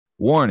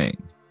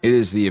Warning, it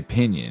is the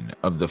opinion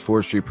of the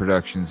 4th Street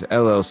Productions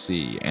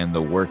LLC and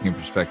the Working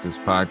Perspectives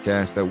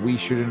podcast that we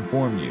should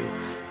inform you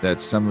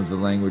that some of the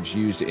language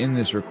used in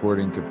this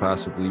recording could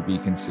possibly be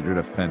considered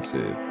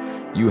offensive.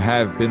 You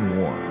have been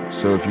warned,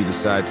 so if you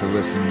decide to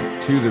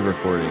listen to the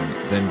recording,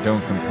 then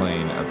don't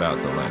complain about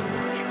the language.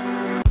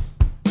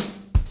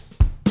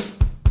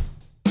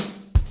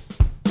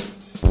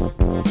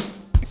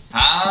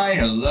 Hi,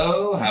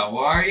 hello, how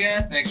are you?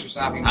 Thanks for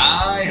stopping by.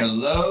 Hi,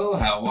 hello,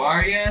 how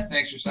are you?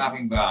 Thanks for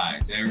stopping by.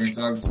 Today we're going to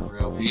talk to some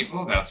real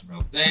people about some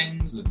real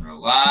things, living real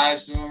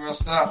lives, doing real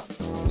stuff.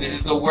 This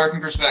is the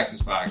Working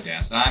Perspectives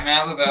podcast. I'm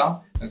Matt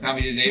Lavelle,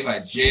 accompanied today by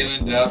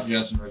Jalen Dub,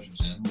 Justin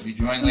Richardson. We'll be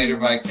joined later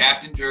by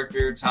Captain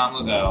Jerkbeard, Tom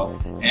Lavelle,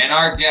 and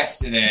our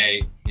guest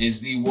today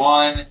is the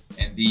one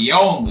and the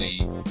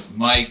only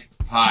Mike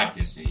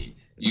Podcassy.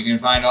 You can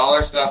find all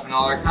our stuff and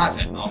all our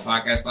content on all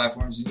podcast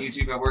platforms and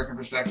YouTube at Working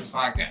Perspectives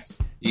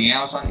Podcast. You can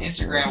follow us on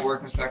Instagram,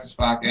 Working Perspectives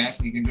Podcast,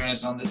 and you can join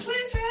us on the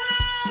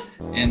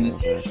Twitter and the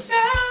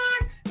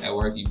TikTok at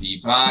Working B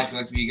Pod. If you'd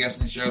like to be a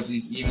guest on the show,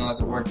 please email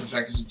us at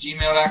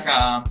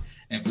workingperspectives@gmail.com,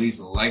 and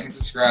please like and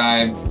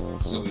subscribe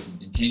so we can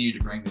continue to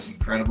bring this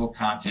incredible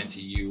content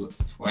to you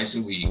twice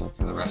a week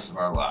for the rest of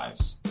our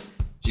lives.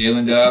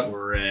 Jalen Dub,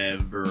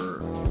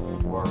 forever.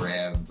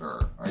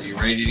 Are you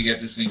ready to get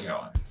this thing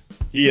going?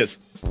 He is.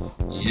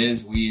 He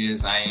is, we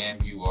is, I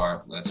am, you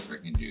are. Let's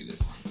freaking do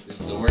this. This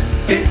is the work.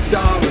 It's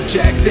all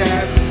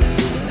objective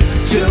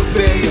to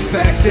be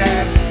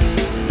effective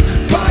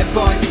by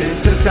voicing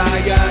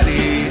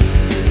societies.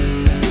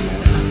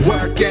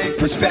 Working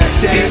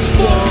perspective,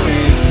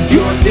 exploring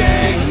your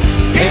day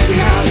and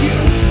how you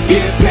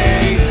get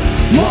paid.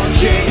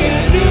 Launching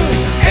a new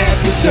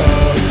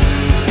episode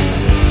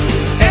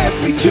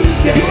every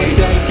Tuesday. Your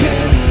day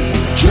can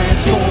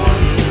transform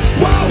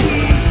while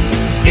we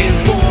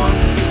inform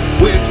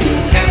with new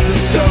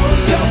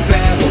episodes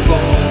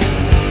available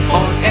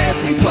on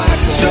every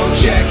platform. So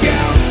check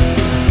out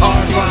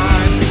our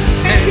vibe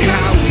and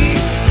how we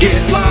get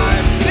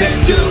live. Then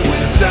do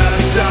us a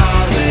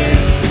solid.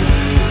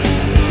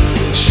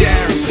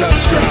 Share and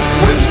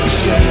subscribe. Would you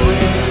share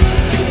it?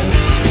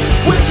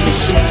 Would you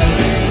share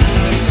it?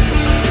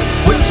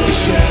 Would you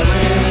share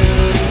it?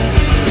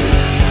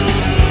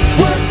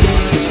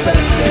 Working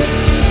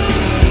Perspectives.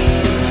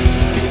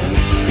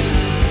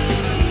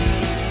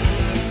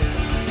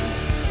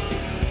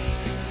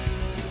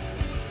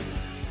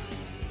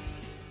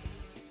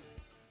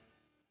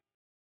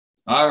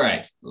 All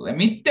right. Let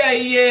me tell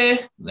you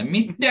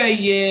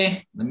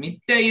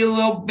a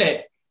little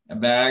bit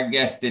about our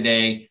guest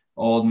today,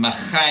 old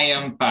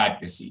Machayim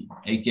Podcassy,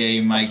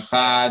 a.k.a. Mike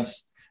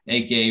Pods,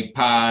 a.k.a.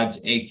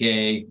 Pods,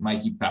 a.k.a.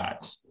 Mikey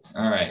Pods.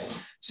 All right.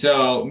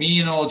 So me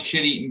and old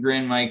shit-eating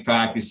grin Mike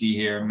Podcassy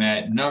here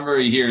met a number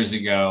of years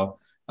ago.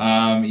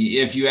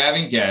 If you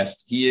haven't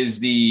guessed, he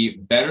is the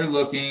better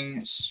looking,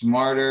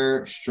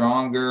 smarter,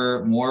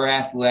 stronger, more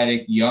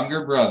athletic,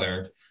 younger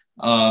brother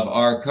of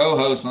our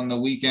co-host on the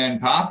Weekend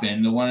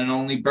Poppin', the one and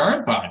only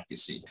Burn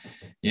Podcassy.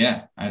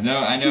 Yeah, I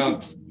know.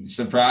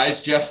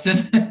 Surprised, Justin?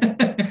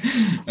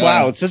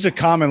 Wow, it's such a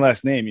common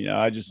last name. You know,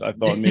 I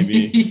thought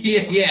maybe.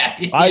 yeah.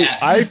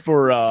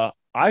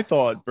 I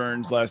thought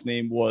Burn's last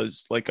name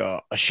was like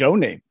a show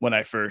name when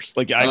I first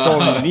I saw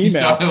it in an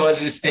email. Thought it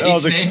was his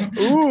stage name.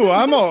 Ooh,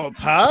 I'm all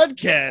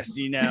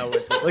podcasty now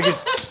with it. Like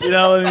it's, you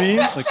know what I mean?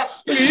 It's like,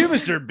 look at you,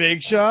 Mr.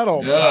 Big Shot,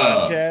 all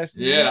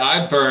podcasty. Yeah,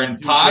 I burn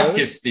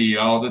podcasty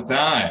all the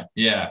time.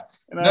 Yeah.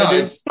 And I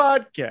do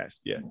podcast.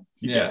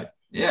 Yeah.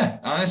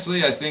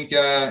 Honestly, I think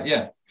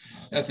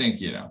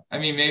you know. I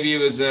mean, maybe it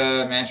was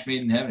a match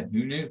made in heaven.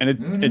 Who knew?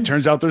 And it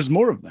turns out there's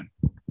more of them.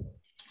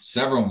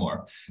 Several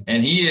more.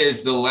 And he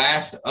is the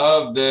last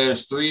of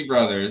those three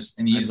brothers.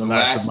 And he's the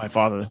last of my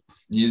father.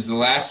 He's the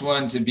last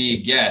one to be a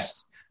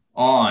guest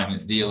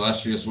on the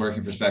illustrious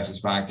Working Perspectives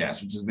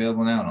podcast, which is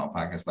available now on all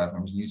podcast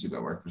platforms and YouTube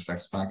at Working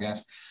Perspectives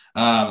podcast.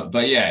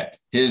 But yeah,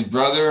 his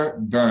brother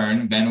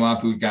Benoit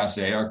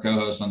Poudcasse, our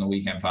co-host on the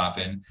Weekend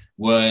Poppin',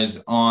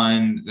 was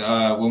on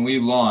when we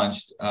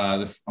launched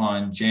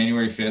on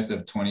January 5th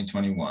of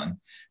 2021.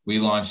 We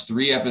launched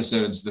 3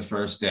 episodes the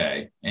first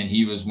day, and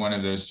he was one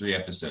of those 3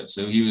 episodes.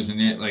 So he was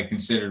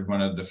considered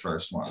one of the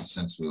first ones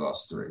since we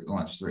launched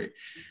 3,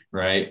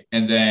 right?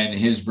 And then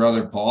his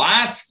brother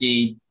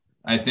Pulatsky,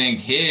 I think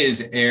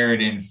his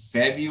aired in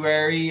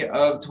February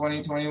of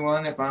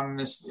 2021, if I'm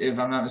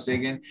not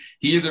mistaken.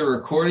 He either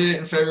recorded it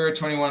in February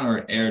 21 or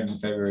it aired in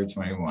February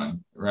 21,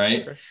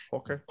 right?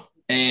 Okay.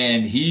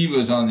 And he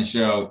was on the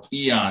show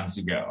eons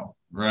ago,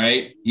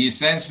 right? He's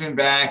since been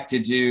back to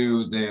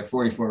do the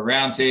 44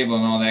 Roundtable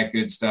and all that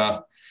good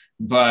stuff.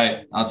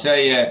 But I'll tell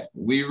you,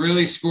 we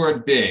really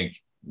scored big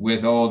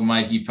with old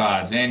Mikey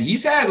Pods. And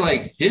he's had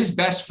his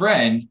best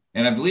friend,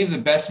 and I believe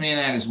the best man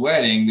at his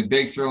wedding, the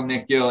Big Thrill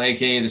Nick Gill,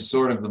 a.k.a. the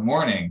Sword of the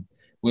Morning,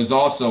 was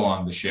also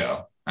on the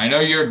show. I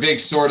know you're a big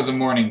Sword of the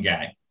Morning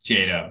guy,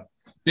 J-Dub.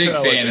 Big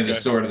fan of the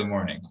Sword of the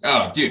Morning.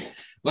 Oh, dude.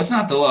 What's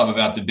not to love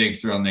about the Big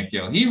Thrill Nick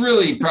Gill? He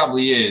really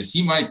probably is.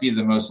 He might be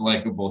the most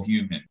likable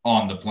human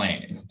on the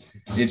planet.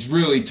 It's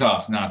really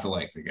tough not to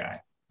like the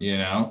guy. you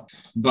know.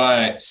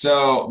 But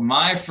so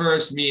my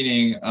first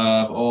meeting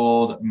of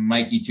old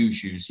Mikey Two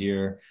Shoes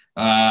here,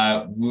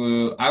 I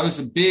was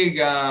a big,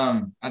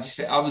 I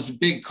was a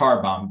big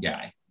car bomb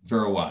guy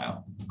for a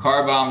while.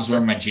 Car bombs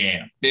were my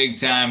jam, big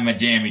time, my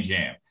jammy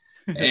jam.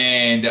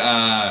 And,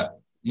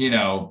 you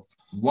know,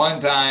 one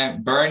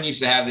time Byrne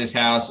used to have this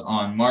house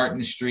on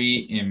Martin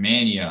Street in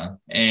Manioc.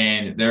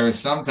 And there was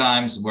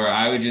sometimes where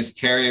I would just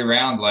carry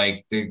around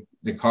like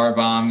the car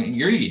bomb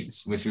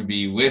ingredients, which would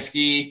be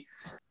whiskey,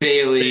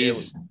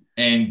 Bailey's,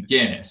 and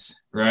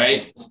Guinness,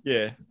 right?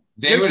 Yeah.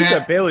 They would have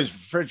that Bailey's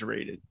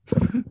refrigerated.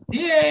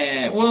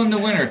 Yeah. Well, in the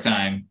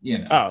wintertime, you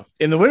know. Oh,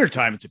 in the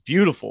wintertime, it's a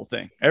beautiful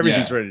thing.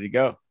 Everything's ready to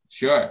go.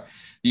 Sure.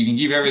 You can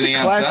keep everything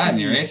outside in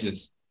your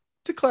races.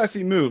 It's a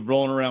classy move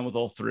rolling around with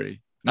all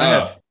three. I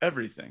have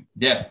everything.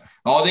 Yeah.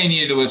 All they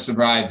needed was to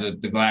provide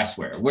the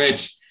glassware,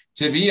 which,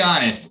 to be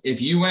honest,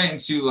 if you went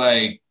into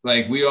like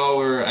we all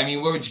were, I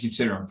mean, what would you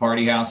consider them?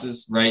 Party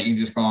houses, right? You can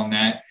just call them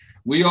that.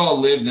 We all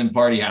lived in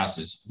party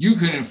houses. You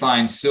couldn't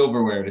find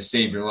silverware to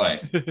save your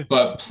life,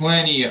 but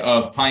plenty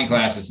of pint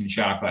glasses and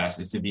shot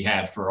glasses to be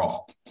had for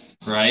all,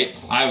 right?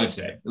 I would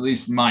say, at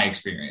least my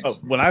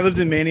experience. Oh, when I lived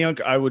in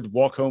Manioc, I would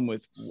walk home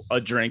with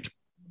a drink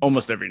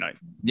almost every night.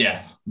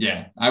 Yeah.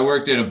 Yeah. I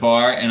worked at a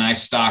bar and I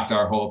stocked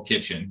our whole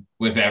kitchen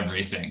with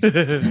everything.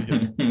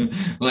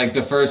 Like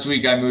the first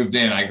week I moved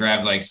in, I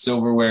grabbed like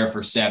silverware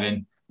for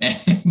 7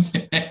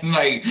 and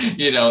like,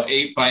 you know,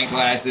 8 pint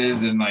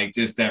glasses and like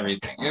just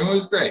everything. It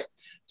was great.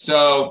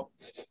 So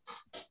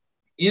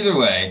either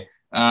way,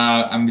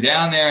 I'm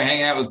down there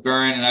hanging out with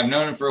Byrne, and I've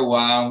known him for a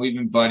while and we've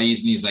been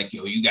buddies. And he's like,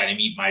 yo, you got to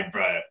meet my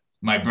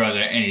brother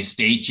and his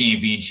state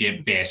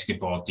championship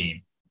basketball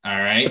team. All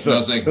right. I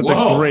was like, that's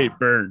whoa. A great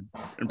Byrne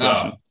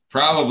impression. Oh,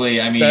 probably.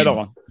 I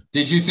mean,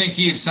 did you think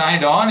he had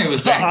signed on? It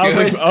was that good. I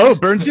was like, oh,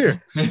 Byrne's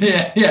here.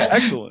 Yeah.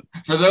 Excellent.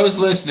 For those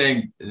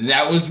listening,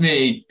 that was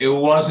me. It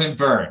wasn't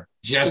Byrne,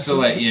 just to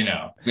let you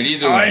know. But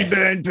either way. I'm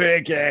Ben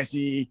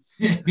Picasso.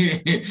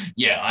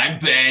 Yeah, I'm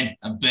Ben.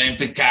 I'm Ben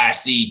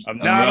Picasso. I'm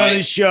not on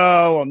the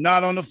show. I'm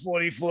not on the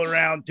 40-foot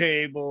round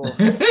table.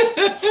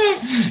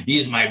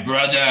 He's my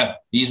brother.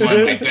 He's one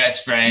of my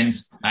best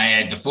friends. I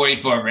had the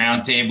 40-foot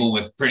round table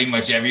with pretty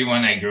much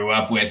everyone I grew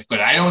up with, but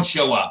I don't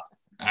show up.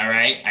 All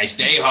right. I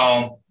stay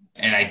home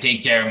and I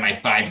take care of my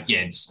 5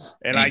 kids.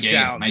 And I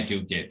sound my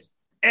 2 kids.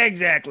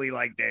 Exactly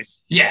like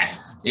this. Yeah.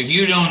 If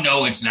you don't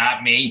know it's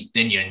not me,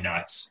 then you're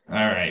nuts. All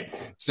right.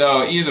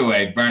 So either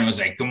way, Byrne was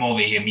like, come over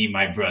here, meet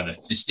my brother,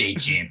 the state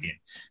champion.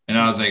 And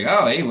I was like,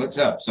 oh, hey, what's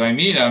up? So I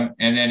meet him.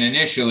 And then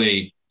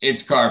initially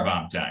it's car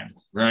bomb time.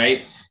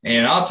 Right.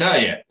 And I'll tell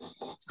you,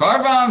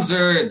 car bombs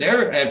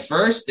they're at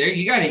first,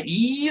 you got to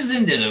ease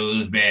into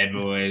those bad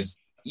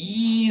boys.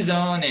 Ease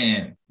on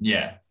in.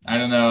 Yeah. I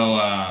don't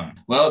know.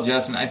 Well,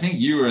 Justin, I think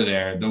you were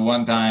there the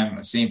one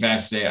time, St.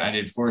 Patrick's Day. I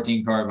did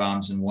 14 car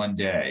bombs in one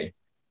day.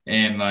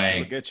 And like,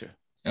 I'll get you.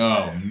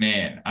 Oh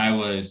man, I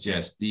was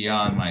just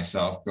beyond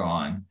myself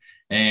gone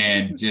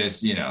and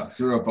just, you know,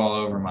 threw up all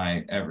over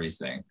my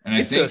everything. And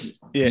I think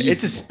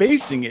it's a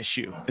spacing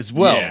issue as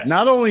well. Yes.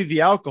 Not only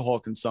the alcohol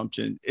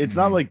consumption, it's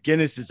not like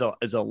Guinness is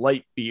a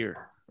light beer.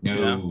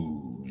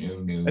 No.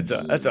 That's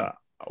a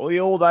the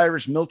old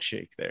Irish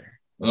milkshake there.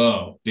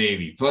 Oh,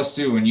 baby. Plus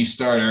 2, when you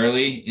start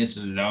early,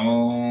 it's a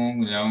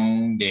long,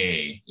 long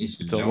day. It's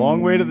a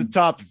long way to the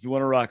top if you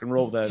want to rock and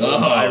roll that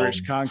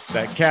Irish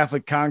that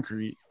Catholic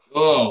concrete.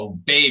 Oh,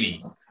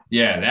 baby.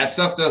 Yeah, that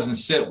stuff doesn't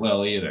sit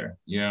well either.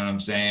 You know what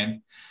I'm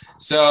saying?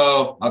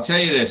 So I'll tell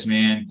you this,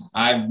 man.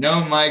 I've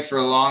known Mike for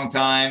a long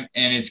time,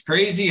 and it's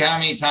crazy how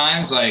many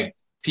times, like,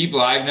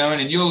 people I've known,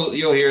 and you'll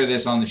hear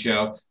this on the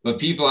show, but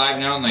people I've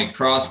known like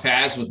cross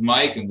paths with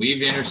Mike and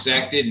we've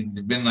intersected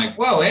and been like,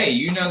 whoa, hey,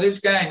 you know this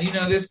guy and you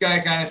know this guy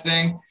kind of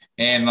thing.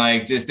 And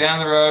like just down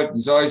the road,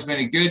 he's always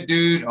been a good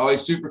dude,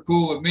 always super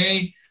cool with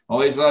me,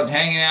 always loved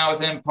hanging out with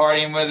him,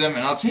 partying with him.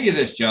 And I'll tell you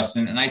this,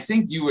 Justin, and I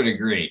think you would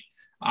agree.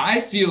 I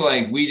feel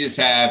like we just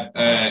have,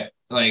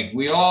 like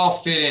we all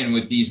fit in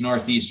with these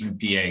Northeastern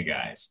PA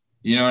guys.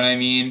 You know what I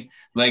mean?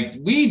 Like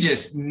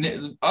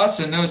us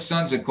and those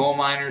sons of coal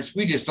miners,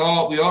 we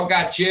all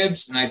got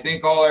jibs. And I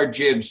think all our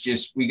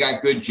jibs we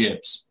got good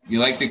jibs. You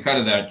like the cut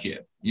of that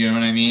jib. You know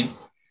what I mean?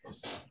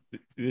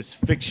 This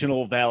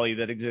fictional valley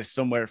that exists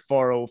somewhere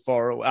far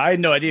away. I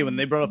had no idea when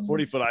they brought up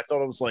 40-foot. I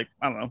thought it was like,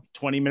 I don't know,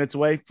 20 minutes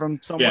away from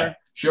somewhere. Yeah,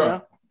 sure. You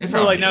know? It's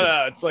like, no,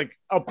 it's like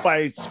up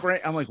by Spring.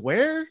 I'm like,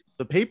 where?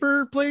 The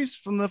paper place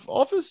from the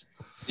office?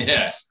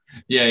 Yeah.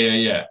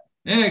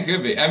 Yeah, it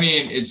could be. I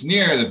mean, it's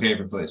near the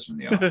paper place from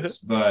the office,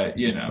 but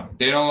you know,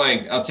 they don't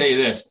like, I'll tell you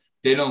this,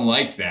 they don't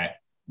like that.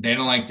 They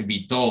don't like to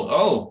be told,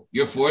 oh,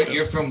 you're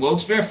from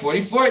Wilkes-Barre,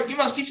 44? You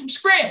must be from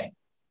Scranton.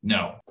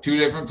 No, 2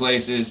 different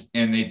places,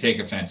 and they take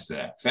offense to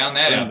that. Found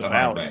that out the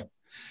hard way.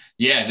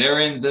 Yeah, they're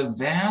in the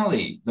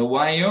valley, the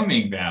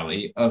Wyoming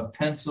Valley of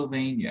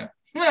Pennsylvania.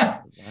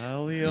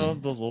 Valley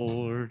of the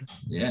Lord.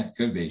 Yeah,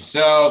 could be.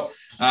 So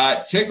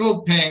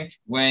tickled pink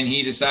when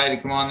he decided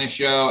to come on this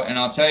show, and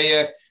I'll tell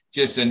you,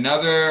 just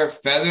another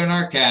feather in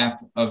our cap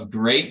of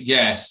great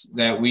guests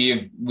that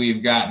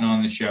we've gotten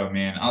on the show,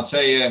 man. I'll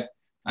tell you,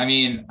 I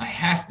mean,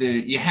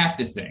 you have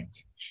to think,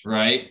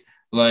 right?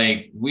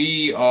 Like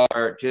we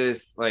are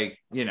just like,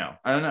 I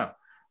don't know.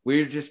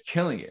 We're just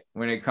killing it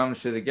when it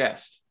comes to the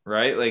guest,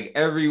 right? Like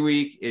every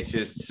week, it's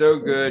just so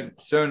good,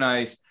 so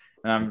nice.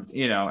 And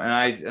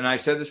I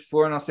said this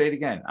before and I'll say it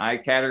again. I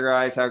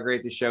categorize how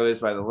great the show is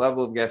by the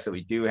level of guests that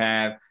we do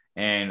have.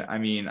 And I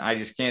mean, I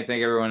just can't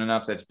thank everyone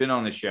enough that's been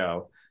on the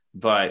show.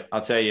 But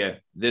I'll tell you,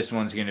 this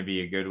one's going to be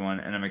a good one.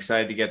 And I'm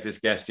excited to get this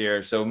guest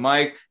here. So,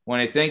 Mike, I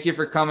want to thank you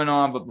for coming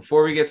on. But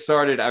before we get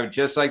started, I would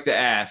just like to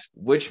ask,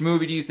 which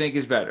movie do you think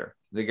is better?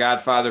 The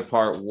Godfather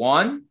Part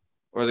 1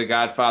 or The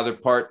Godfather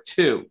Part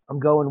 2? I'm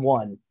going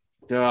 1.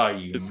 Oh,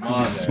 you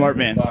mother smart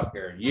man.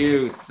 Fucker.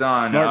 You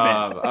son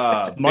Smart of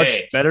man. a Much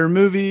bitch. better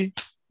movie.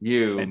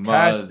 You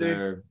fantastic.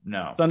 mother.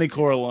 No. Sonny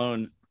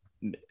Corleone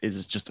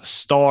is just a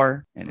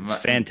star, and it's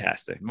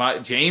fantastic.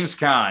 James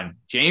Caan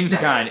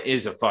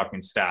is a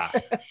fucking star.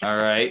 All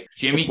right.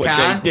 Jimmy What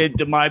Caan. they did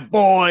to my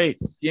boy.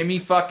 Jimmy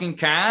fucking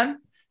Caan.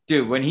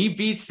 Dude, when he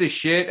beats the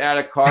shit out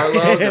of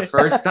Carlo the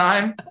first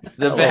time,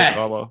 the best.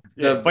 Carlo.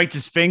 Yeah, bites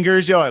his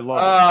fingers. Yo, I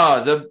love it.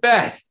 Oh, the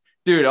best.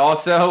 Dude,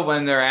 also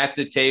when they're at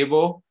the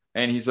table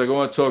and he's like, I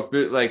want to talk,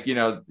 like, I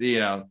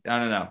don't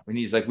know. And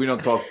he's like, we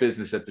don't talk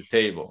business at the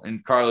table.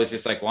 And Carlo's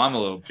just like, well, I'm a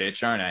little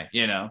bitch, aren't I?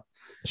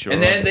 Sure.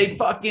 And then they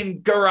fucking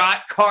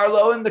garrote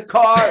Carlo in the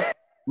car,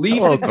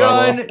 leave the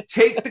gun, Carlo.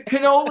 take the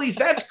cannolis.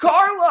 That's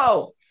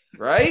Carlo,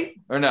 right?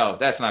 Or no,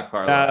 that's not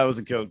Carlo. That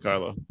wasn't killed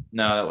Carlo.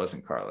 No, that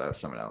wasn't Carlo. That was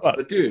someone else. What?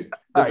 But dude,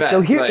 All right,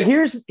 so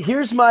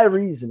here's my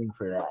reasoning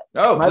for that.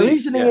 Oh, my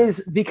please, reasoning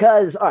is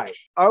because, all right,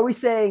 are we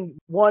saying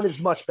 1 is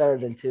much better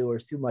than 2 or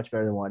is 2 much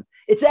better than 1?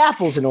 It's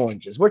apples and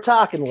oranges. We're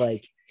talking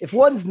like if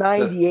one's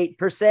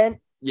 98%,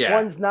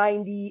 one's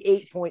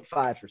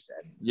 98.5%.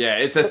 Yeah,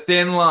 it's a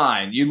thin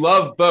line. You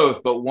love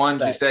both, but one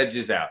just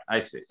edges out. I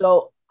see.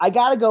 So I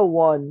got to go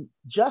 1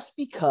 just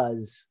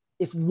because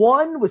if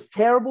 1 was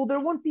terrible, there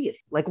wouldn't be it.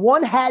 Like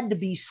 1 had to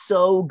be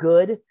so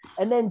good,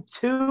 and then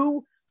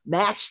 2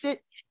 matched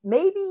it,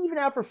 maybe even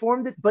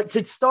outperformed it. But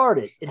to start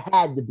it, it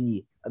had to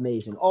be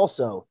amazing.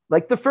 Also,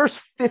 like the first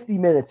 50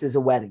 minutes is a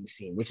wedding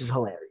scene, which is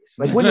hilarious.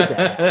 Like when does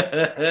that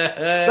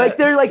happen? Like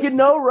they're like in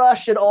no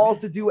rush at all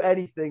to do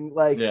anything.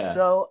 Like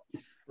so.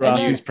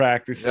 Rossi's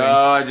practicing. Oh,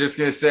 I was just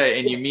gonna say,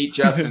 and you meet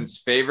Justin's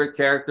favorite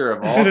character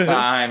of all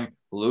time,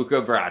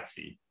 Luca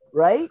Brasi.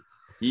 Right?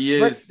 He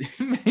is.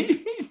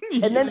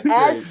 And then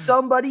as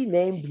somebody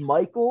named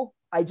Michael,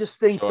 I just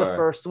think the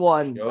first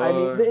one, I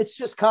mean, it's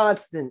just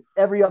constant.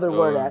 Every other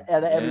word out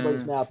of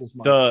everybody's mouth is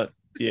Michael.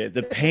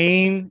 The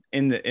pain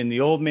in the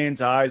old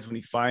man's eyes when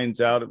he finds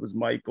out it was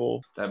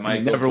Michael. That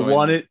Michael never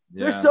wanted.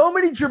 Yeah. There's so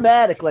many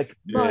dramatic, like,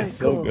 Michael. It's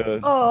so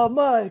good. Oh,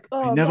 Mike.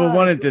 Oh, I never Mike.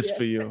 wanted this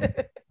for you.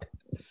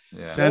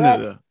 Yeah.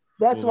 Senator.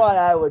 That's why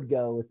I would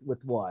go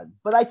with 1.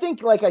 But I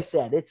think, like I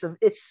said,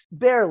 it's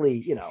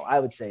barely, I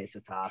would say it's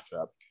a toss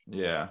up.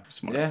 Yeah.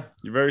 Smart. Yeah.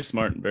 You're very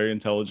smart and very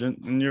intelligent,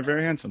 and you're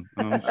very handsome.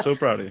 I'm so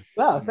proud of you.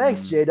 Wow,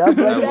 thanks, J-Dub.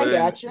 Right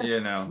back at you.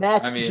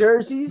 Match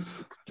jerseys.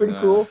 Pretty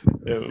cool.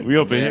 Yeah, we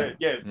open here.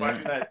 Yeah,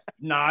 fucking that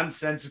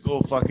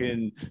nonsensical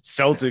fucking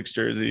Celtics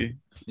jersey.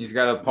 He's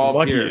got a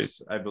Paul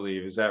Pierce, I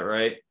believe. Is that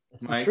right?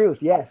 That's the truth.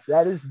 Yes,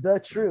 that is the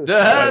truth.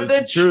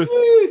 The truth.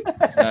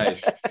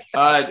 Nice.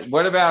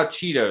 What about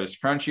Cheetos?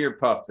 Crunchy or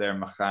puff there,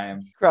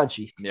 Machaim?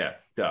 Crunchy. Yeah.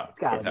 Duh.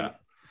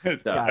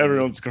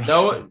 Everyone's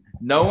crunchy.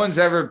 No one's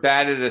ever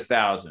batted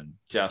 1,000,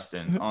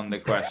 Justin, on the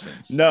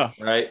questions. No.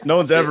 Right? No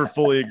one's ever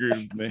fully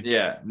agreed with me.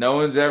 Yeah. No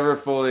one's ever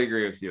fully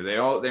agreed with you.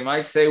 They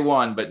might say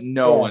 1, but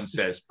no one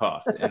says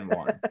puffed in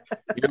 1.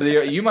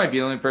 You might be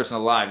the only person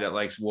alive that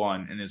likes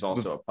 1 and is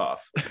also a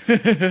puff.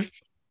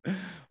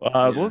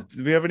 Well,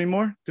 do we have any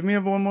more? Did we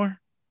have one more?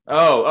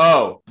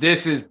 Oh,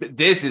 this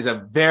is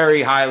a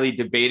very highly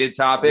debated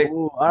topic.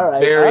 Ooh, all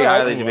right. Very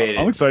highly debated.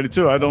 I'm excited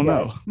too. I don't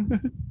know.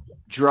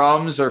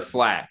 Drums or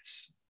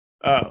flats?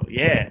 Oh,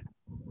 yeah.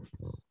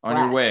 On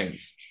your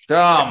wings.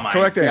 Oh my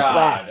Correct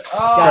God. answer.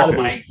 Oh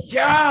my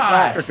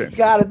God. It's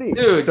gotta be.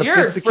 Dude,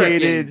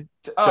 sophisticated.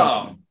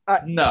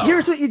 No.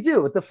 Here's what you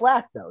do with the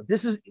flat though.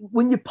 This is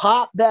when you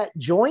pop that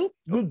joint,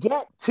 you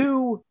get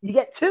two,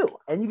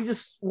 and you can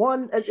just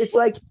one. It's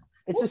like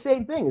it's the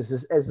same thing as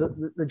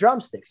the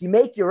drumsticks. You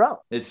make your own.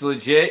 It's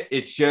legit.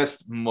 It's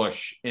just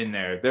mush in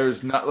there.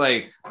 There's not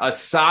like a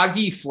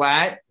soggy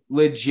flat.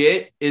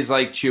 Legit is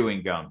like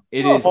chewing gum.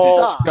 It is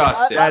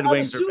disgusting.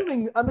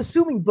 I'm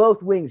assuming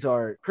both wings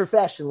are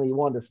professionally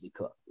wonderfully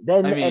cooked.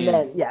 Then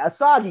a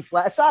soggy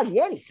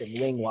anything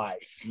wing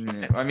wise.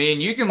 I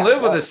mean, you can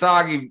live with a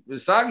soggy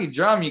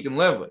drum. You can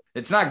live with.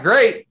 It's not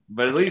great,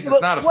 but at least it's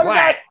not a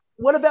flat.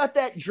 What about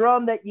that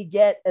drum that you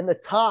get and the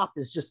top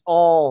is just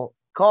all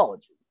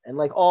collagen and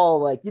like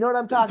all like you know what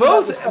I'm talking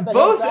about?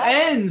 Both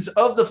ends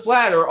of the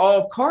flat are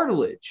all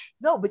cartilage.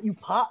 No, but you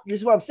pop. This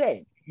is what I'm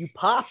saying. You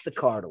pop the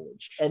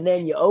cartilage and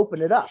then you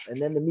open it up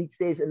and then the meat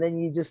stays and then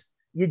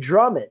you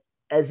drum it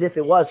as if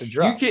it was a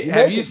drum.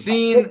 Have you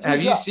seen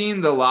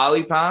the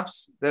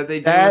lollipops that they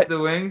do with the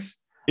wings?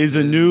 is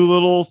a new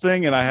little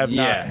thing, and I have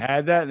Yeah. not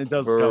had that, and it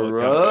does come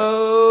with.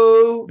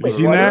 Bro, Have you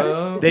seen that?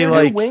 Is They there new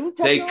like- wing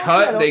they technology I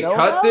cut don't know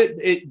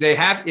about? they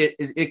have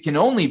it can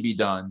only be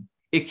done.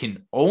 It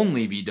can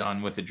only be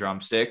done with a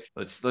drumstick.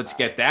 Let's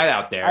get that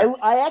out there.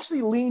 I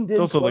actually leaned in. It's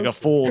also like a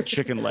closer. full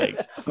chicken leg.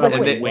 It's Like, not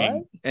like wait, a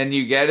wing. And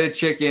you get a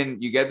chicken,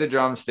 you get the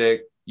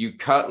drumstick, you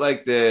cut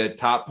like the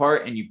top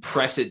part and you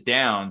press it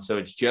down so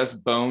it's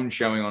just bone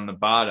showing on the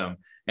bottom,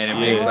 and it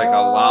makes like a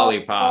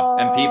lollipop.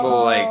 And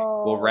people like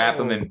will wrap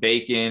them in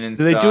bacon and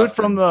Do stuff. they do it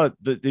from and,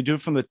 they do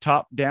it from the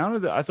top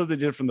down, or I thought they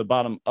did it from the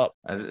bottom up.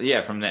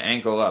 yeah, from the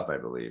ankle up, I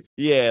believe.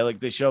 Yeah, like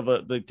they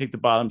take the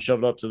bottom,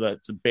 shove it up so that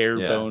it's a bare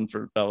Yeah. bone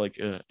for about like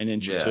an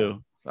inch or Yeah.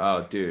 two.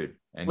 Oh, dude.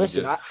 And Listen,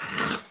 you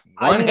just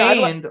I one mean, I'd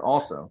like- hand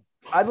also.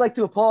 I'd like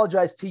to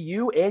apologize to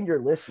you and your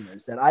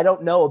listeners that I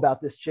don't know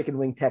about this chicken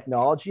wing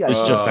technology.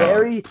 It's just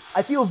I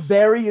feel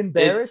very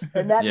embarrassed,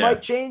 and that yeah.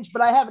 might change,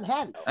 but I haven't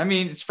had it. I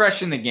mean, it's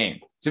fresh in the game.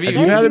 To be Have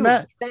fair, you had it,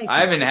 Matt? Thank I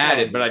you. haven't had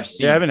it, but I've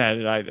seen Yeah, I it. haven't had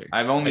it either.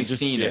 I've only I just-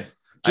 seen yeah. it.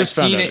 Just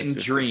I've found seen out it it in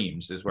existed.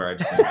 dreams is where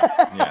I've seen it.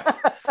 Yeah.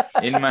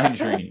 In my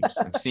dreams.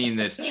 I've seen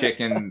this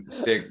chicken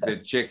stick, the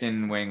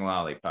chicken wing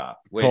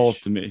lollipop. Which, Calls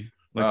to me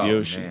like the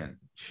ocean. Man.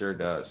 Sure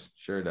does.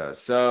 Sure does.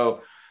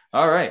 So,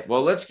 all right.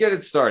 Well, let's get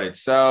it started.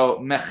 So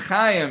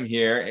Mechayim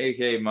here,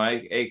 aka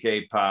Mike,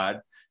 aka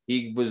Pod.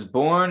 He was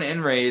born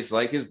and raised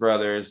like his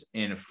brothers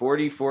in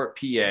 40 Fort,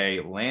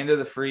 PA, land of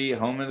the free,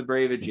 home of the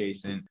brave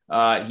adjacent.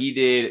 He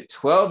did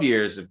 12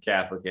 years of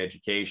Catholic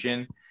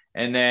education.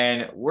 And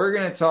then we're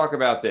going to talk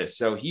about this.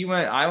 So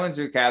I went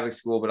to a Catholic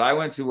school, but I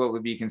went to what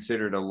would be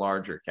considered a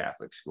larger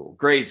Catholic school,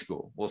 grade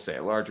school, we'll say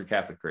a larger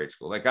Catholic grade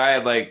school. Like I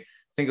had I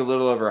think a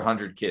little over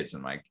 100 kids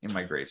in my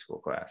grade school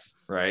class.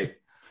 Right.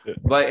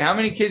 But how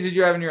many kids did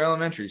you have in your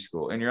elementary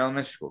school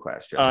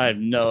class, Justin? I have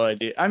no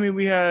idea. I mean,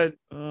 we had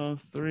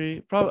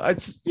 3, probably.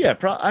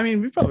 I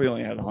mean, we probably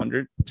only had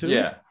 100.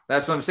 Yeah,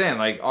 that's what I'm saying.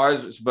 Like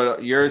ours,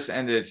 but yours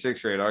ended at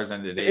 6th grade. Ours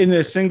ended at 8th in grade.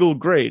 a single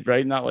grade,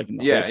 right? Not like in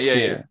the whole school.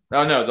 Yeah.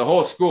 Oh no, the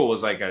whole school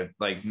was like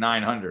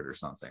 900 or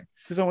something.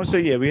 Because I want to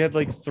say, we had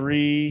like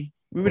 3.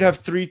 We would have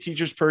 3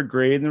 teachers per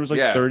grade, and there was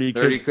like 30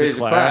 kids a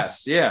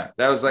class. Yeah,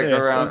 that was like Yeah,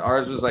 around. so-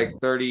 Ours was like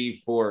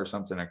 34 or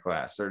something a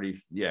class. 30.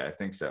 Yeah, I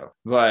think so.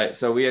 But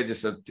so we had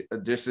just a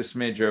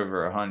smidge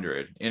over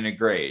 100 in a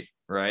grade,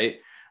 right?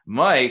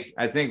 Mike,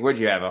 I think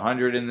what'd you have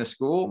 100 in the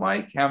school,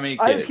 Mike? How many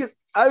kids?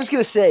 I was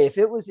gonna say if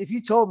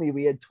you told me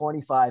we had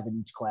 25 in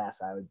each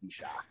class, I would be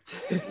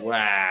shocked.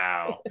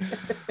 Wow.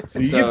 So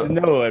you get to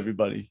know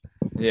everybody.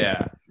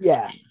 Yeah.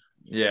 Yeah.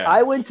 Yeah.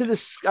 I went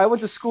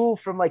to school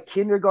from like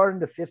kindergarten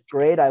to 5th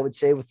grade. I would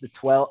say with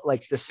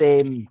the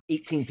same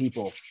 18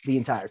 people the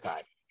entire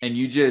time. And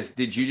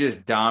did you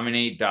just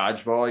dominate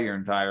dodgeball your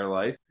entire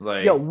life?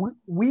 Like,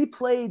 we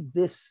played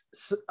this.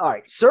 All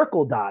right,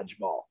 circle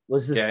dodgeball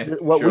was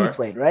what we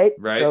played, right?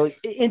 Right. So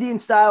Indian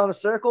style in a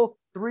circle,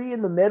 3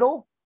 in the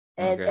middle,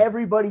 and Okay.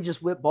 everybody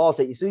just whipped balls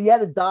at you. So you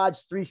had to dodge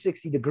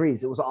 360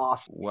 degrees. It was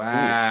awesome.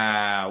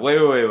 wow.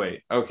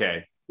 Wait.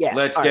 Okay. Yeah.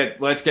 Let's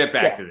get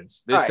back to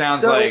this. This All right,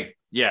 sounds so- like,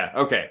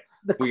 okay.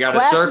 The We got a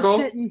class is circle?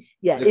 sitting-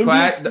 The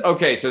class.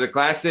 Okay. So the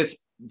class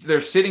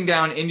they're sitting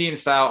down Indian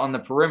style on the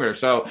perimeter.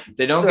 So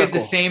they don't get the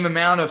Circle. same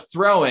amount of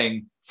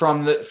throwing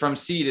from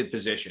seated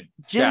position.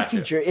 Gym Gotcha.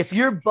 teacher, if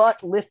your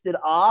butt lifted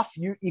off,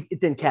 it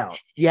didn't count.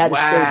 You had to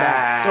stay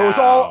back. So it was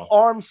all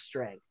arm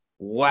strength.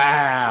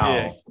 Wow.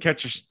 Yeah,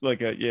 catch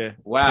a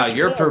Wow.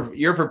 Catch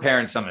You're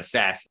preparing some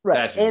assassin. Right.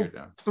 That's what And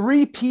you're doing.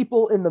 3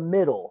 people in the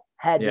middle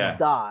had Yeah. to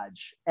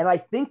dodge. And I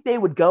think they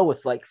would go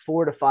with like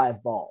 4 to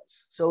 5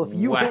 balls. So if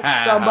you hit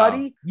Wow.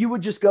 somebody, you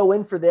would just go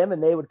in for them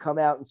and they would come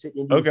out and sit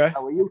in Okay.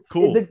 style with you.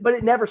 Cool. But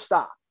it never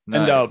stopped.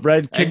 And Nice.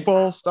 red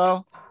kickball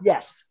style.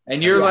 Yes.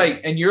 And you're Yeah.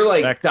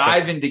 like Back-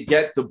 diving to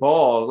get the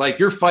ball. Like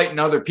you're fighting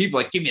other people.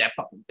 Like, give me that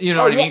fucking, you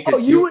know what I mean? Oh,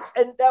 'Cause you would,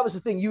 and that was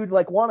the thing. You would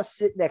like want to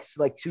sit next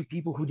to like 2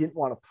 people who didn't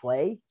want to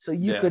play. So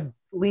you Yeah. could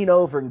lean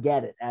over and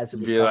get it as it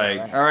was be coming like,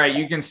 around. all right,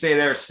 you can stay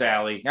there,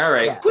 Sally. All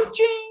right. Yeah.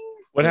 Ka-ching.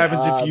 What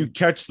happens if you Um,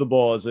 catch the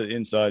ball as an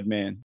inside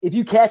man? If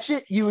you catch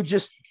it, you would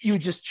just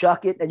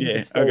chuck it and you Yeah,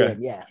 could stay okay.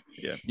 in.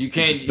 Yeah. You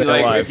can't Just stay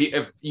like alive.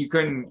 if you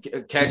couldn't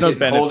catch no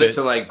it and hold it benefit.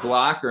 to like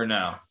block or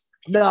no.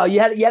 No, you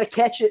had to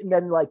catch it and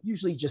then like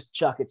usually just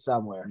chuck it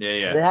somewhere.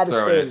 Yeah. But it had to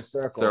Throw stay it in the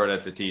circle. Throw it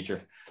at the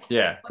teacher.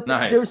 Yeah. But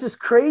Nice. There was this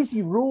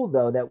crazy rule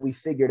though that we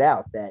figured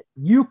out that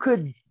you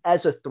could,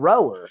 as a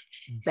thrower,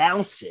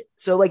 bounce it.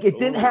 So like it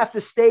didn't Ooh. have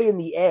to stay in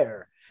the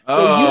air. So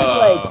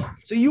Oh.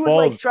 you would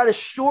like Balls. try to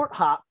short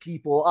hop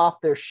people off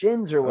their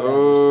shins or whatever.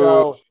 Ooh.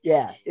 So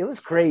yeah, it was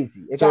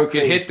crazy. So got it could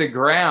crazy. hit the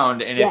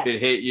ground, and Yes. if it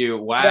hit you,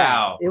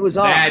 wow, it was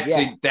on, that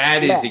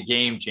is yeah. a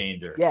game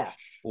changer. Yeah.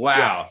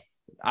 Wow.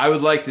 I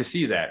would like to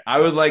see that. I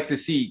would like to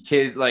see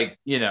kids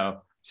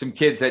some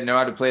kids that know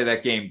how to play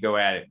that game go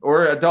at it,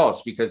 or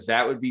adults, because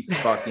that would be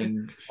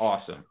fucking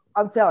awesome.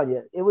 I'm telling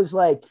you, it was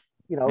like,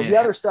 Man. the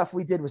other stuff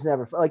we did was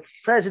never like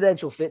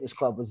Presidential Fitness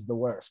Club was the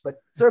worst, but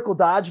Circle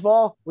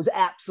Dodgeball was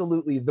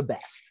absolutely the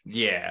best.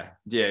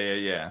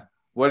 Yeah.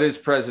 What is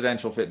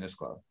Presidential Fitness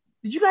Club?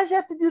 Did you guys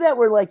have to do that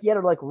where like you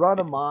had to like run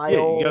a mile? Yeah,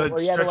 you gotta or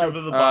you had to, stretch like,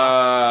 over the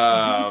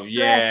box. Oh, de-stretch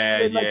yeah,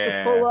 and like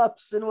the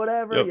pull-ups and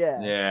whatever? Yep.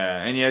 Yeah.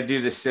 Yeah, and you had to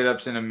do the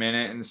sit-ups in a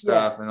minute and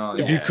stuff and all.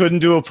 If yeah. you couldn't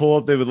do a pull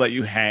up, they would let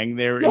you hang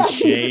there Yeah. in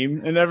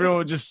shame, and everyone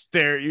would just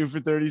stare at you for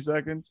 30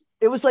 seconds.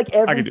 It was like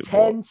can every do a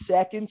 10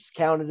 seconds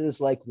counted as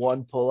like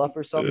one pull-up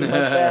or something like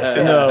that.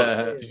 Yeah.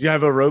 No, did you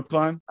have a rope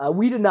climb?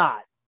 We did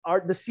not.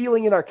 The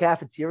ceiling in our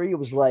cafeteria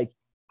was like,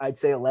 I'd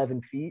say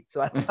 11 feet.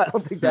 So I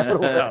don't think that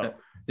would have worked.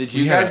 Did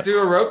you We guys had- do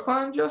a rope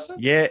climb, Justin?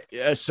 Yeah.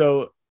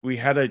 So we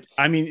had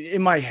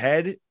in my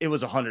head, it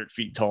was 100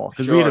 feet tall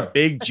because we had Sure. a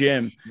big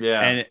gym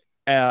Yeah.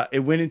 and it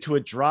went into a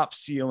drop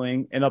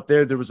ceiling. And up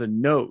there was a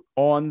note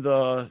on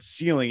the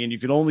ceiling, and you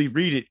could only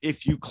read it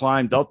if you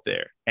climbed up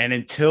there. And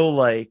until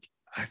like,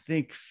 I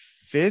think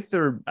fifth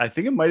or I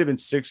think it might have been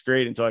sixth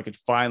grade until I could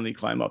finally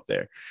climb up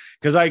there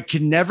because I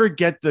could never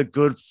get the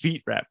good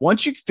feet wrap.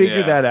 Once you figure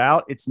Yeah. that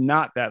out, it's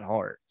not that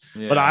hard.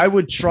 Yeah. But I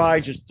would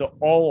try just to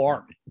all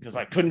arm it because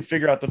I couldn't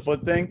figure out the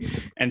foot thing.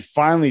 And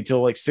finally,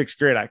 till like sixth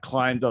grade, I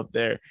climbed up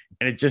there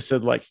and it just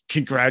said like,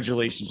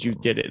 "Congratulations, you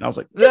did it." And I was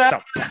like, "Get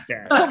the fuck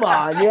out." Come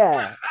on,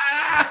 yeah.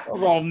 I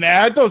was all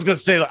mad. I thought I was gonna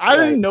say like, I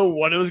didn't know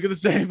what it was gonna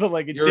say, but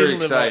like it You're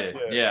didn't excited.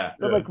 live up. Yeah.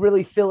 Some like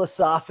really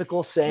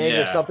philosophical saying or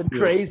Yeah. something Yeah.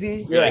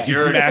 crazy. You're Yeah. like,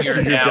 you're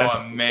Mastered your now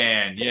destiny. a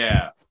man.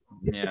 Yeah.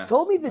 Yeah. It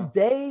told me the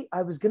day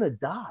I was gonna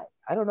die.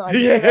 I don't know. I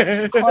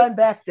Yeah. just climbed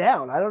back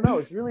down. I don't know.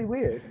 It's really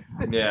weird.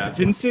 Yeah. It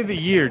didn't say the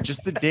year,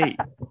 just the date.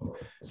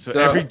 So,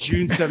 So- every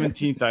June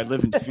 17th, I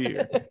live in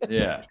fear.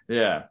 Yeah.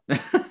 Yeah.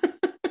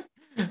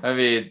 I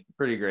mean,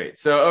 pretty great.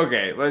 So,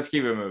 okay, let's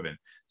keep it moving.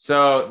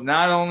 So,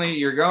 not only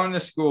you're going to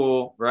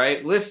school,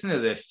 right? Listen to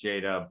this,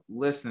 J-Dub.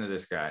 Listen to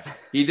this guy.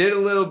 He did a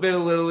little bit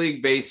of Little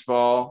League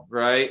baseball,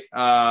 right?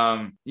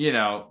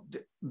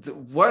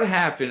 What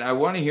happened? I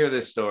want to hear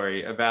this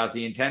story about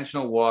the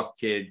intentional walk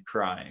kid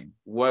crying.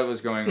 What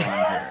was going on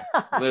here?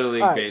 Little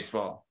League All right.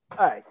 baseball.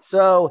 All right.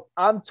 So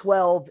I'm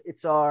 12.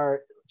 It's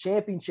our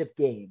championship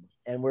game,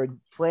 and we're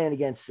playing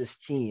against this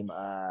team,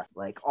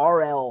 like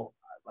RL,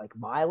 like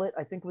Violet,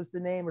 I think was the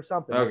name or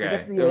something. I Okay.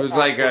 forget It the was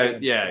like actual a,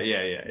 name.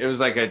 yeah. It was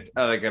like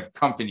a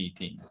company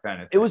team kind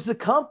of It thing. was the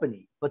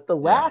company, but the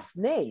last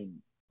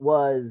name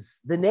was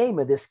the name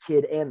of this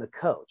kid and the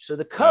coach. So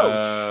the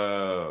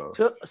coach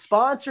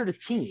sponsored a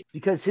team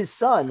because his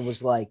son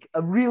was like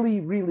a really,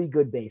 really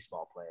good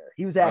baseball player.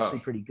 He was actually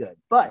pretty good,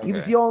 but he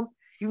was Okay. the only.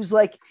 He was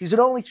an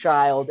only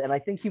child, and I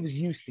think he was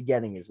used to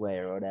getting his way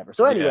or whatever.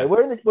 So anyway, Yeah.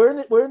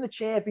 we're in the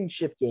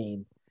championship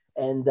game,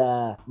 and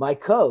my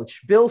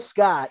coach Bill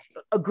Scott,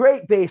 a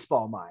great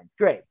baseball mind,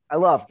 great. I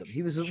loved him.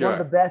 He was one Sure. of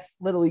the best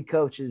Little League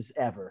coaches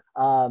ever.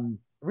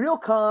 Real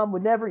calm,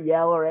 would never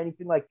yell or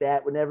anything like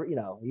that. Would never, he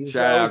was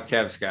Shout always, out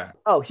Kev Scott.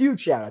 Oh,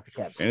 huge shout out to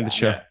Kev. End of the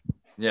Scott. show.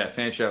 Yeah,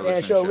 fan show, Fan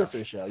listener show, show.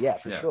 listener show. Yeah,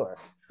 for Yeah. sure.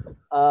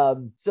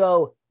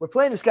 So we're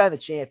playing this guy in the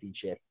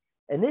championship,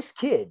 and this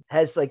kid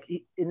has like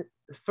in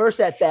first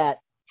at bat,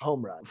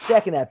 home run,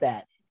 second at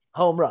bat,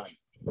 home run,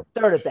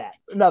 third at bat,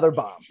 another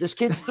bomb. This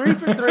kid's 3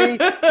 for 3,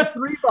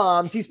 3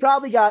 bombs. He's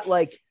probably got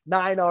like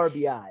 9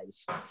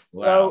 RBIs.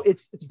 Wow. So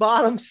it's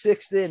bottom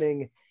 6th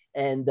inning,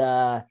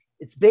 and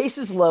it's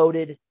bases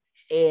loaded.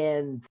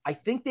 And I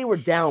think they were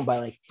down by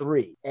like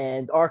 3.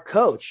 And our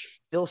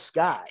coach, Bill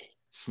Scott,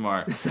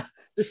 Smart.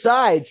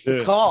 decides to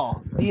Yeah.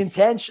 call the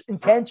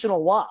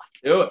intentional walk.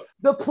 Do it.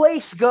 The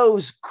place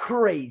goes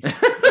crazy.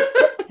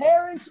 The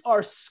parents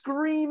are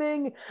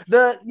screaming.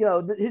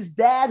 His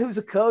dad, who's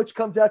a coach,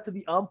 comes out to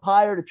the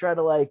umpire to try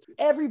to like.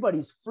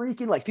 Everybody's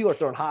freaking. Like people are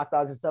throwing hot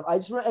dogs and stuff.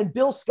 And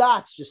Bill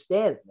Scott's just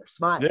standing there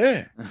smiling.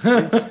 Yeah.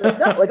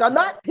 No, like I'm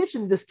not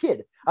pitching this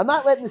kid. I'm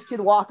not letting this kid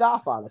walk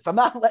off on us. I'm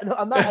not. I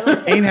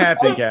don't, Ain't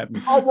happening,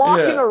 Captain. I'll walk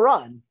Yeah. in a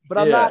run, but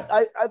I'm Yeah.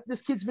 not.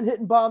 This kid's been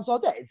hitting bombs all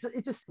day.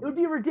 It would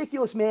be a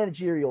ridiculous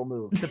managerial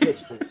move to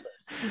pitch to. It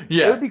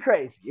Yeah. would be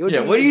crazy. It would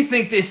Yeah. be- What do you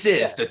think this is?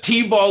 Yeah. The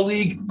T-ball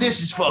league?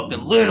 This is fucking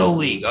Little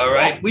League. All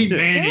right. We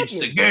manage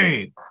the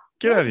game.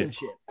 Get out of here.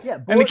 Championship. Yeah,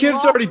 And the boys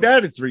kid's are already awesome.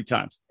 batted 3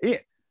 times. Yeah,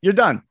 you're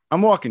done.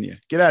 I'm walking you.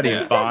 Get out of Yeah. here,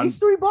 Exactly. Bond. He's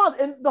 3 bombs,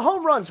 and the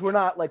home runs were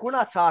not like we're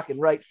not talking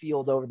right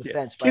field over the Yeah.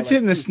 fence. by, Kid's like,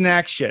 hitting the 2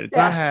 snack shed. It's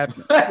Yeah. not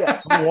happening.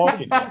 Yeah. I'm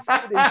walking.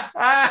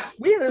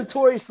 We had a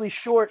notoriously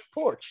short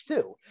porch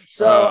too.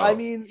 So Oh. I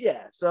mean,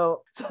 yeah.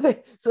 So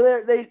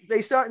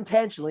they start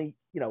intentionally,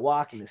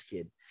 walking this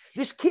kid.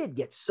 This kid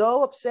gets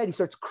so upset he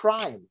starts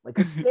crying like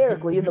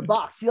hysterically in the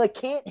box. He like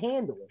can't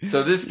handle it.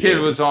 So this kid Yeah,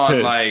 was he's on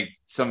pissed. like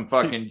some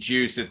fucking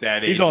juice at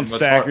that age. He's on and was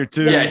Stacker,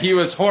 too. Yeah, he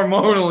was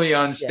hormonally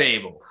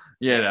unstable.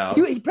 You know.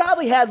 He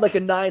probably had like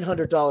a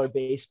 $900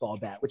 baseball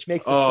bat, which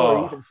makes the Oh,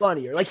 story even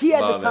funnier. Like he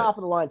had love the top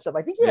of the line stuff.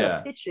 I think he had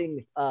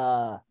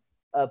Yeah.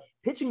 a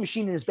pitching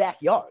machine in his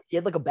backyard. He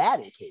had like a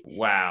batting cage.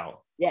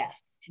 Wow. Yeah,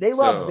 they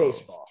loved So,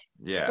 baseball.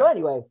 Yeah. So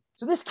anyway,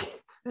 this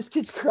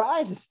kid's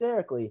crying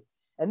hysterically,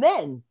 and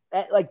then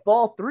at like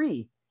ball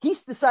 3, he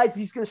decides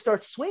he's going to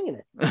start swinging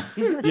it.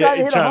 He's going to try Yeah, to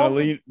hit a trying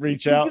to home.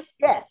 reach He's out. gonna-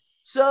 yeah.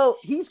 So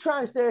he's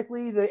crying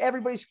hysterically.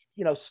 Everybody's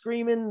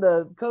screaming.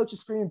 The coach is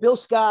screaming. Bill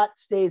Scott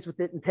stays with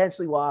it,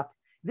 intentionally walk.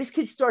 This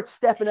kid starts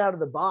stepping out of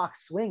the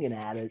box, swinging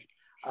at it,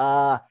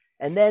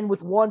 And then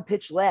with one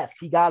pitch left,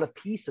 he got a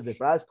piece of it,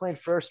 but I was playing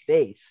first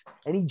base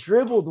and he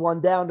dribbled one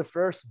down to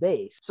first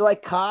base. So I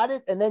caught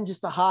it and then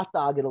just to hot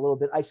dog it a little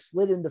bit, I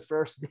slid into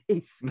first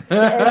base to end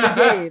the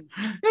game.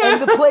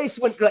 And the place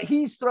went, like,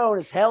 he's throwing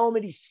his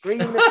helmet, he's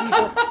screaming at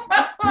people.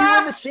 We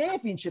win the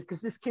championship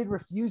because this kid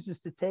refuses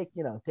to take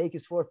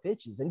his 4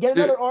 pitches and get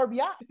another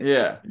RBI.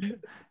 Yeah.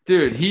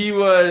 Dude, he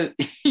was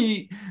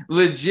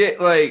legit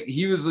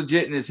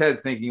in his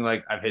head thinking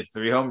like, I've hit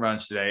 3 home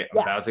runs today. I'm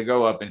about to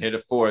go up and hit a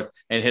 4th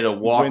and hit a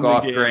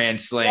walk-off grand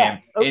slam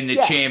in the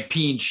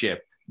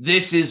championship.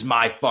 This is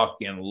my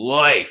fucking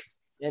life.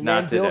 And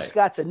then Bill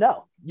Scott said,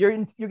 no,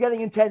 you're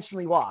getting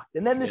intentionally walked.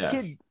 And then this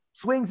kid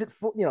swings at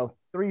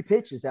 3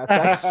 pitches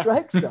outside the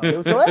strike zone. It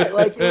was hilarious.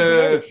 Like,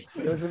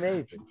 it was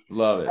amazing.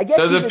 Love it. I guess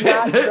so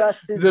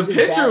the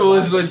pitcher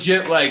was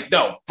legit like,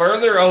 no,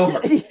 further over.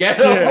 Get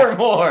over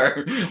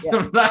more. Yeah.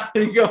 I'm not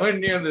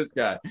going near this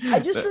guy. I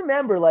just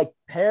remember like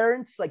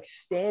parents like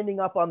standing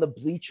up on the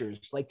bleachers,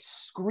 like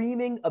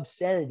screaming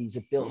obscenities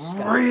at Bill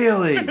Scott.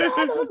 Really? Let him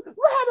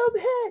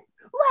hit.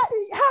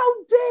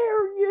 How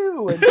dare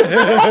you?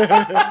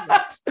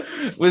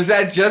 Was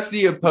that just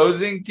the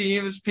opposing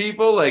team's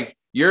people? Like,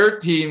 your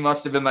team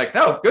must have been like,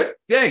 no, good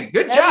job.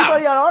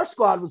 Everybody on our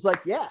squad was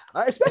like, yeah,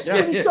 especially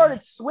when he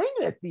started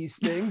swinging at these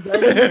things. I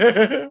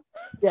mean,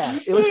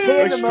 it was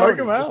like, strike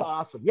him out.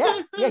 Awesome.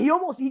 Yeah,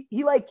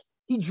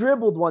 he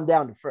dribbled one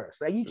down to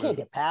first. Like, you can't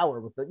get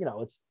power with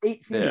it's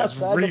 8 feet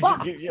outside the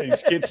box. You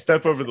just can't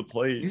step over the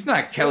plate. He's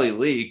not Kelly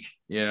Leak,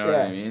 you know what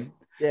I mean?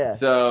 Yeah.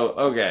 So,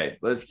 okay,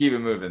 let's keep it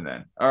moving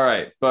then. All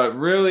right. But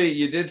really,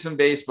 you did some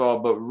baseball,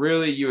 but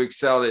really you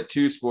excelled at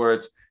 2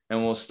 sports.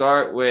 And we'll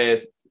start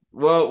with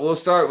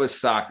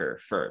soccer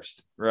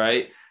first,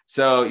 right?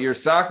 So your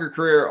soccer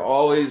career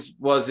always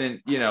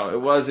wasn't,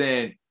 it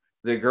wasn't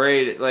the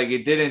great, like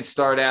it didn't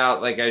start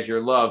out like as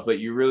your love, but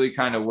you really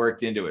kind of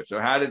worked into it.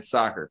 So how did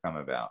soccer come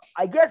about?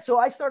 I guess so.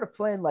 I started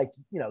playing like,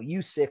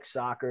 U6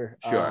 soccer.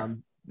 Sure.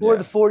 For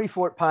the 40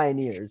 Fort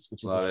Pioneers,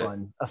 which is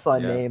a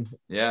fun name.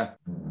 Yeah.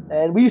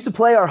 And we used to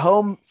play, our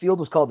home field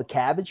was called the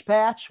Cabbage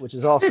Patch, which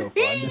is also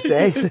fun to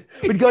say. So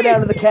we'd go down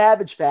to the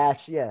Cabbage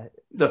Patch. Yeah.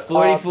 The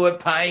 40 Fort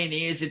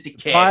Pioneers at the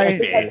Cabbage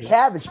Patch. At the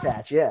Cabbage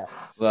Patch. Yeah.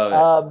 Love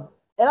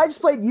it. And I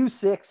just played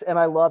U6 and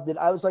I loved it.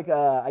 I was like,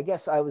 I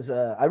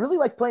really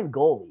liked playing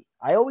goalie.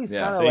 I always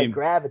kind of like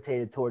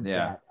gravitated towards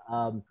that.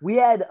 We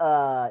had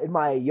in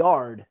my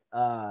yard,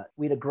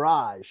 we had a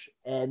garage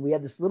and we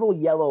had this little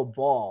yellow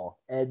ball,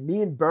 and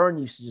me and Byrne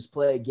used to just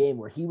play a game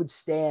where he would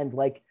stand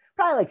like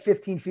probably like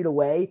 15 feet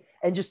away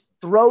and just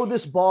throw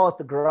this ball at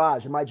the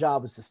garage, and my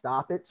job was to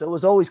stop it. So it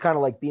was always kind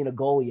of like being a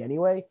goalie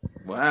anyway.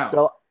 Wow.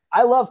 So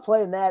I love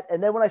playing that.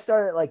 And then when I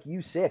started at like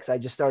U6, I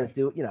just started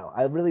doing,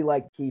 I really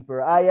liked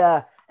keeper.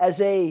 I,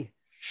 as a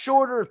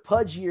shorter,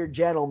 pudgier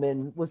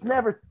gentleman, was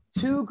never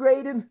too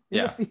great in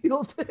the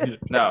field.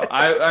 No,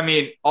 I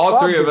mean, all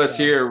 3 of us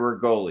here were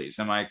goalies.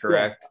 Am I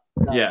correct?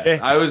 Yeah. Yes,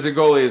 I was a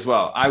goalie as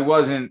well.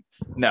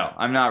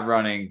 I'm not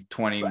running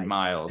 20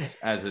 miles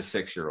as a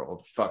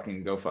 6-year-old.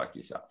 Fucking go fuck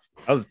yourself.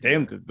 I was a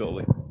damn good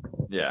goalie.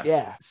 Yeah.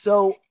 Yeah.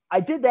 So I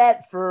did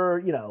that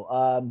for,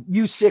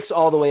 U6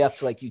 all the way up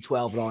to like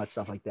U12 and all that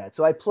stuff like that.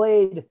 So I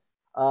played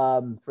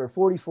for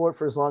 44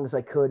 for as long as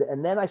I could.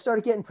 And then I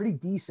started getting pretty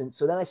decent.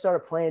 So then I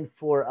started playing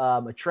for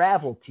a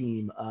travel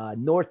team,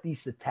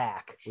 Northeast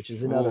Attack, which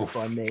is another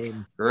fun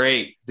name.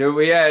 Great. Dude,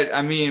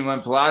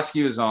 when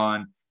Pulaski was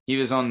on, he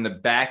was on the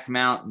Back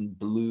Mountain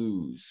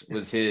Blues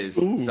was his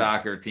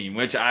soccer team,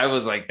 which I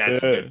was like, that's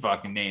a good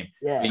fucking name.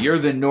 Yeah. But you're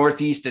the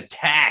Northeast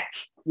Attack.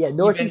 Yeah,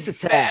 Northeast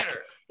Attack. Better.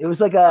 It was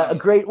like a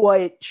great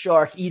white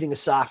shark eating a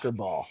soccer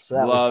ball. So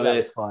that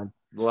was fun.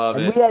 Love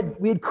it.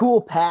 We had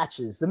cool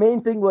patches. The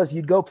main thing was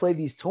you'd go play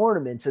these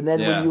tournaments, and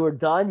then when you were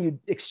done, you'd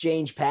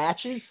exchange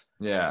patches.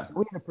 Yeah. So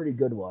we had a pretty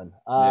good one.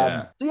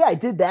 So I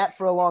did that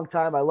for a long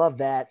time. I loved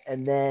that.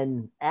 And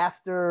then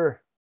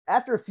after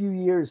a few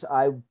years,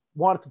 I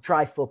wanted to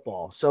try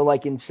football. So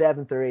like in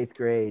 7th or 8th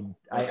grade,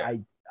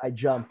 I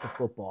jumped to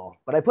football.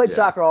 But I played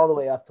soccer all the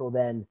way up till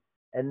then.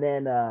 And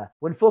then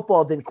when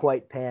football didn't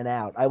quite pan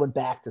out, I went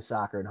back to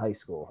soccer in high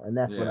school, and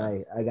that's when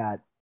I got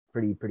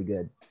pretty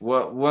good.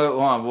 What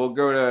we'll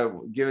go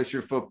to give us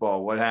your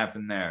football. What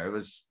happened there? It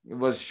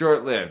was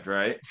short-lived,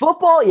 right?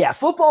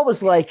 Football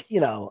was like,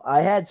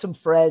 I had some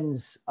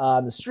friends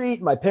on the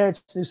street. My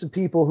parents knew some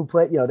people who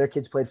played, their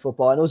kids played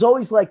football, and it was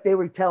always like they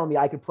were telling me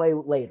I could play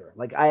later.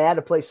 Like I had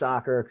to play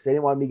soccer because they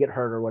didn't want me to get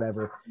hurt or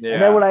whatever. Yeah.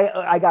 And then when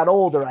I got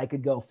older, I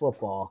could go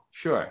football.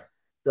 Sure.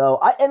 So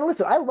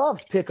I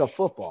loved pickup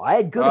football. I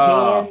had good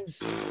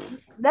hands,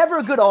 never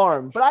a good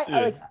arm, but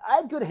I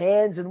had good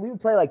hands, and we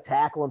would play like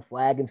tackle and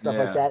flag and stuff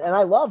like that, and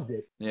I loved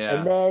it. Yeah.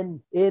 And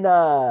then in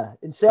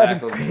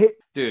 7th grade,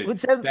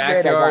 dude,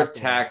 backyard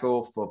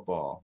tackle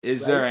football.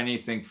 Is there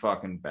anything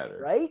fucking better?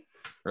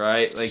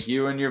 Right? Like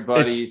you and your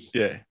buddies.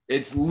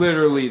 It's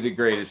literally the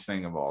greatest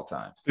thing of all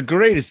time. The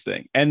greatest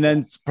thing. And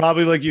then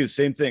probably like you,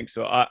 same thing.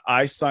 So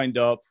I signed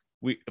up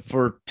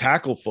for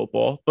tackle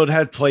football, but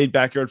had played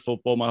backyard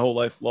football my whole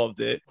life, loved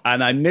it.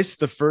 And I missed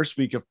the first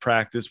week of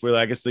practice where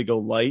I guess they go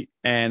light,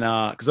 and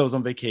because I was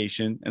on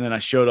vacation, and then I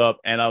showed up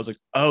and I was like,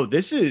 oh,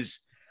 this is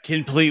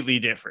completely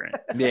different.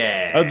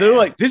 Yeah. They're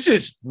like, this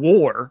is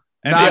war.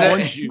 And Not they a-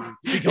 want you to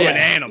become an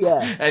animal.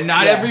 Yeah. And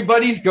not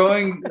everybody's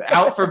going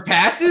out for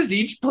passes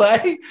each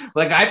play.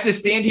 Like I have to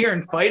stand here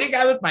and fight a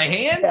guy with my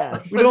hands.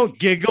 Yeah. We don't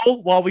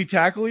giggle while we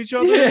tackle each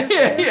other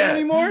Yeah.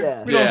 anymore.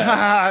 Yeah. We don't, Yeah.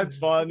 haha, it's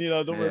fun,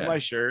 don't Yeah. rip my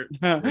shirt.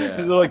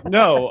 They're like,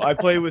 no, I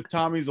play with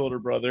Tommy's older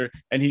brother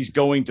and he's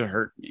going to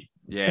hurt me.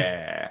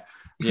 Yeah.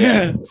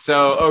 Yeah.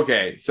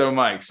 So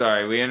Mike,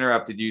 sorry, we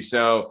interrupted you.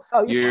 So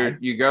Oh, you're fine.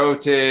 you go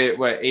to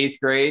what, 8th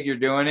grade? You're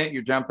doing it?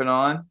 You're jumping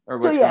on? Or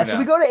So what's yeah, going so down?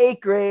 we go to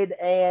 8th grade,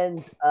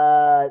 and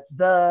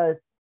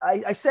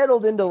I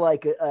settled into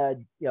like a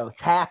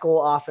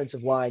tackle,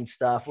 offensive line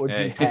stuff, or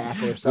Hey. D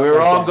tackle or something. We were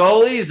like all that.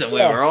 goalies and we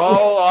Yeah. were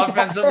all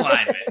offensive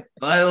linemen.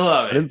 I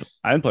love I it.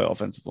 didn't play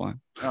offensive line.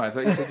 Oh, I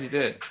thought you said you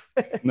did.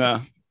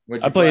 No,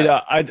 What'd I you played.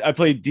 play? I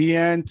played D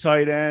end,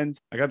 tight end.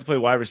 I got to play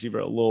wide receiver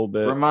a little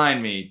bit.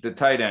 Remind me, the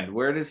tight end.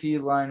 Where does he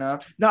line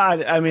up? No,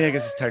 I mean, I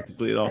guess it's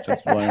technically an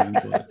offensive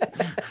lineman.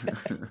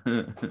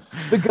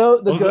 But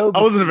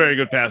I wasn't a very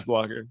good pass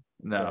blocker.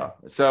 No.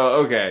 So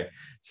okay.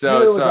 So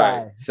Neither was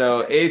sorry. I.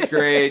 So 8th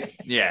grade.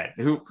 Yeah.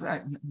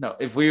 No.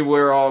 If we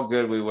were all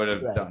good, we would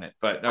have Right. done it.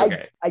 But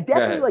okay. I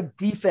definitely ahead. like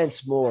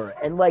defense more.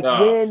 And like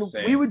Oh, when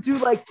same. we would do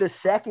like the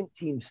second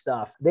team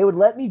stuff, they would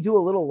let me do a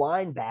little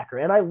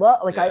linebacker. And I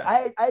love like Yeah.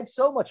 I had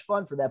so much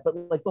fun for that. But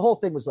like the whole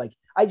thing was like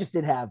I just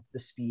didn't have the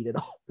speed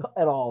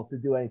at all to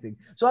do anything.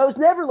 So I was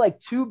never like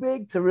too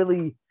big to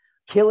really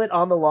kill it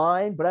on the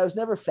line, but I was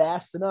never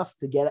fast enough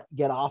to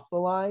get off the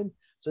line.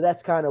 So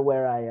that's kind of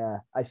where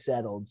I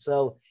settled.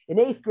 So in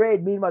 8th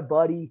grade, me and my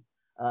buddy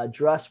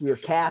Druss, we were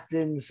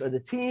captains of the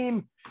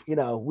team.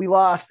 We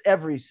lost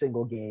every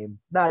single game.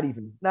 Not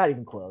even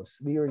close.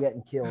 We were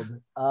getting killed.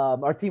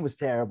 Our team was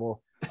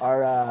terrible.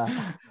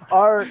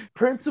 Our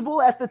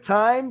principal at the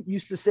time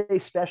used to say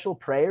special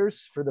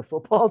prayers for the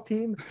football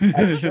team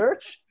at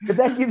church. If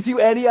that gives you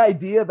any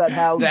idea about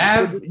how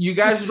You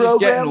guys this are just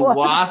getting program was.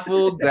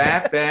 waffled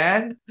that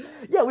bad?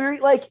 Yeah, we were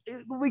like,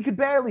 we could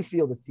barely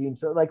field the team.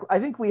 So like, I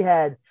think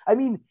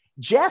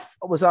Jeff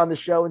was on the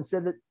show and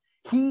said that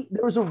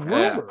there was a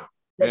rumor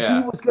that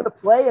he was going to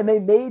play, and they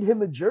made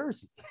him a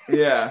jersey.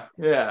 Yeah.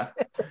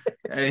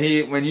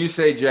 And when you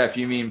say Jeff,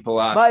 you mean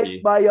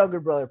Pulaski. My younger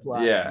brother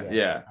Pulaski.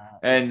 Yeah.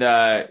 And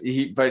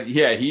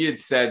he had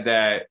said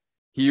that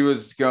he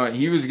was going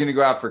to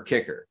go out for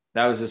kicker.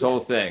 That was his whole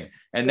thing.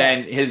 And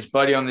then his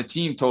buddy on the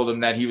team told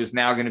him that he was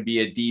now going to be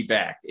a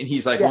D-back. And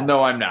he's like, well,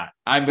 no, I'm not.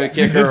 I'm the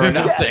kicker or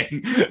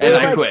nothing. And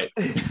I quit.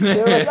 They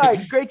were like, all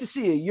right, great to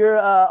see you. You're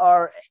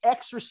our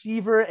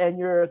ex-receiver, and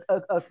you're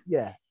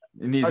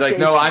And he's Our like,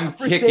 safety. no, I'm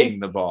Free kicking safety.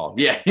 the ball.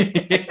 Yeah.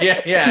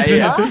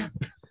 Huh?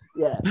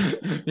 Yeah.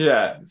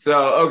 Yeah.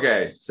 So,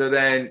 okay. So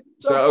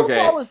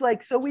football was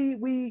like, so we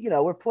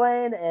we're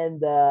playing,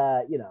 and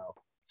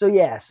so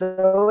yeah.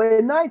 So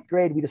in 9th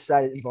grade, we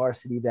decided in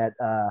varsity that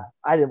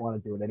I didn't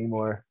want to do it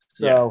anymore.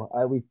 So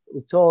we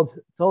told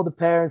the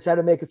parents, how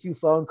to make a few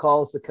phone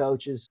calls to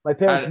coaches. My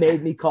parents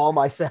made me call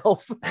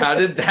myself. How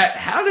did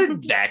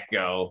that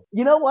go?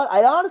 You know what?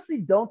 I honestly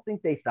don't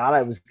think they thought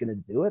I was going to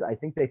do it. I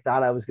think they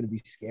thought I was going to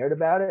be scared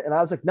about it. And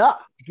I was like, nah,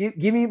 give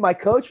me, my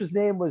coach's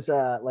name was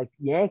like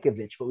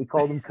Yankovic, but we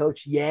called him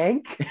Coach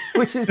Yank,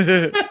 which is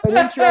an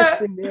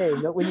interesting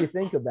name when you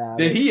think about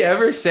it. Did he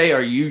ever say,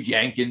 are you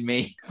yanking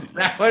me?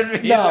 That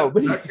would be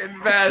fucking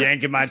best.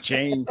 Yanking my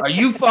chain. Are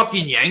you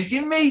fucking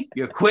yanking me?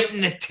 You're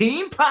quitting the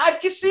team,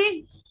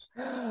 Podcasty?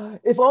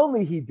 If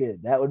only he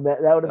did. That would have made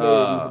it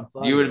even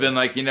funnier. You would have been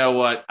like, you know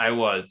what? I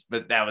was,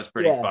 but that was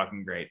pretty Yeah.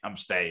 fucking great. I'm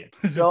staying.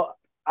 So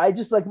I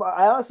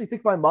honestly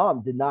think my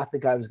mom did not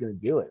think I was going to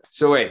do it.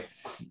 So wait,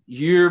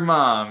 your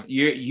mom,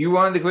 you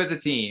wanted to quit the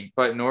team,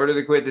 but in order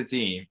to quit the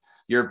team,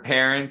 your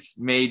parents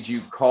made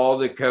you call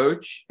the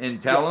coach and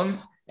tell him,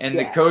 and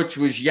the coach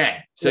was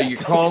Yank. So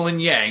you're calling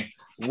Yank.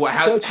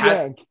 How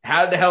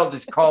the hell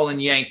does calling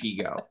Yankee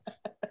go?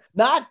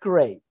 Not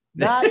great.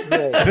 Not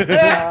great.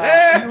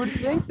 You would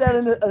think that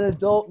an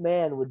adult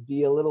man would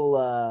be a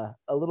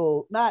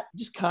little not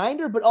just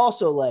kinder, but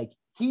also like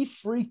he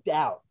freaked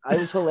out. I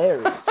was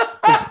hilarious.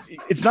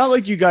 It's not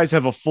like you guys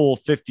have a full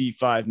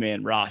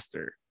 55-man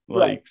roster.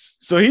 Like,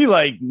 so he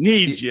like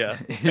needs you,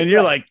 and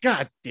you're like,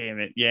 God damn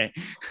it, yeah.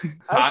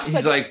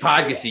 He's like,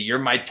 Podcasty, you're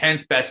my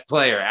 10th best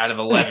player out of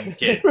 11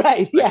 kids.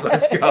 Right? Yeah. Like,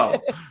 let's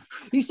go.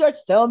 He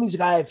starts telling me, he's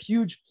like, I have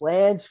huge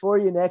plans for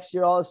you next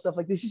year, all this stuff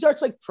like this. He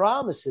starts like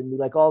promising me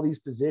like all these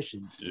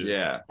positions.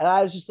 Yeah. And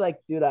I was just like,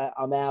 dude,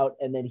 I'm out.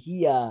 And then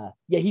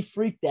he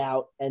freaked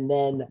out. And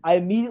then I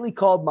immediately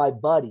called my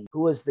buddy,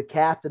 who was the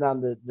captain on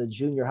the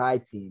junior high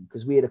team,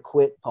 because we had a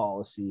quit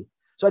policy.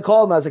 So I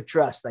called him. I was like,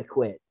 trust, I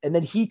quit. And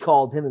then he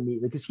called him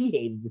immediately because he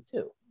hated it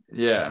too.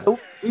 Yeah. So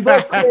we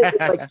both quit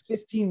in like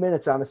 15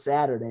 minutes on a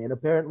Saturday. And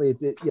apparently,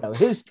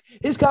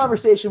 his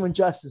conversation went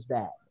just as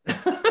bad.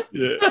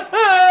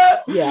 Yeah.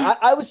 Yeah,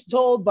 I was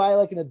told by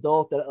like an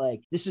adult that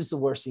like this is the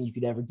worst thing you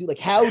could ever do. Like,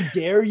 how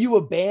dare you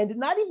abandon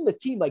not even the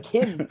team, like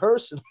him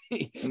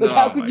personally? Like,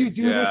 how could you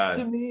do this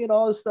to me and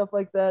all this stuff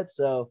like that?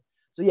 So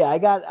yeah, I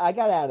got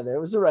out of there.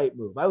 It was the right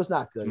move. I was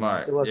not good.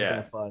 Smart. It wasn't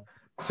that fun.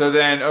 So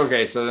then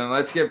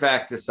let's get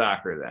back to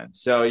soccer then.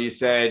 So you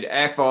said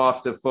F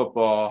off to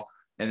football.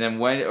 And then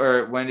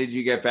when did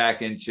you get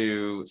back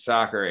into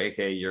soccer,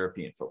 aka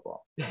European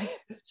football?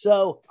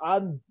 So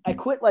I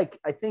quit like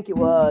I think it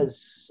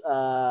was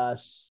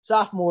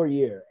sophomore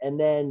year, and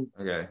then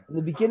in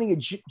the beginning of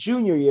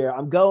junior year,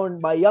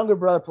 my younger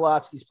brother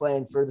Polotsky's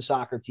playing for the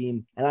soccer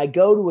team, and I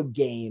go to a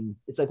game.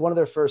 It's like one of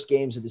their first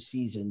games of the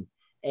season,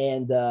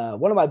 and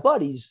one of my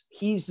buddies,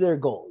 he's their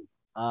goalie.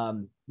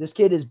 This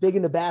kid is big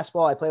into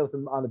basketball. I play with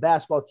him on the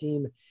basketball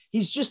team.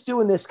 He's just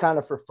doing this kind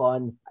of for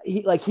fun.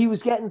 He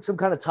was getting some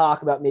kind of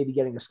talk about maybe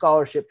getting a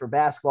scholarship for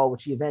basketball,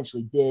 which he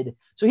eventually did.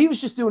 So he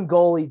was just doing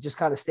goalie, just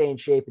kind of stay in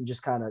shape and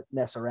just kind of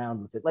mess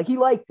around with it. Like he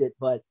liked it,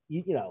 but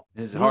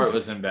his heart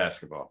was in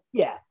basketball.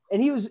 Yeah.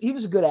 And he was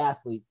a good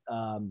athlete.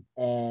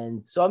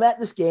 And so I'm at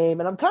this game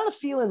and I'm kind of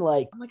feeling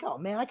like, oh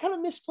man, I kind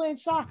of miss playing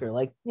soccer.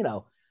 Like,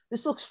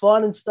 this looks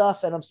fun and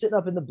stuff. And I'm sitting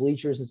up in the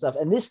bleachers and stuff.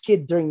 And this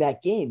kid during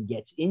that game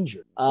gets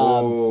injured.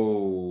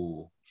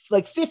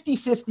 Like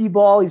 50-50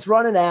 ball. He's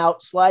running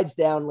out, slides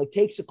down, like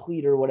takes a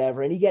cleat or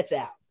whatever, and he gets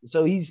out.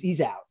 So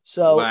he's out.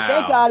 So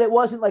Thank God it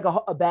wasn't like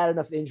a bad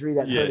enough injury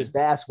that hurt his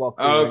basketball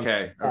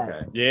career.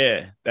 Okay.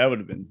 Yeah, that would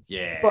have been.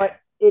 Yeah. But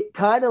it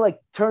kind of like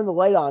turned the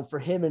light on for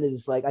him and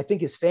his I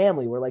think his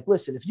family were like,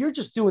 listen, if you're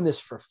just doing this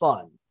for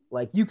fun,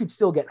 like you could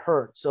still get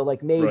hurt. So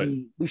like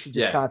maybe we should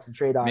just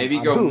concentrate on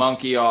go hoops.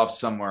 monkey off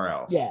somewhere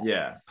else.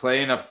 Yeah.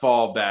 Play in a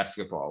fall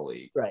basketball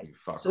league. Right.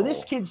 So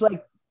this kid's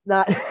like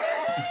not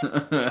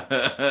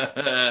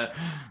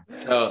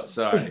So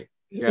sorry.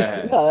 Go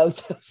ahead. No,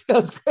 that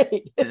was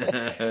great.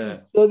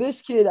 So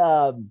this kid,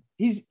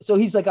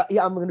 he's like,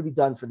 I'm going to be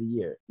done for the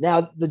year.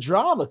 Now the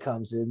drama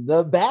comes in.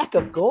 The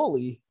backup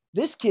goalie,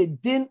 this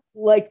kid didn't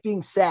like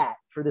being sat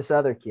for this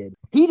other kid.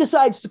 He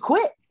decides to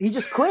quit. He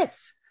just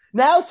quits.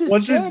 Now's his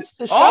chance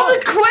to all shine.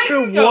 the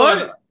quitting.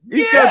 What?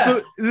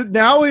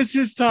 Now is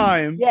his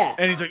time. Yeah.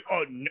 And he's like,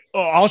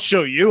 I'll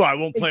show you. I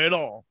won't play at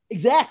all.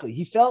 Exactly.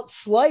 He felt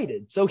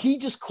slighted. So he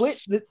just quit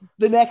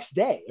the next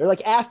day or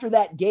like after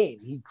that game,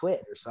 he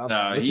quit or something.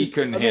 No, he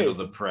couldn't handle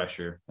the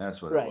pressure.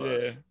 That's what it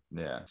was.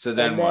 Yeah. So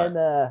then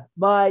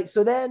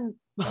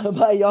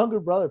my younger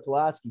brother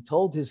Polotsky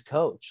told his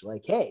coach,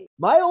 like, hey,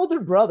 my older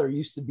brother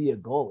used to be a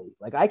goalie.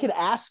 Like I could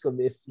ask him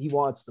if he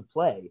wants to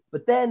play.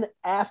 But then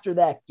after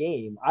that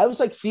game, I was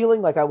like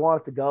feeling like I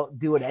wanted to go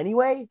do it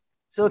anyway.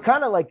 So it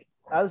kind of like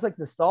I was like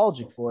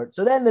nostalgic for it.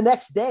 So then the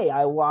next day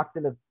I walked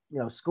into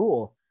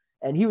school.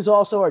 And he was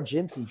also our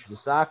gym teacher, the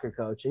soccer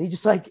coach. And he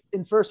just like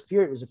in first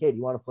period was like, hey, do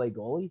you want to play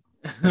goalie?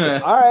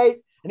 Like, all right.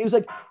 And he was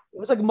like, it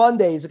was like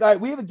Monday. He's like, all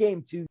right, we have a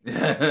game too.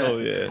 Oh,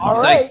 yeah.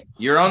 All right. Like,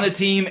 you're on the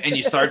team and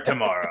you start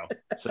tomorrow.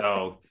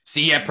 So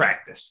see you at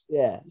practice.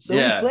 Yeah. So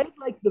we played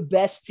like the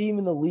best team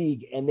in the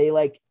league. And they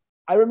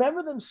I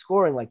remember them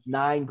scoring like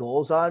 9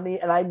 goals on me.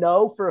 And I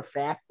know for a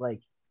fact,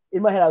 like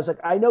in my head, I was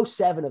like, I know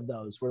 7 of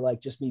those were like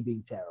just me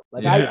being terrible.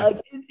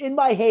 Like in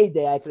my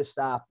heyday, I could have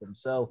stopped them.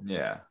 So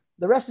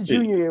the rest of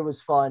junior year was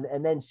fun.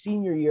 And then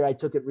senior year, I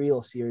took it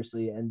real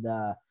seriously. And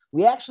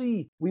we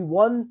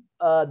won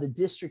the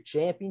district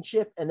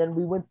championship. And then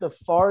we went the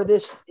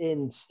farthest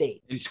in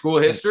state. In school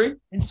history?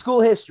 In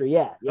school history,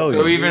 yeah.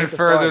 So even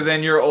further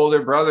than your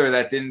older brother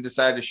that didn't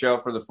decide to show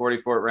up for the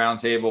 44th round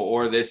table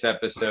or this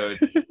episode,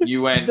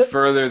 you went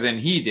further than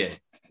he did.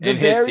 The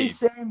very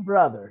same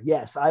brother.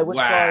 Yes, I went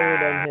farther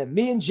than him.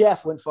 Me and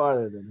Jeff went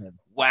farther than him.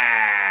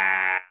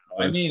 Wow.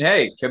 I mean,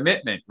 hey,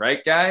 commitment,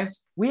 right,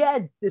 guys? We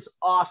had this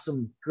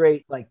awesome,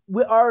 great,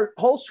 our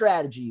whole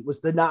strategy was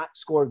to not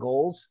score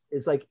goals.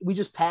 It's like we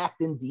just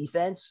packed in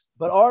defense,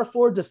 but our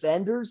 4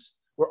 defenders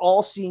were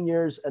all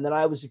seniors, and then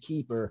I was a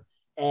keeper,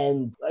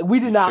 and we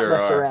did not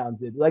mess around,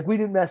 dude. Like we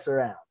didn't mess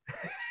around.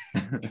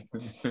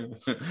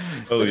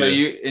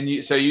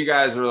 So you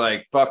guys were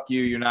like, fuck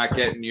you, you're not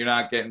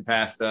getting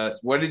past us.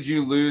 What did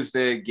you lose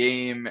the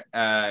game,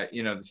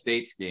 the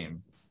States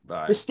game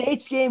by? The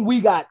States game,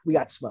 we got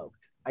smoked.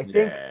 I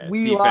think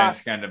we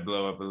defense kind of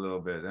blew up a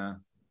little bit, huh?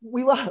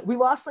 We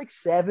lost like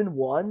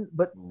 7-1,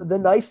 but the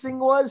nice thing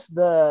was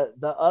the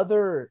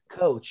other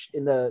coach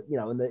in the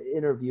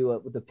interview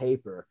with the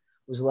paper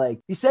was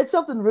like, he said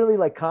something really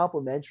like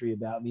complimentary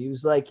about me.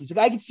 He's like,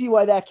 I can see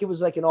why that kid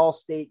was like an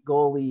all-state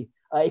goalie.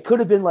 It could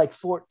have been like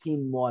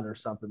 14-1 or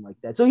something like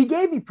that. So he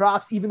gave me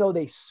props, even though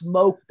they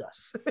smoked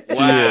us.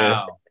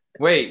 Wow.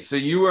 Wait, so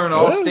you were an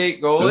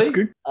all-state goalie? That's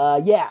good.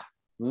 Yeah.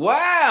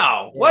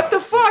 Wow. Yeah. What the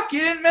fuck?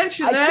 You didn't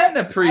mention that in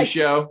the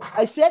pre-show.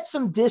 I set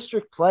some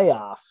district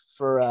playoff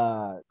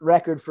for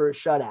record for a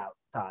shutout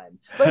time.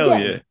 But Hell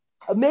yeah.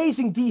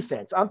 Amazing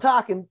defense. I'm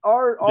talking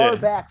our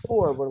back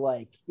 4 were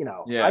like,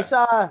 I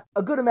saw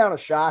a good amount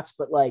of shots,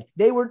 but like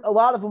a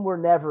lot of them were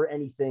never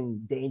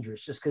anything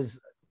dangerous just because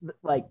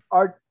like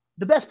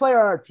the best player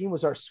on our team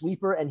was our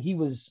sweeper and he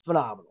was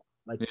phenomenal.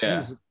 Like he Yeah.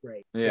 was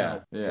great. Yeah.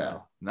 So, Yeah. you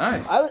know,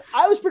 Nice.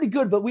 I was pretty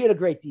good, but we had a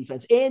great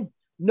defense, and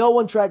no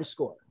one tried to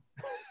score.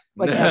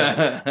 Like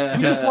ever.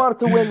 We just wanted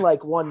to win like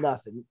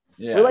 1-0.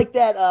 Yeah. We're like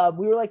that.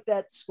 We were like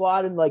that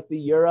squad in like the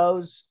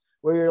Euros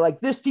where you're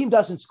like, this team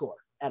doesn't score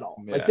at all.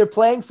 Yeah. Like they're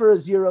playing for a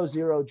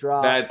 0-0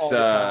 draw. That's all the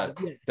time.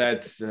 Yeah.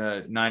 that's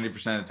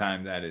 90% of the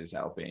time that is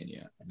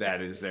Albania.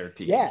 That is their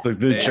team. Yeah. It's like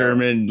the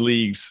German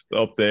leagues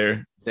up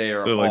there. They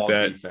are They're all like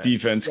that.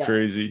 Defense Yeah.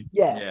 crazy.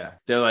 Yeah. Yeah.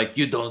 They're like,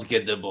 you don't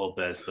get the ball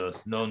past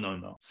us. No.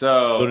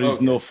 So There is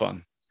okay. no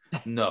fun.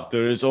 No.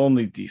 There is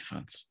only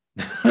defense.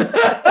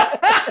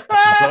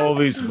 It's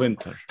always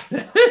winter.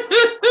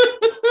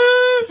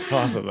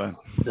 Fatherland.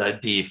 The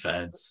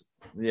defense.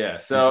 Yeah.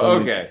 There's So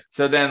only- okay.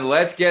 So then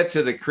let's get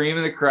to the cream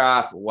of the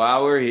crop.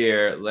 While we're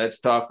here, let's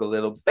talk a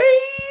little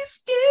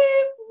basketball.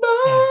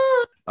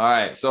 All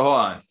right. So hold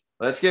on.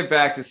 Let's get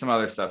back to some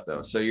other stuff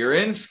though. So you're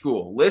in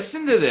school.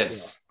 Listen to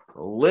this.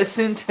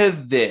 Listen to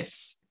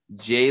this.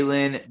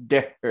 Jalen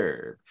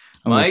DeHerb.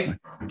 I'm Mike, listening.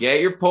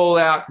 get your poll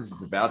out because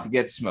it's about to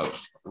get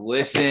smoked.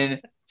 Listen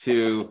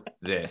to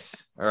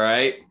this. All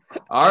right.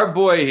 Our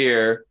boy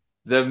here,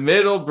 the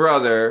middle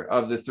brother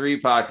of the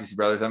three Podcasty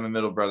brothers. I'm a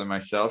middle brother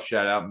myself.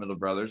 Shout out middle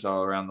brothers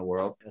all around the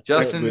world. Technically a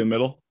Justin,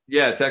 middle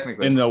yeah,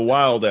 technically. in a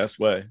wild ass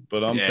way,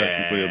 but I'm Yeah.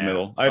 technically a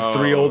middle. I have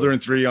 3 Oh. older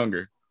and 3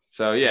 younger.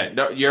 So yeah,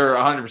 no, you're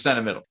 100%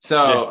 a middle.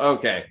 So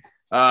okay,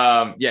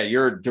 yeah,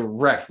 you're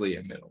directly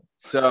a middle.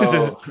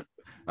 So,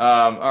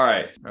 all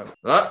right,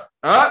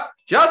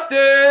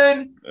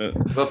 Justin.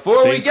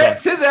 Before we Same get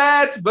to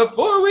that,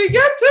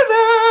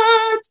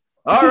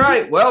 all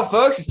right, well,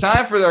 folks, it's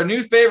time for our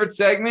new favorite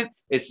segment.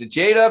 It's the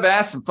J-Dub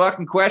Ask Some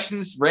Fucking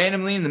Questions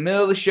randomly in the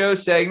middle of the show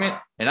segment,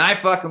 and I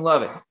fucking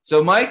love it.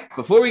 So, Mike,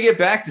 before we get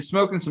back to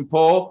smoking some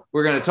pole,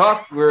 we're going to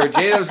talk, where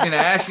J-Dub's going to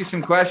ask you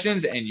some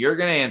questions, and you're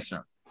going to answer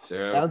them.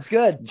 So, Sounds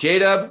good.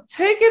 J-Dub,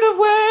 take it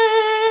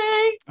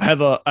away. I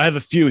have a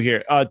few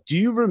here. Do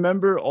you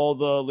remember all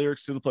the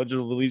lyrics to the Pledge of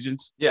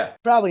Allegiance? Yeah,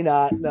 Probably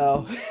not.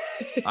 No.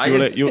 You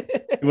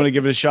want to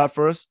give it a shot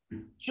for us?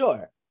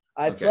 Sure.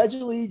 I Okay. pledge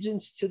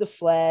allegiance to the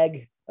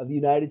flag of the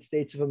United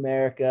States of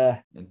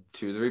America and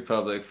to the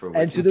republic for and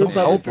which to it the stands,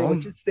 republic for Help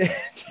which it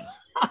stands.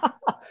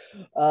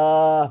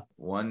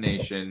 one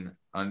nation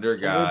under Under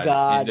God,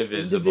 God,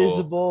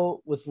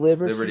 indivisible, with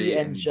liberty, liberty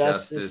and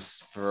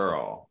justice for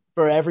all.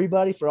 for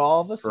everybody, for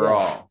all of us. For Yeah.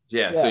 all.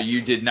 Yeah, so Yeah.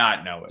 you did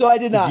not know it. So I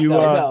did not you, know.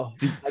 uh,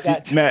 No. I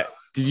got Matt,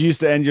 did you used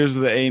to end yours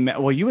with the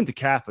amen? Well, you went to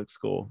Catholic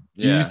school.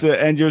 Did you Yeah. used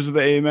to end yours with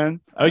the amen?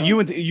 Oh,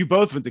 you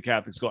both went to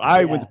Catholic school.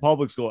 I went Yeah. to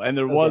public school, and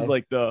there was Okay.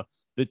 like the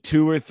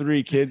 2 or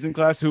 3 kids in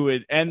class who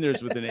would end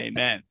theirs with an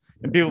amen.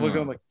 And people look at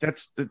them like,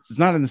 that's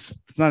not in this.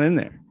 It's not in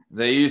there.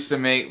 They used to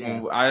make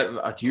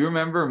Yeah. do you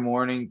remember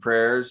morning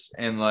prayers,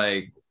 and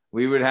like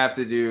we would have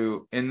to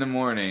do in the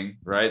morning,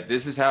 right?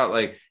 This is how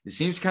it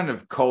seems kind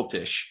of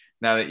cultish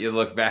now that you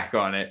look back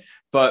on it.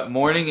 But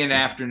morning and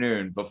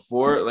afternoon,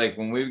 before, like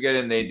when we would get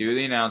in, they do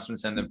the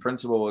announcements and the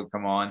principal would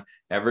come on.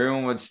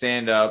 Everyone would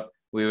stand up.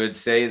 We would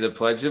say the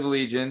Pledge of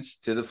Allegiance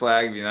to the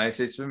flag of the United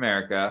States of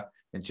America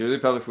and to the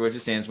republic for which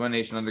it stands, one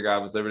nation under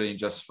God, with liberty and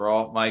justice for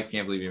all. Mike,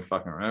 can't believe you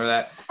fucking remember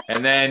that.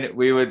 And then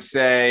we would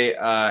say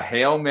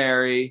Hail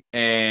Mary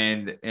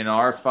and in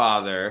Our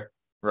Father,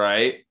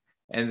 right?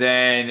 And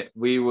then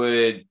we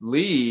would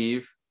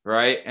leave,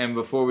 right? And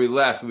before we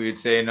left, we would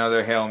say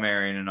another Hail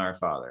Mary and in Our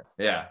Father.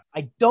 Yeah.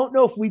 I don't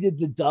know if we did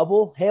the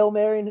double Hail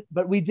Mary,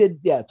 but we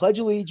did, pledge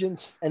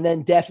allegiance and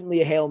then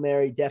definitely a Hail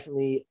Mary,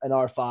 definitely an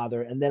Our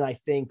Father. And then I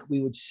think we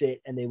would sit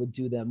and they would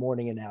do the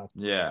morning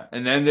announcement. Yeah.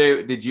 And then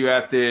did you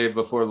have to,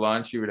 before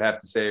lunch, you would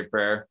have to say a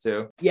prayer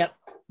too? Yep.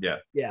 Yeah.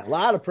 Yeah. A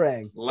lot of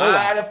praying. A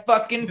lot of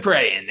fucking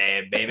praying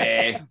there, baby.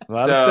 A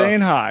lot of So-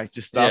 saying hi,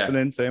 just stopping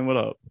in, saying what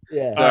up.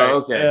 Yeah. So, All right,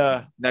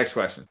 okay. Next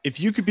question. if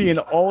you could be an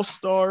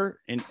all-star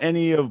in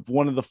any of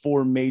one of the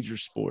 4 major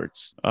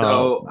sports,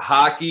 So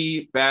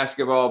hockey,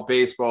 basketball,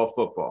 baseball,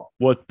 football.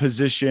 what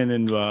position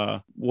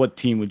and what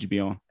team would you be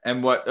on?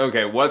 And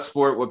what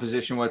sport, what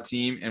position, what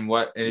team, and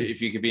what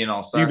if you could be an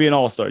all-star? You'd be an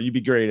all-star. You'd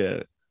be great at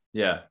it.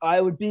 Yeah.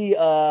 I would be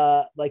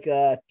like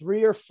a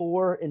 3 or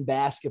 4 in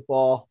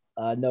basketball,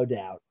 no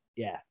doubt.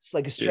 Yeah. It's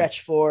like a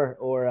stretch 4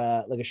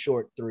 or like a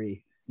short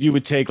 3. You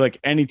would take like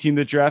any team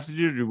that drafted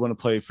you, or do you want to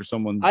play for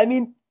someone? I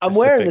mean, I'm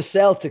wearing the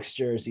Celtics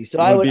jersey, so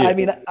I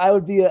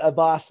would be a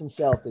Boston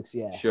Celtics.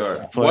 Yeah. Sure.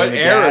 Yeah. What Flannery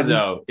era Gavin.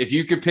 though? If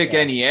you could pick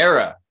any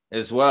era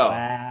as well.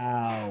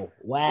 Wow.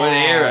 What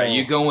era?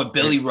 You going with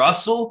Billy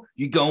Russell?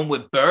 You going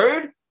with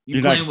Bird?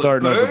 You're not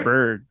starting over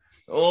Bird.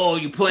 Oh,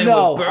 you playing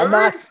No, with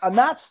Bird? I'm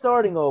not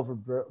starting over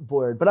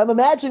Bird, but I'm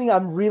imagining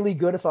I'm really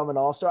good if I'm an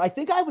all-star. I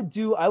think I would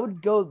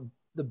go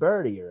the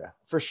Bird era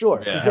for sure.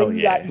 'Cause Yeah. then Hell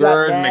you yeah. got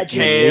Bird, Magic.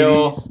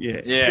 McHale.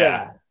 Yeah.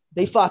 Yeah.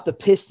 They fought the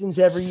Pistons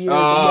every year.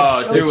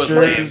 Oh, They dude, got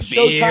with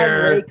Showtime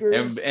Lambeer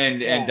Lakers.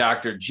 and Yeah.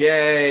 Dr.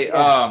 J. Yeah.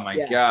 Oh my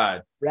Yeah.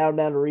 God. Round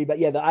mound rebound.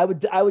 Yeah, I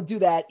would do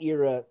that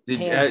era. hands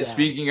down.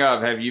 Speaking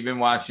of, have you been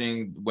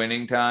watching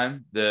Winning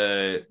Time,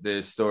 the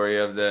story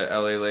of the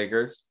LA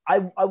Lakers? I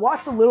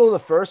watched a little of the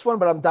first one,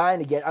 but I'm dying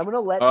to get. I'm gonna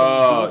let. them do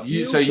Oh, a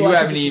few so I you can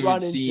haven't just even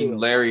run seen into-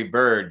 Larry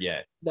Bird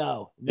yet.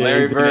 No. Yeah, Larry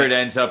he's in Bird it.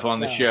 ends up on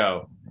the No.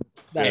 show.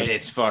 No. And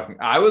it's fucking.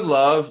 I would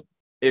love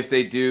if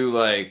they do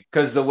like,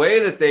 because the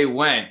way that they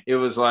went, it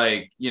was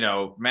like,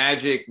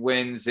 Magic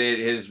wins it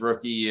his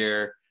rookie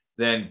year.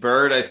 Then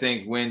Bird, I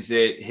think, wins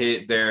it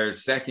hit their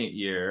second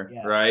year,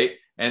 Yeah. right?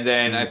 And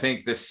then I Mhm.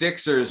 think the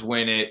Sixers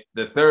win it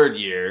the third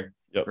year,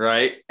 Yep.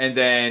 right? And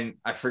then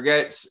I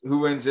forget who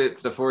wins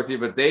it the fourth year,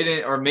 but they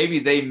didn't, or maybe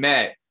they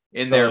met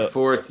in their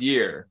fourth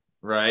year,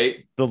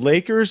 right? The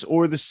Lakers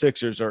or the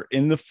Sixers are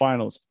in the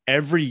finals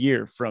every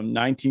year from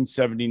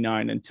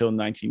 1979 until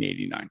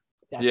 1989.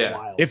 That's Yeah.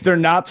 wild. If they're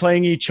not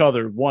playing each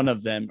other, one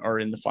of them are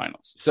in the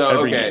finals. So,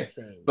 every okay. year.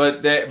 Insane.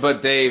 But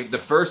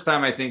the first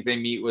time I think they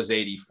meet was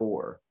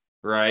 84,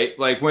 right?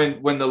 Like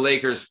when the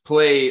Lakers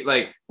played,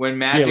 like when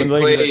Magic when the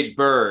Lakers played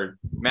Bird,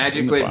 Magic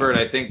in the played Bird.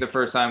 finals. I think the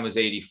first time was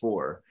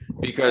 84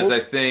 because I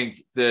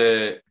think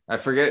I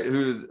forget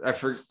who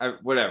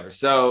whatever.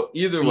 So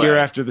either The way, year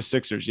after the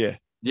Sixers, yeah.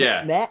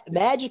 yeah,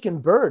 Magic and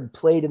Bird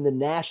played in the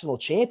national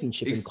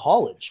championship in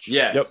college.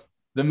 yes. Yep.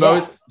 The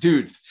most,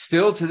 dude,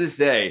 still to this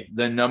day,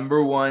 the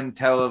number one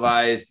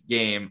televised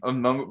game,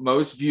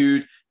 most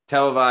viewed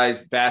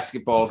televised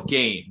basketball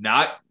game,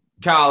 not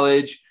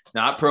college,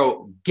 not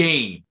pro,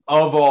 game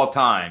of all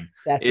time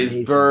That's is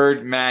amazing.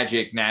 Bird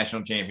Magic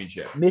National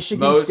Championship.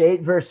 Michigan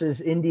State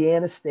versus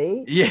Indiana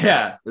State.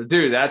 Yeah,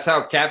 dude, that's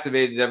how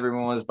captivated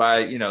everyone was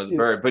by, the Dude.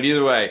 Bird. But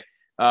either way,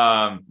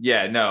 God,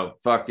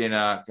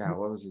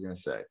 what was I going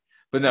to say?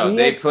 But no, We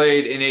they had-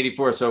 played in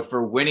 84. So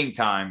for winning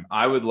time,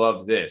 I would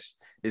love this.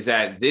 Is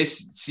that this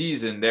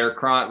season they're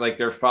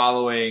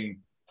following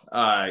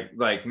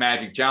like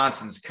Magic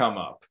Johnson's come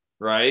up,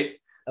 right?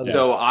 Okay.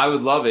 So I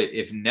would love it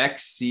if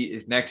next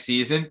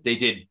season they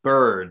did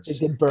Birds,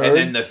 They did Birds. and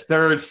then the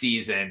third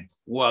season,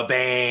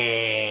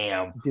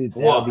 bam, Dude,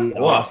 that would be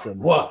awesome.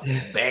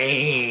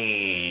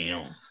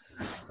 Bam.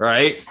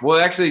 Right? Well,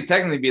 actually,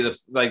 technically, be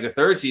the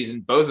third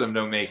season. Both of them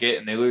don't make it,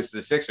 and they lose to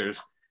the Sixers.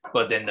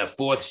 But then the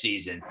fourth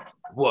season,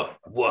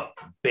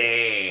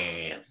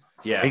 bam.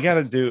 Yeah. They got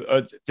to do.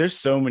 There's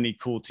so many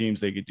cool teams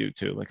they could do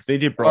too. Like if they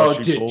did Broad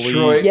Street Detroit.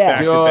 Bullies Yeah.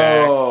 back to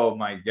backs. Oh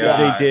my If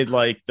god. they did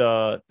like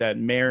that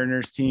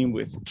Mariners team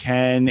with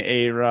Ken,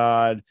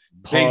 A-Rod,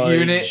 Big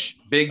unit.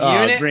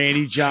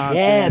 Randy Johnson.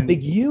 Yeah,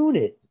 big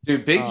unit.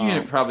 Dude, Big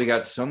Unit probably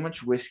got so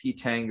much whiskey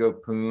Tango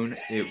Poon.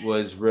 It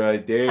was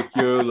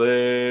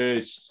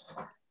ridiculous.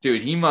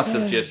 Dude, he must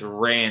have just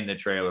ran the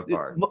trailer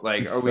park.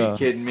 Like, are we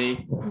kidding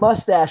me?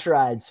 Mustache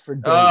rides for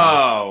days.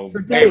 Oh,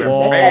 For days. baby,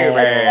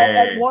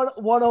 At baby.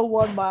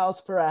 101 miles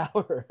per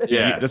hour.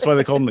 Yeah, That's why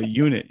they call them the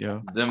unit,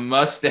 yo. the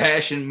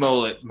mustache and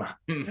mullet.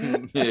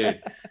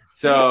 Dude.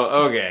 So,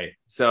 okay.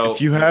 So,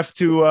 If you had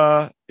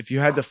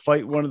to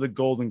fight one of the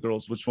Golden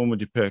Girls, which one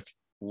would you pick?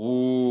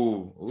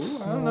 ooh,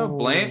 I don't know.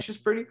 Blanche is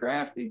pretty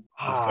crafty.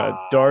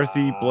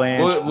 Dorothy,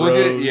 Blanche, Rose.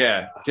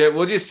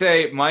 We'll just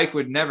say Mike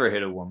would never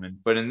hit a woman,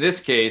 but in this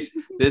case,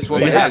 this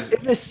woman Yeah. has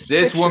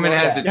this woman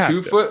has a You have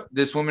 2 to. foot.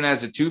 This woman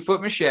has a 2 foot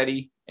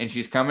machete, and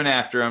she's coming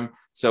after him.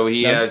 So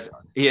he That's-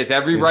 has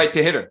every yeah. right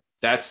to hit her.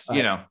 That's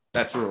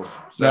that's the rules.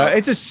 So No,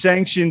 it's a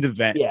sanctioned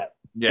event Yeah.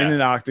 in yeah. an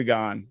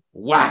octagon.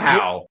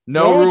 Wow.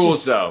 No Yeah, rules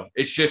just- though.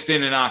 It's just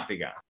in an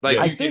octagon. Like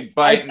Yeah. you can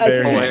fight and I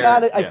Very pull think it's hair.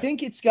 gotta, I Yeah.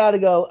 think it's got to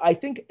go. I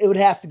think it would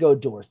have to go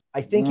Dorothy.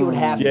 I think it would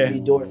have Yeah. to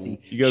be Dorothy.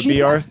 You go She's B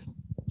got- Arth.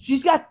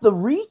 She's got the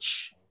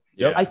reach,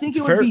 Yep. I think It's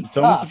it would fair. be It's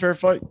almost a tough. fair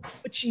fight.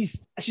 but she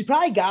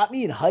probably got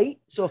me in height.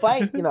 So if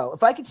I,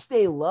 if I could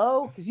stay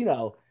low, because Eat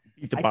the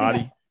I think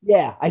body.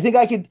 I think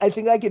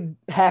I could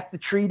hack the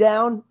tree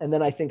down, and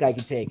then I think I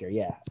could take her.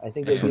 Yeah, I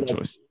think there'd be Excellent like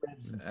choice.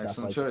 ribs and stuff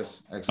Excellent like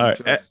choice. All Excellent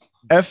right. choice.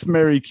 F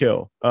Mary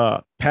Kill.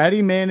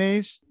 Patty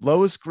Mayonnaise,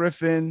 Lois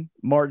Griffin,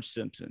 Marge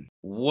Simpson.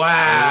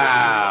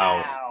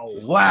 Wow.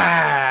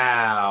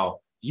 Wow.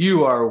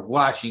 You are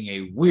watching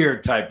a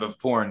weird type of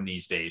porn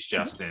these days,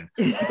 Justin.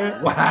 Wow.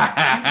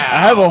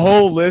 I have a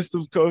whole list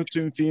of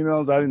cartoon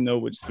females. I didn't know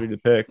which three to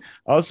pick.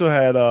 I also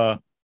had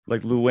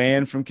like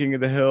Luann from King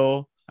of the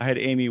Hill. I had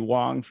Amy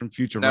Wong from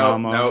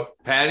Futurama. No,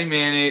 Patty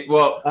Mayonnaise.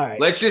 Well, All right.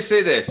 let's just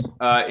say this.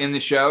 In the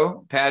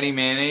show, Patty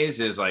Mayonnaise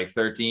is like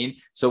 13.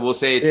 So we'll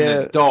say it's Yeah.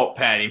 an adult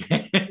Patty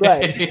Mayonnaise.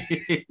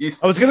 Right.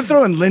 I was gonna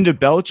throw in Linda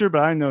Belcher,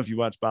 but I don't know if you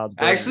watch Bob's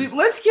Burgers. Actually,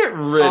 let's get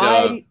rid of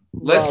I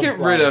let's love get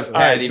rid of Bob's Burgers.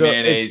 All right, Patty so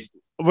Mayonnaise.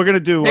 we're gonna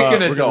do. Pick an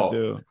We're adult.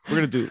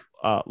 gonna do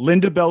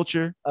Linda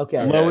Belcher,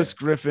 Okay. Lois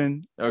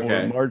Griffin, Okay.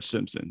 or Marge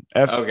Simpson.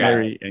 F, Okay.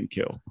 Mary, and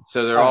Kill.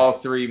 So they're all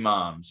three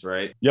moms,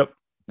 right? Yep.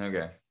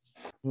 Okay.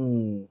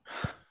 Hmm.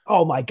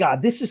 Oh my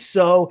God, this is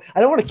so. I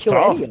don't want to It's kill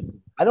tough. any of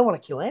them. I don't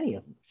want to kill any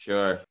of them.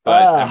 Sure.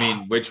 But I Ah.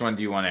 mean, which one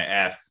do you want to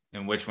F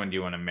and which one do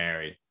you want to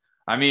marry?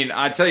 I mean,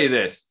 I tell you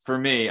this, for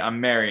me, I'm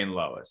marrying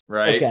Lois,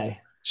 right? Okay.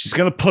 She's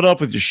gonna put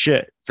up with your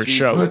shit for She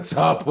sure. puts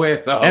up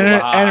with a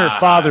And lot. her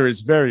father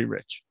is very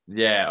rich.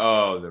 Yeah.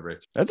 Oh, the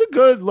rich. That's a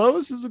good.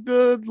 Lois is a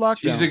good lockdown.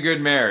 She's a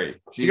good Mary.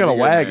 She's got a good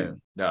wagon. Mary.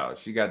 No,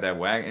 she got that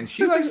wagon, and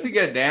she likes to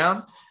get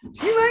down.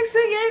 She likes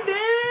to get down.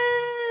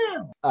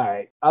 All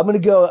right.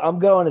 I'm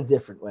going a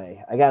different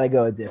way. I gotta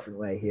go a different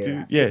way here.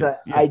 Dude, yeah, 'Cause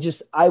yeah.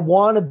 I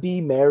want to be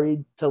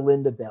married to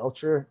Linda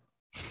Belcher,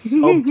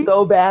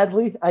 so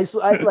badly. I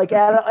like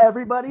out of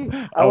everybody,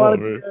 I want to love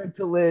be her. married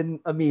to Lynn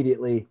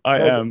immediately. I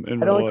Like, am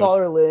in I'd real only life. call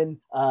her Lynn.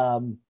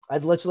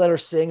 I'd let her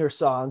sing her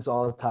songs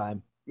all the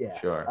time. Yeah.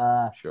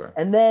 Sure.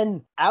 And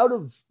then out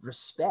of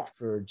respect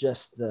for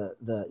just the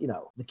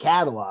the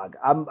catalog,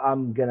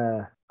 I'm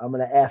gonna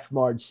F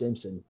Marge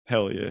Simpson.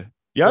 Hell yeah.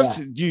 Yeah,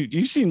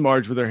 you've seen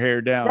Marge with her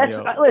hair down. That's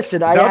yo.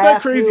 listen. I Without have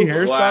that crazy to,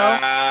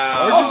 hairstyle,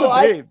 Wow. Marge is a Also,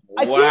 I- babe.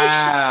 I feel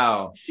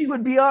like she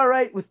would be all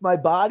right with my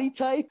body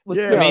type. With,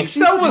 Yeah. you I know, I mean,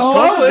 she's so would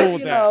comfortable Lois.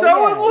 with that.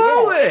 So would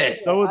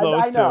Lois. So would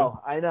Lois,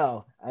 I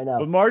know.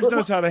 But Marge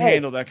knows how to hey,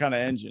 handle that kind of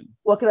engine.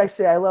 What can I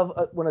say? I love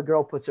when a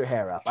girl puts her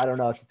hair up. I don't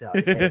know what to tell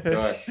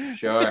you.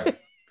 Sure.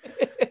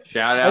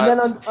 Shout out. And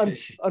then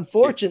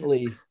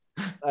unfortunately,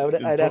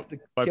 I'd have to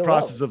By kill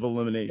process Lois. of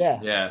elimination.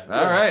 Yeah. Yeah.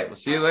 All right. We'll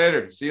see you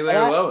later. See you later,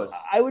 And Lois.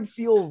 I would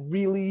feel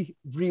really,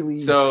 really.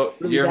 So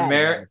really you're bad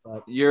about it,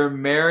 but you're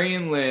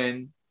marrying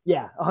Lynn.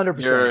 yeah,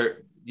 100%.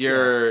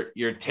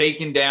 You're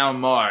taking down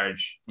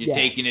Marge. You're Yeah.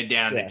 taking it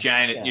down to Yeah.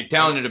 China. Yeah. You're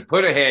telling her to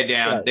put her hair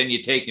down. Right. Then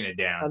you're taking it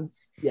down.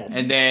 Yes.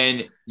 And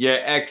then you're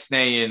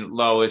ex-naying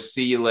Lois.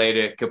 See you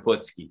later,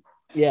 Kaputski.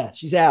 Yeah,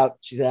 she's out.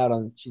 She's got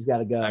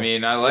to go. I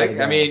mean,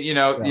 you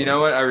know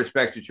what? I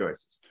respect your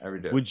choices. I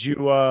really do.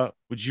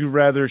 Would you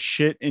rather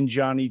shit in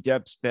Johnny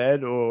Depp's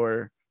bed,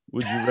 or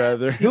would you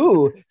rather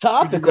Ooh, would you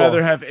topical.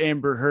 rather have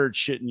Amber Heard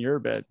shit in your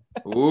bed?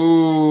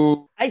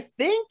 Ooh. I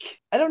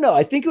don't know.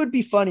 I think it would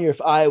be funnier if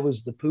I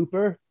was the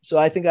pooper. So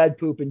I think I'd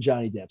poop in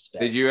Johnny Depp's bed.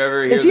 Did you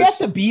ever hear Does he have this?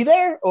 to be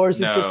there, or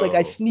is it just like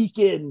I No. sneak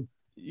in?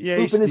 Yeah,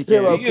 Poop in his sneak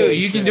in. pillowcase.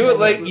 You can do it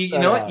like you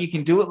know what? You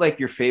can do it like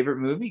your favorite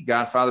movie,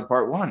 Godfather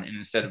Part 1, and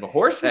instead of a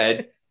horse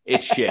head,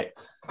 it's shit.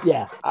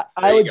 Yeah, I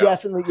There you would go.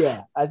 definitely.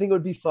 Yeah, I think it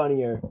would be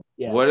funnier.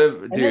 Yeah. What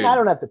if, And dude? then I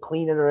don't have to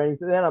clean it or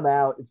anything. Then I'm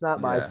out. It's not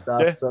my Yeah.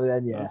 stuff. Yeah. So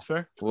then, yeah. That's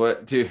fair.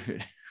 What, dude?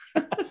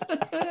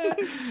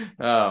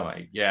 Oh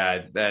my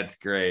god, that's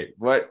great.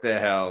 What the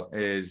hell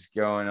is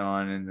going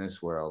on in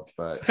this world?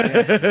 But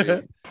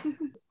yeah,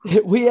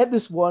 We had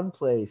this one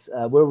place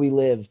where we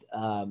lived.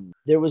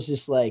 There was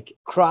this like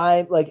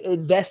crime, like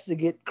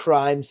investigate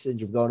crime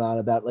syndrome going on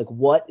about like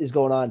what is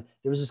going on.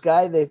 There was this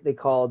guy they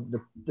called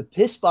the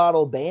Piss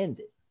Bottle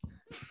Bandit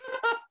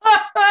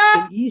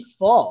in East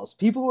Falls.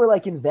 People were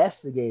like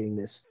investigating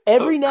this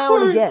every Of now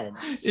and course. again.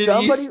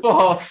 in East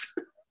Falls.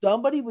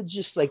 Somebody would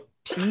just like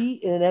pee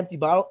in an empty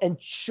bottle and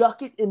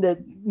chuck it into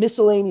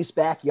miscellaneous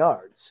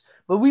backyards.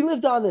 But we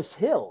lived on this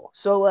hill.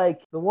 So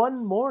like the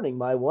one morning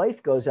my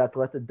wife goes out to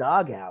let the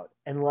dog out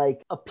and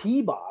like a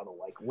pee bottle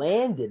like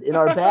landed in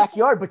our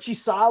backyard, but she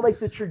saw like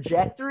the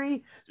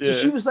trajectory. So Yeah.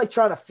 she was like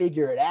trying to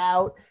figure it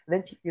out.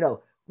 And then,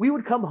 we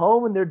would come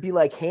home and there'd be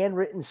like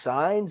handwritten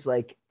signs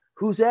like,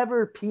 who's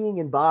ever peeing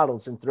in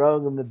bottles and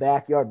throwing them in the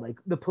backyard, like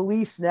the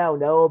police now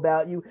know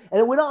about you. And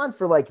it went on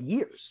for like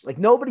years. Like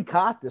nobody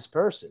caught this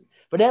person.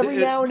 But every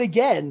now and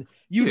again,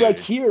 you Dude. like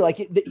hear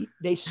like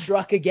they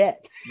struck again.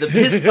 The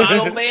Piss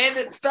Bottle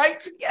Bandit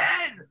strikes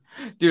again.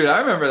 Dude, I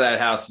remember that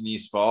house in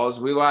East Falls.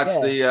 We watched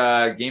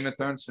the Game of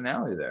Thrones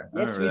finale there.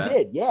 I Yes, remember we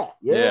that. did.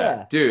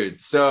 Yeah.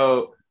 Dude.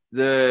 So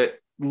the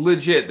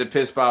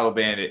Piss Bottle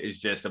Bandit is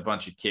just a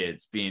bunch of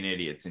kids being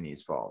idiots in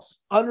East Falls.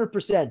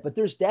 100%. But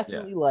there's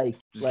definitely like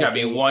There's got to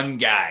be one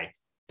guy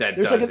that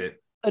There's does like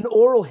it. an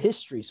oral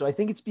history. So I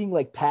think it's being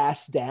like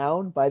passed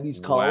down by these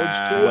college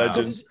Wow. kids.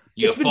 Legend.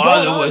 Your It's been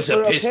father going on was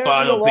a for piss apparently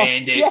bottle a long-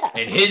 bandit, Yeah.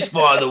 and his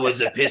father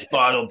was a piss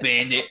bottle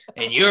bandit,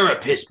 and you're a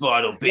piss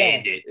bottle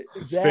bandit. It's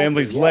Exactly,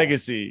 family's yeah.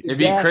 legacy. It'd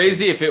be Exactly.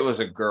 crazy if it was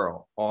a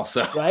girl,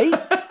 also. Right?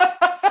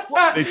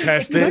 They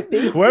test It it. could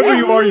be. Whoever Yeah.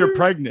 you are, you're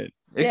pregnant.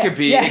 It Yeah, could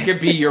be. yeah. It could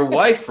be your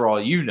wife for all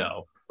you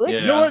know.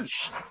 Listen, You know what?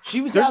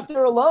 She was There's- out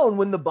there alone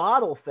when the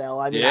bottle fell.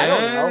 I mean, I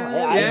don't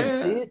know. I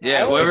didn't see it. I Yeah,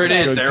 don't whoever it know.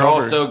 is, Good they're cover.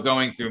 also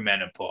going through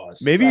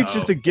menopause. Maybe it's So-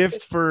 just a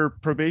gift for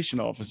probation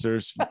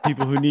officers,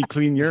 people who need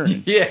clean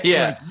urine. Yeah,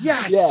 yeah. Like,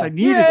 yes, Yeah. I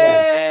needed this.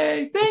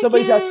 Yay! Thank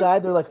Somebody's you.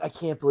 outside. They're like, I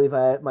can't believe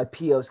my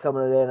PO's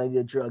coming today and I need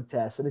a drug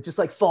test. And it just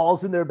like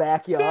falls in their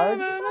backyard.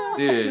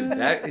 Dude.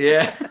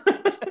 Yeah.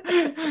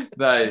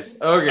 Nice.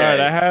 Okay. All right,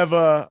 I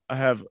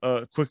have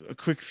a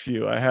quick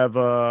few. I have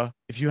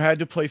if you had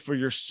to play for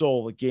your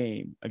soul a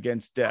game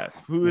against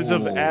death, who is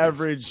of Ooh.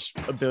 average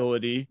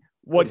ability?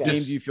 What Okay.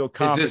 game do you feel Is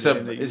confident this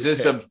in that you is would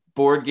this pick? a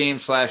board game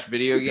 /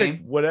 video You pick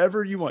game?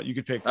 whatever you want. You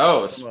could pick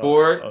Oh,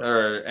 sport a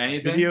or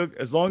anything? video,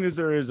 as long as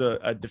there is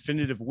a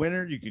definitive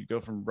winner. You could go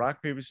from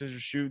rock paper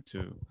scissors shoot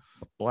to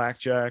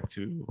blackjack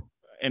to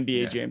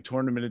NBA Yeah. Jam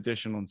Tournament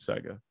Edition on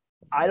Sega.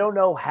 I don't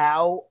know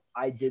how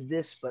I did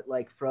this, but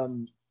like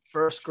from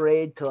first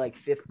grade to like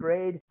fifth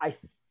grade, I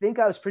think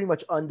I was pretty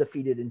much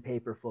undefeated in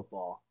paper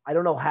football. I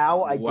don't know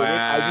how I did it.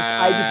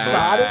 I just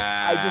got it.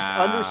 I just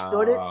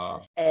understood it.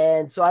 Wow.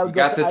 And so I would You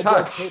got the I'd go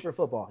touch. paper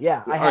football.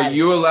 Yeah. I Are had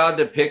you allowed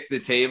to pick the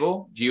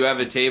table? Do you have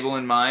a table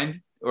in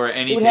mind or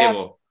any It would have-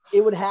 table?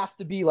 it would have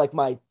to be like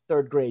my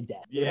third grade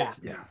desk. It would Yeah. have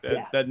to be. Yeah.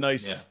 That, that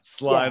nice Yeah.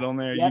 slide Yeah. on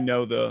there. Yep. You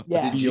know the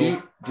Yeah.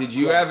 feel. Did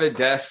you Yeah. have a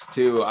desk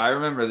too? I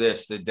remember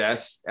this. The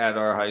desks at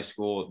our high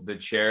school, the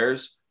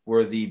chairs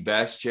were the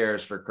best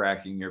chairs for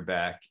cracking your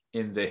back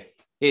in the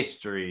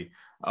history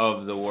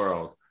of the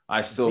world.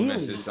 I still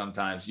miss it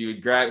sometimes. You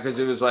would grab, because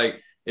it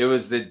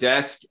was the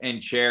desk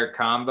and chair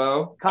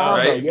combo.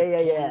 Right?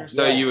 Yeah.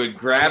 So you would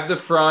grab the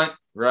front,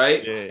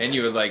 right? Yeah. And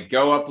you would like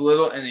go up a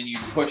little, and then you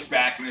push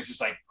back, and it's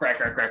just like crack.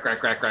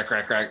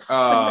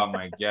 Oh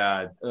my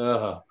God.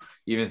 Ugh.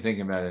 Even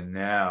thinking about it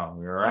now.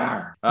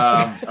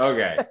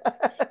 Okay.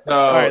 So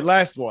All right,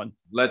 last one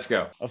let's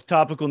go. of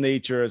topical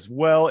nature as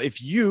well.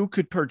 If you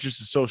could purchase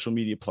a social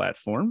media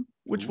platform,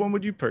 which one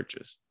would you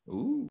purchase?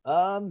 Ooh.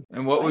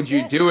 And what I would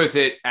you guess- do with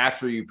it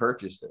after you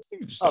purchased it? You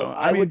could just,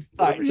 I would.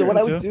 All right, so what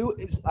I would do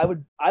is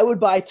I would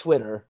buy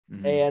Twitter,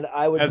 Mhm. and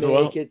I would As make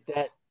well.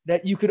 it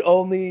that you could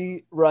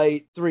only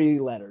write 3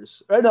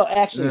 letters. Or no,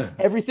 actually, Ugh.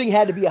 everything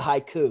had to be a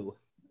haiku.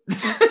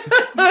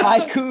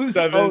 Haikus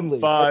 7, only.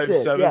 5, that's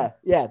it. 7.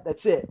 Yeah,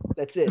 that's it.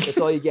 That's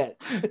all you get.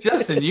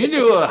 Justin, you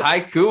knew a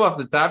haiku off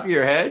the top of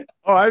your head?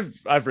 Oh,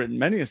 I've written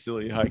many a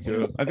silly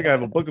haiku. I think I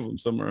have a book of them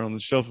somewhere on the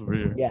shelf over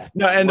here. Yeah.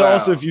 No, and Wow.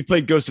 also if you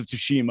played Ghost of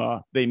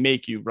Tsushima, they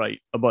make you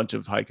write a bunch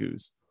of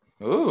haikus.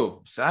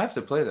 Ooh, so I have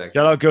to play that.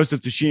 Shout out Ghost of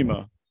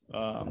Tsushima.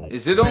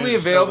 Is it only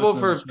Just available listen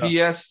for to the show.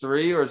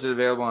 PS3 or is it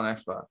available on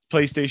Xbox?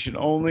 PlayStation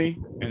only,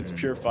 and it's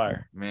pure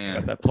fire. Got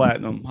Man, that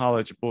platinum. Holla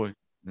at your boy.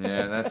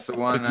 yeah, that's the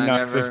one I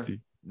never. 5950.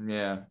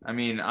 Yeah, I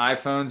mean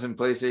iPhones and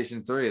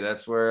PlayStation 3.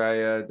 That's where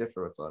I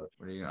differ with a lot of.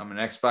 I'm an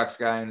Xbox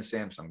guy and a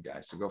Samsung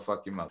guy, so go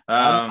fuck your mother.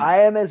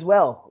 I am as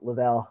well,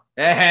 Lavelle.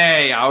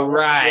 Hey, all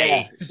right.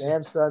 Yeah,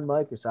 Samsung,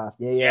 Microsoft.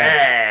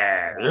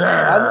 Yeah.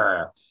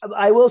 Yeah.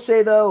 I will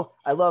say though,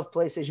 I love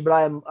PlayStation, but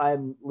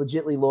I'm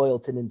legitly loyal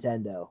to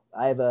Nintendo.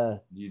 I have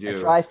a You do.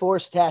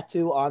 Triforce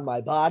tattoo on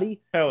my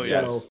body. Hell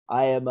yes. So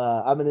I'm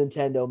a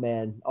Nintendo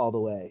man all the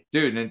way.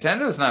 Dude,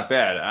 Nintendo's not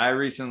bad. I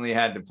recently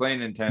had to play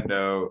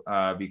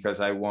Nintendo because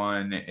I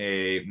won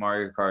a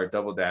Mario Kart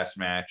Double Dash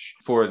match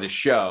for the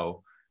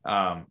show.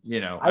 I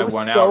was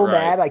won so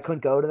outright. mad I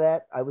couldn't go to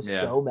that. I was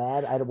Yeah. so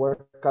mad. I had to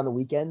work on the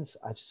weekends.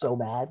 I'm so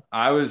mad.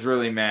 I was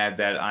really mad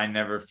that I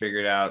never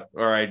figured out,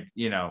 or I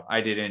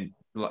didn't,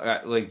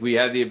 like, we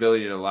had the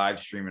ability to live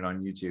stream it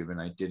on YouTube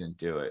and I didn't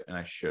do it, and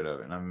I should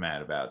have, and I'm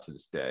mad about it to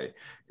this day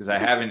because I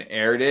haven't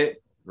aired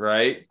it,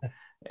 right?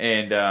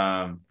 And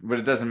but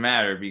it doesn't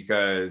matter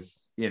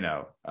because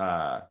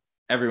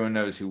everyone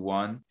knows who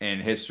won,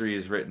 and history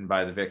is written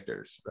by the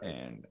victors,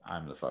 and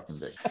I'm the fucking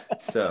victor.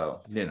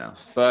 So,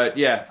 but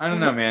yeah, I don't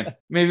know, man.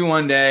 Maybe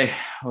one day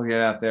we'll get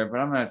out there, but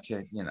I'm not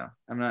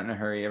in a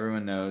hurry.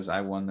 Everyone knows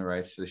I won the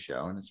rights to the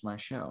show, and it's my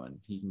show, and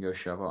he can go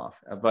shove off.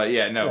 But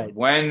yeah, no, Right.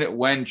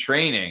 when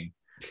training,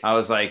 I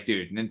was like,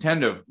 dude,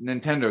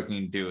 Nintendo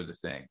can do the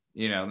thing.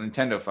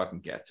 Nintendo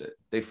fucking gets it.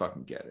 They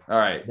fucking get it. All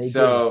right. They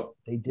So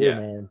They do, Yeah.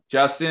 man.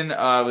 Justin,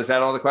 was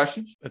that all the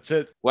questions? That's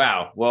it.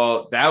 Wow.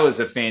 Well, that was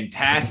a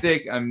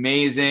fantastic,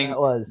 amazing That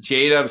was.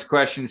 J-Dub's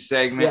question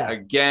segment. Yeah.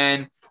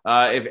 Again,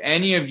 if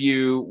any of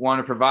you want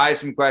to provide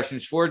some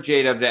questions for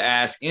J-Dub to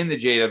ask in the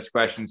J-Dub's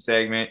question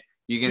segment,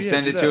 you can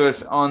send it to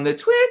us on the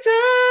Twitter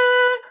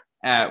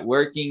at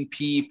Working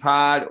P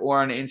Pod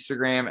or on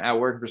Instagram at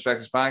Working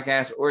Perspectives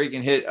Podcast, or you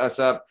can hit us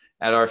up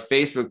at our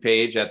Facebook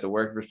page at the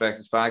Working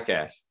Perspectives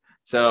Podcast.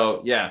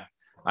 So yeah,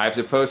 I have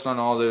to post on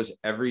all those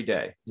every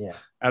day.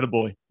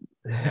 Attaboy.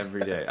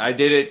 Every day. I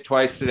did it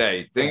twice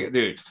today.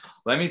 Dude,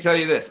 let me tell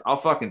you this. I'll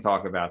fucking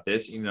talk about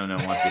this, even though no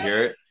one wants to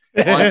hear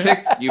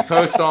it. You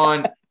post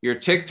on your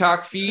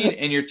TikTok feed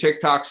and your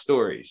TikTok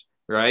stories,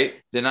 right?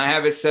 Then I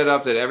have it set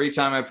up that every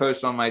time I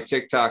post on my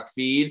TikTok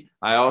feed,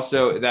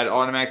 that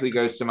automatically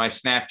goes to my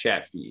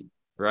Snapchat feed,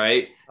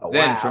 right? Oh,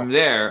 Then wow. from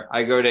there,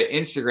 I go to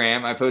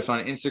Instagram. I post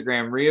on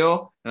Instagram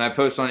Reel and I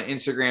post on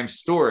Instagram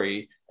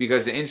Story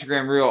because the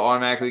Instagram Reel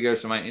automatically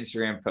goes to my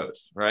Instagram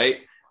post, right?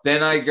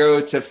 Then I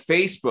go to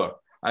Facebook.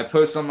 I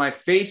post on my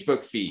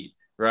Facebook feed,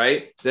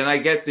 right? Then I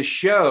get the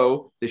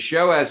show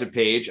as a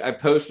page. I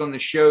post on the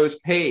show's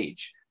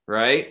page,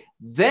 right?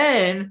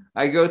 Then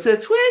I go to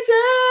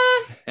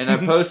Twitter and I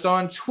post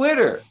on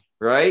Twitter,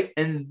 right?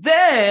 And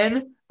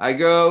then I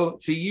go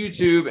to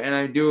YouTube and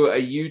I do a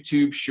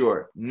YouTube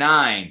short.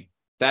 9.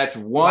 That's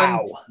one.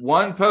 Wow.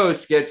 One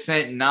post gets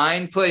sent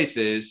 9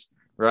 places,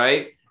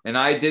 right? And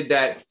I did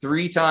that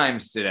 3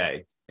 times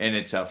today, and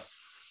it's a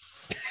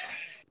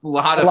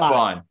lot of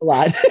fun. A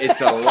lot.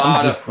 It's a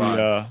lot of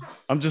fun.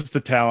 I'm just the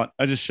talent.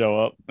 I just show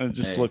up and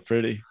just Hey. look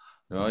pretty.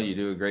 Well, you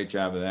do a great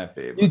job of that,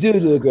 babe. You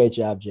do a great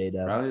job,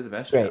 J-Dub. Probably the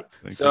best Great. job.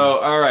 Thank So,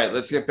 all right,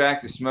 let's get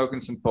back to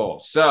smoking some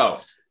poles. So,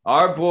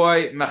 our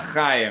boy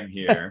Machayim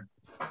here,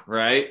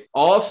 right?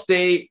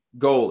 All-state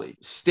goalie,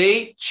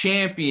 state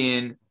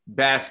champion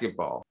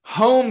basketball,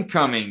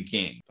 homecoming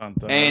king, Dun,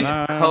 dun, and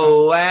dun.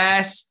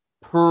 class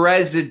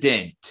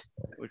president.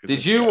 Look at Did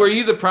this you? guy. Were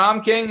you the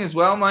prom king as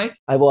well, Mike?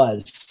 I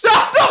was.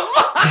 Stop the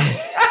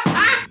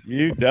fuck!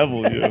 You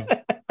devil, you.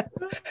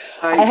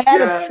 I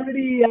had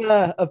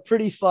a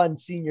pretty fun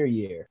senior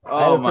year. I had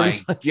Oh a pretty my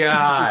fun senior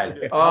god!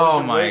 year.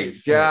 Oh my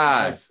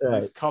god!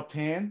 Nice cupped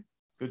hand.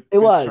 Good. It good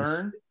was.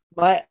 Turn.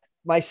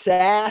 My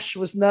sash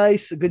was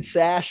nice, a good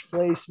sash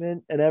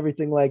placement and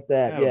everything like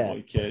that. Yeah.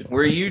 Attaboy, kid.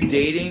 Were you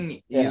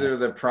dating Yeah. either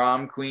the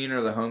prom queen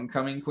or the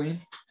homecoming queen?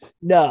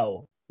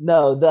 No,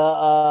 the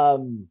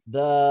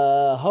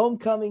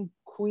homecoming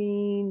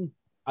queen.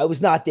 I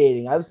was not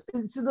dating.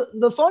 So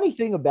the funny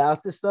thing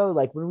about this though,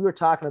 like when we were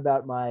talking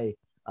about my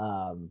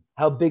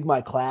how big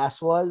my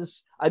class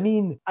was, I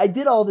mean, I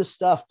did all this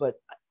stuff, but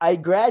I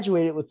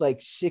graduated with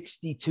like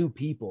 62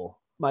 people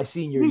my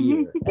senior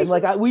year. And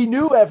like we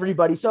knew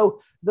everybody.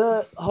 So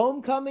the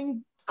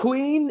homecoming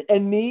queen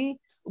and me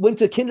went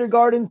to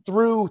kindergarten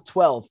through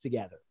 12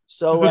 together.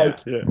 So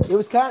like it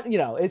was kind of, you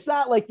know, it's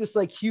not like this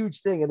like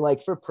huge thing. And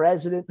like for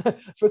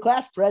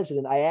class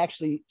president, I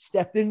actually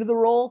stepped into the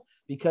role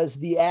because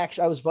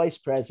I was vice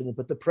president,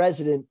 but the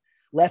president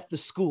left the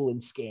school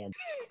in scandal.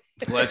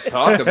 Let's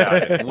talk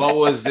about it. What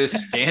was this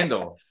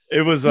scandal?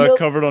 It was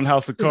covered on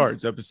House of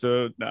Cards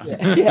episode. No.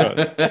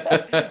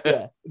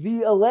 Yeah.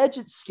 The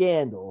alleged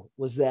scandal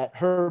was that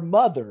her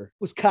mother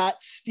was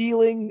caught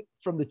stealing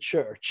from the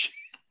church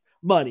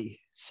money.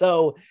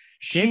 So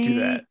can't do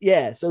that.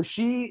 Yeah. So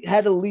she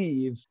had to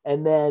leave.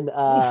 And then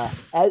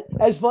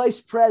as vice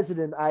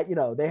president,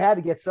 they had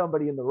to get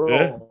somebody in the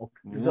role.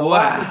 Because a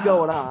lot was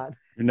going on.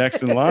 You're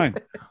next in line.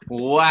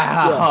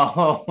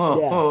 Wow.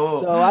 Yeah.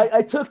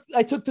 So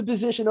I took the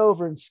position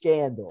over in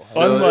scandal.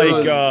 So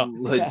unlike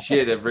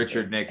legit a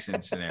Richard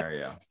Nixon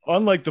scenario.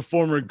 Unlike the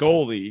former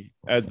goalie,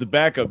 as the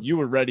backup, you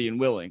were ready and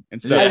willing. I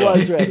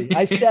was ready.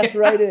 I stepped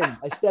right in.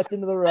 I stepped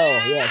into the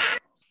role. Yes.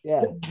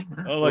 Yeah.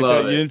 I like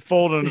that. You didn't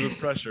fold under the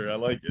pressure. I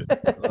like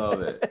it.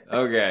 Love it.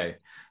 Okay.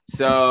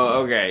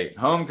 So,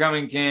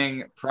 homecoming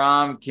king,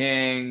 prom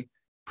king,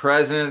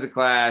 president of the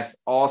class,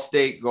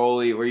 all-state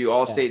goalie. Were you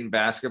all-state in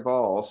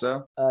basketball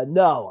also?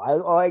 No.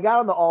 I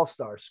got on the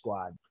all-star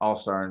squad.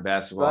 All-star in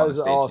basketball. I was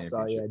an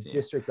all-star,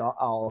 district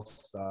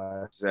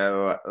all-star.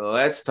 So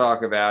let's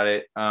talk about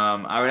it.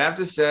 I would have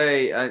to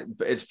say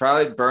it's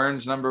probably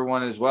Burns number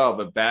one as well,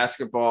 but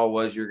basketball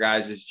was your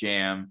guys'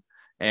 jam.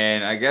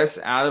 And I guess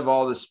out of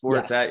all the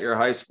sports at your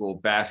high school,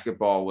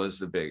 basketball was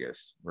the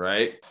biggest,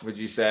 right? Would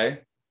you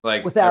say?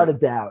 Like without a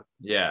doubt.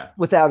 Yeah.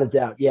 Without a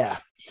doubt. Yeah.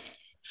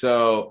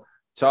 So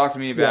talk to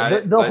me about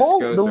it.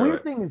 The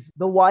weird thing is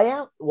the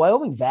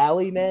Wyoming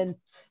Valley, man,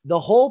 the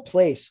whole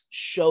place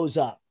shows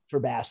up for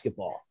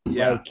basketball.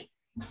 Yeah. Like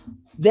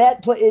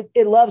that play,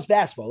 it loves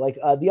basketball. Like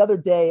the other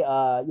day,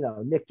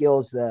 Nick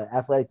Gills, the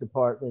athletic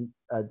department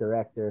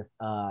director,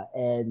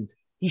 and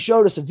he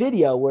showed us a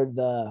video where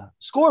the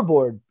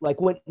scoreboard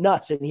like went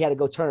nuts and he had to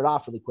go turn it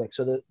off really quick.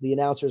 So the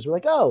announcers were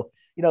like, oh,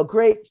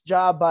 great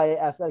job by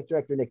athletic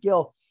director Nick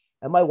Gill.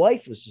 And my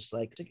wife was just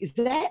like, is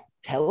that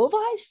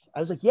televised?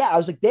 I was like, yeah. I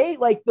was like, they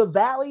like the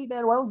Valley,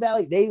 man, Wyoming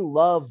Valley, they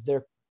love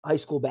their high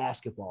school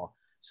basketball.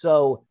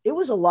 So it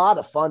was a lot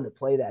of fun to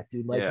play that,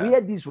 dude. Like we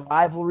had these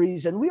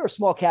rivalries and we were a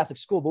small Catholic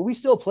school, but we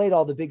still played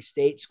all the big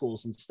state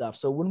schools and stuff.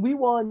 So when we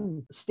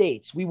won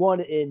states, we won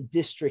in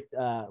district,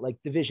 like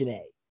Division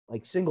A.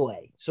 Like single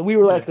A. So we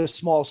were like a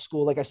small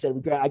school. Like I said,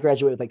 I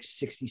graduated with like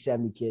 60,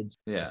 70 kids.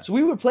 Yeah. So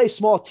we would play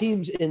small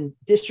teams in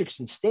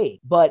districts and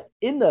state, but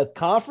in the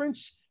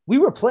conference, we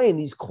were playing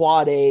these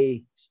quad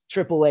A,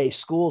 triple A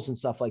schools and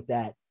stuff like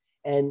that.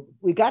 And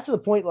we got to the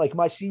point like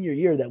my senior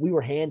year that we were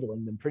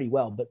handling them pretty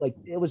well, but like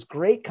it was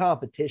great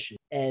competition.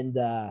 And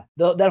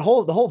the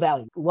whole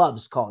Valley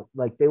loves college.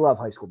 Like they love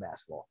high school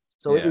basketball.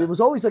 So it was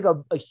always like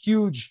a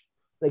huge,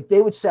 like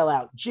they would sell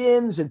out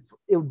gyms and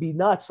it would be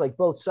nuts, like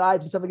both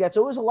sides and stuff like that.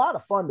 So it was a lot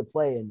of fun to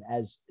play in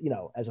as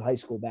a high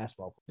school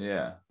basketball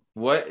player.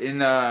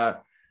 Yeah.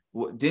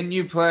 Didn't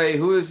you play,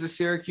 who is the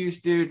Syracuse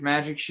dude?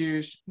 Magic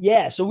Shoes?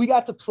 Yeah. So we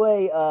got to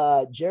play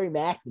Jerry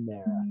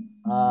McNamara.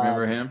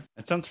 Remember him?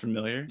 That sounds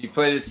familiar. You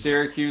played at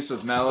Syracuse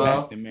with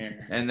Melo.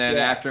 McNamara. And then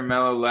after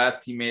Melo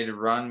left, he made a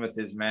run with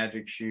his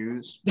Magic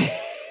Shoes.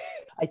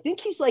 I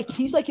think he's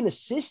like an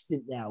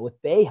assistant now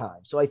with Boeheim.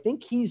 So I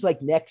think he's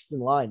like next in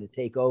line to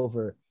take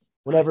over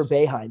whenever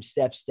Boeheim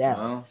steps down.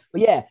 Well,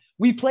 but yeah,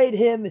 we played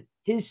him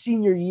his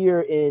senior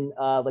year in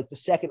like the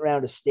second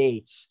round of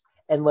states.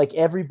 And like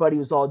everybody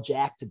was all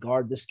jacked to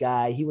guard this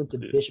guy. He went to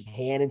Bishop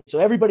Hannon. So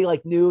everybody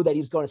like knew that he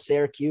was going to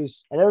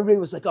Syracuse. And everybody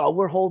was like, oh,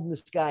 we're holding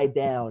this guy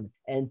down.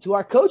 And to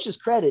our coach's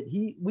credit,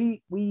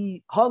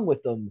 we hung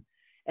with him.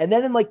 And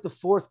then in like the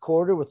fourth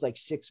quarter with like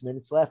 6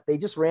 minutes left, they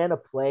just ran a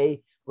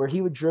play where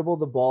he would dribble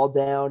the ball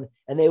down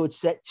and they would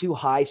set 2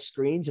 high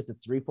screens at the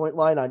 3-point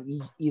line on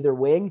either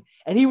wing.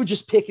 And he would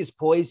just pick his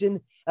poison.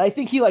 And I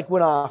think he like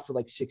went off for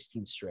like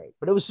 16 straight,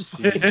 but it was just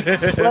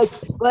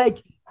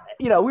like,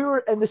 we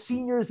were, and the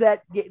seniors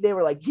that they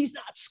were like, he's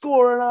not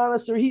scoring on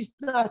us or he's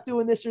not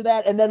doing this or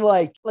that. And then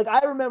like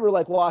I remember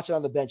like watching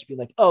on the bench being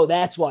like, oh,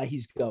 that's why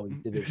he's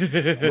going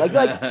division. like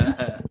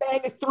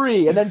bang a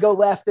 3 and then go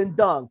left and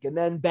dunk and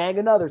then bang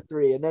another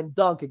 3 and then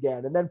dunk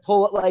again and then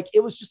pull it. Like,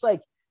 it was just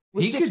like,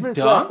 with 6 minutes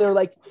left, they're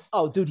like,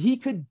 oh, dude, he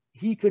could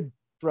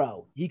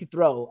throw. He could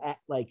throw at,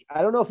 like,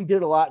 I don't know if he did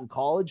it a lot in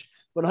college,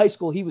 but in high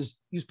school he was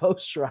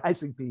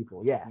posterizing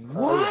people. Yeah.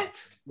 What?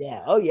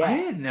 Yeah. Oh yeah. I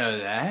didn't know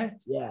that.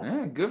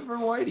 Yeah. Good for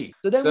Whitey.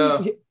 So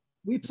then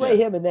we play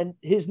him, and then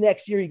his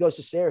next year he goes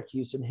to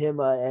Syracuse, and him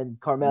and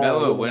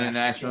Carmelo win a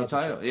national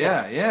title.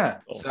 Yeah.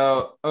 Awesome.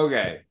 So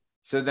okay.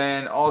 So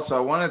then also I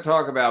want to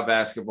talk about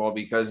basketball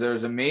because there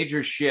was a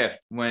major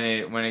shift when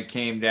it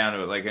came down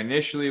to it. Like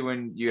initially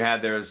when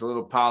there was a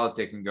little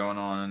politicking going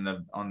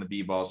on the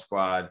B-ball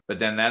squad, but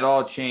then that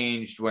all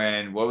changed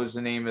what was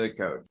the name of the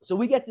coach? So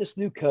we get this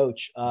new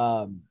coach.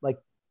 Like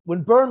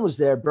when Byrne was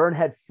there, Byrne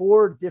had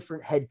 4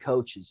 different head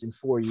coaches in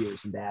 4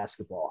 years in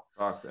basketball.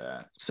 Fuck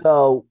that.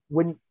 So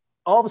when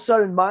all of a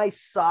sudden my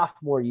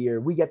sophomore year,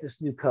 we get this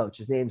new coach.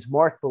 His name's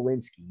Mark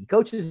Belinsky. He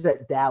coaches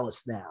at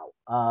Dallas now.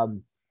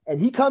 And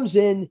he comes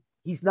in,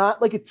 he's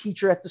not like a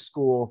teacher at the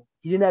school.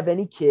 He didn't have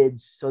any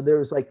kids. So there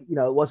was like,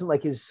 it wasn't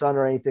like his son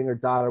or anything or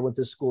daughter went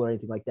to school or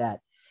anything like that.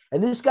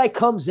 And this guy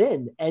comes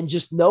in and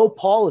just no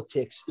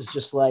politics, is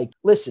just like,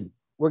 listen,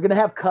 we're going to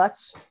have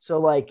cuts. So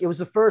like, it was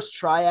the first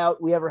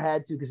tryout we ever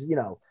had to, because,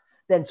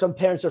 then some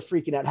parents are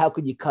freaking out. How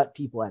could you cut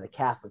people at a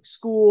Catholic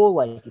school?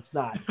 Like it's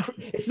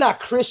not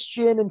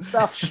Christian and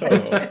stuff.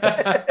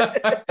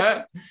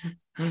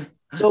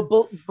 So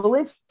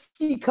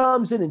Belinsky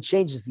comes in and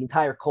changes the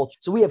entire culture.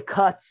 So we have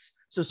cuts.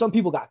 So some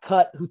people got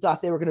cut who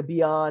thought they were going to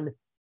be on.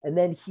 And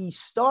then he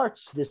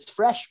starts this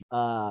fresh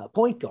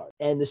point guard.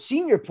 And the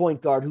senior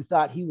point guard who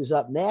thought he was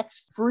up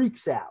next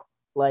freaks out.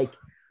 Like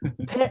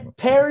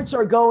parents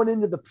are going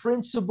into the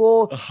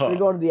principal. They're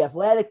going to the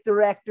athletic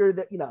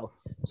director.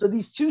 So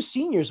these 2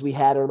 seniors we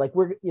had are like,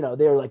 we're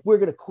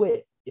going to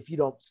quit if you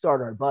don't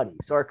start our buddy.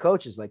 So our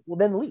coach is like, well,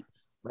 then leave.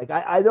 Like,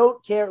 I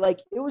don't care. Like,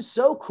 it was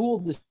so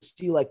cool to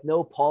see, like,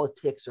 no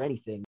politics or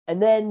anything.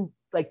 And then,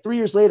 like, 3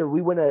 years later,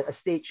 we win a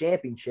state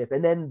championship.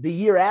 And then the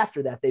year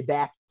after that, they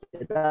backed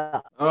it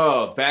up.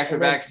 Oh,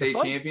 back-to-back state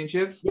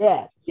championships?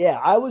 Yeah.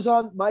 I was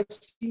on my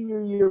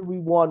senior year, we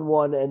won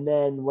one. And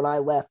then when I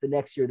left the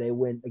next year, they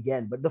win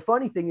again. But the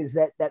funny thing is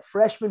that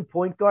freshman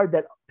point guard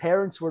that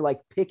parents were, like,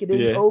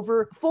 picketing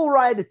over, full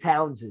ride to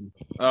Townsend.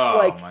 Oh,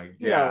 like, my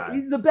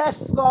God. The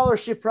best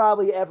scholarship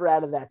probably ever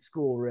out of that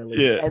school,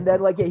 really. Yeah. And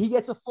then, he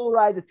gets a full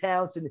ride to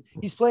Townsend.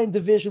 He's playing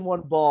Division I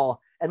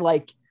ball. And,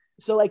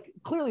 so,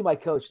 clearly my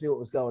coach knew what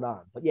was going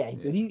on. But,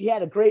 dude, he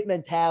had a great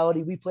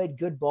mentality. We played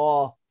good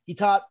ball. He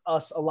taught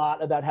us a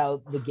lot about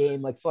how the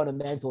game,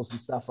 fundamentals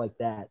and stuff like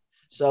that.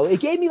 So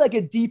it gave me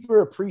a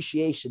deeper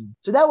appreciation.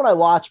 So now when I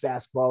watch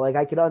basketball,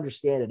 I could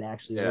understand it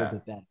actually a little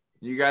bit better.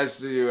 You guys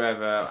do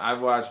have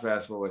I've watched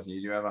basketball with you.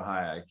 You do have a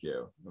high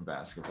IQ of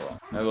basketball.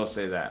 I will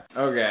say that.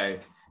 Okay.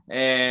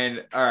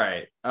 And all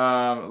right,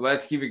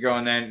 let's keep it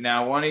going then.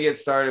 Now I want to get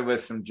started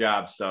with some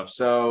job stuff.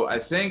 So I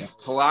think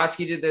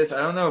Pulaski did this. I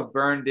don't know if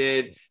Byrne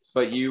did,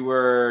 but you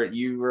were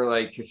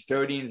like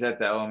custodians at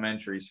the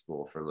elementary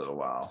school for a little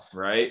while,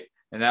 right?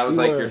 And that was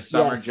your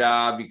summer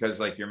job because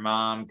your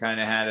mom kind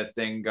of had a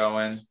thing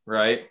going,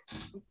 right?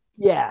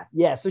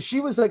 Yeah. So she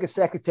was a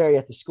secretary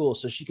at the school,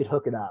 so she could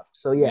hook it up.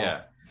 So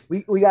yeah.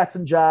 We got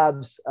some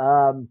jobs,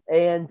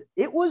 and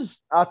it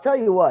was, I'll tell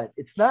you what,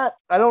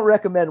 I don't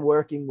recommend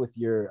working with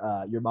your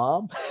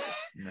mom,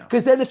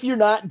 because then if you're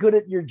not good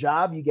at your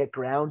job, you get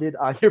grounded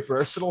on your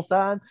personal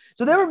time.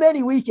 So there were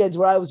many weekends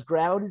where I was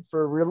grounded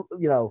for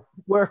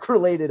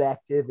work-related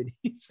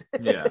activities.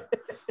 Yeah.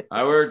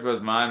 I worked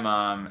with my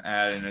mom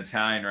at an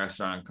Italian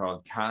restaurant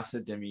called Casa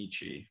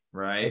d'Amici,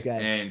 right?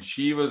 Okay. And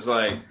she was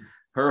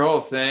her whole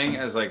thing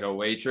as a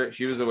waitress,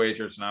 she was a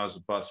waitress and I was a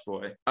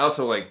busboy. I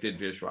also did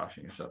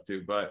dishwashing and stuff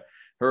too, but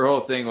her whole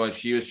thing was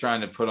she was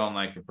trying to put on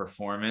a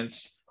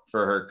performance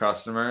for her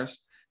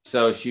customers.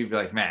 So she'd be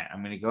like, Matt,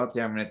 I'm going to go up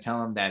there. I'm going to tell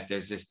them that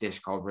there's this dish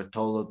called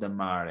Rotolo di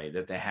Mare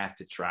that they have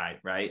to try,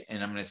 right?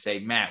 And I'm going to say,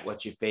 Matt,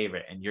 what's your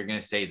favorite? And you're going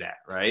to say that,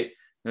 right?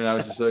 And I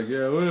was just like,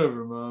 yeah,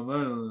 whatever, Mom. I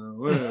don't know,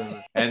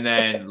 whatever. And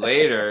then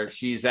later,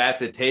 she's at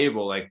the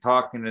table,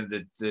 talking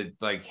to the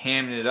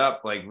hamming it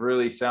up,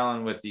 really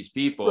selling with these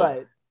people.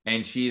 Right.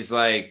 And she's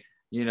like,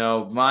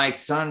 my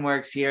son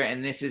works here,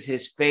 and this is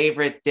his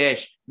favorite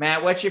dish.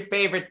 Matt, what's your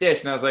favorite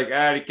dish? And I was like,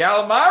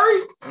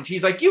 calamari. And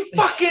she's like, you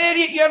fucking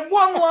idiot. You had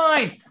one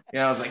line.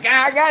 I was like,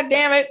 God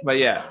damn it. But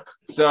yeah.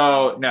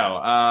 So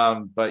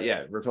no. But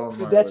yeah, we're talking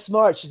about that's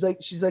smart.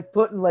 She's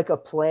putting a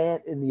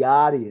plant in the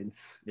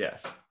audience.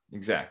 Yes.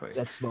 Exactly.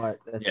 That's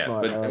smart. But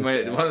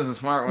it wasn't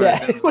smart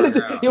when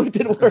it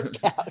didn't work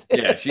out.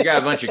 Yeah, she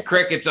got a bunch of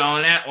crickets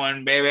on that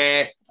one,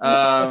 baby.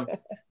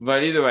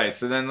 But either way,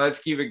 so then let's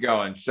keep it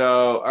going.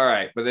 So, all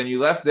right, but then you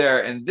left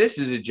there, and this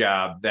is a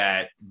job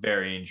that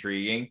very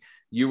intriguing.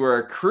 You were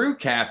a crew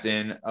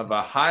captain of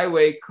a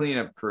highway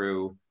cleanup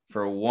crew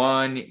for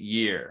 1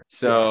 year.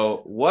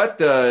 So what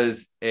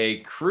does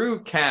a crew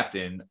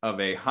captain of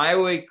a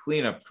highway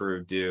cleanup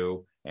crew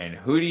do? And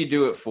who do you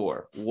do it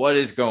for? What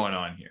is going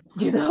on here?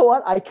 You know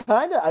what?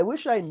 I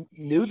wish I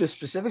knew the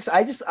specifics.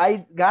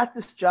 I got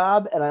this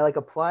job and I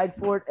applied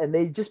for it, and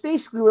they just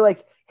basically were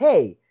like,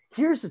 hey,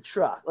 here's a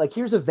truck.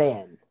 Here's a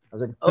van. I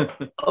was like, oh,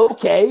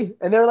 okay.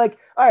 And they're like,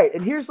 all right.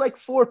 And here's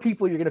 4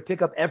 people you're going to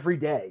pick up every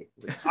day.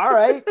 All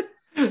right.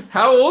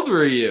 How old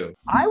were you?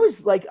 I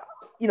was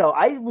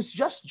I was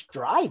just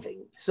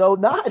driving. So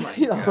not,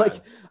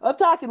 I'm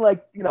talking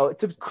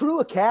to crew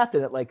a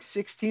captain at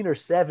 16 or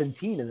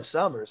 17 in the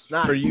summers.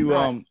 Not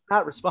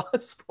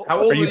responsible.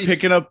 How old are you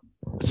picking up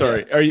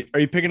Sorry, are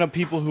you picking up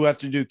people who have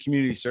to do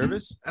community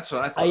service? That's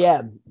what I thought. I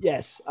am.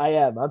 Yes, I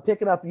am. I'm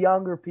picking up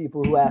younger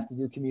people who have to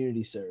do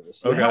community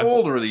service. Okay. How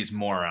old were these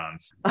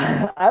morons?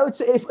 I would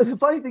say if the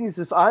funny thing is,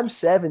 if I'm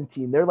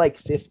 17, they're like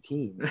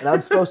 15, and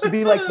I'm supposed to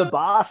be like the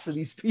boss of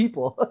these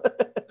people.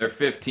 They're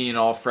 15,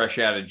 all fresh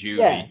out of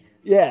juvie.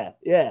 Yeah.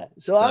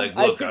 So Like,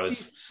 look, I was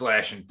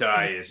slashing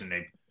tires and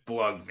they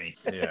plugged me.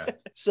 Yeah.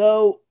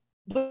 So,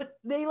 but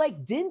they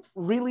like didn't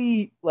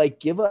really like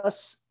give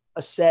us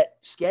a set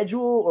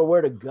schedule or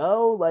where to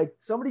go. Like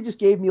somebody just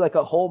gave me like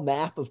a whole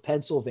map of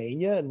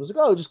Pennsylvania and was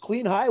like, oh, just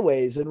clean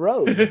highways and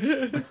roads.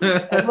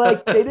 And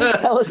like they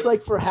didn't tell us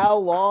like for how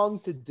long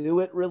to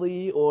do it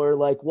really, or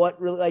like what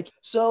really like.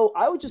 So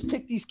I would just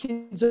pick these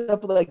kids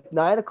up at like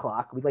 9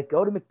 o'clock. We'd like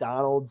go to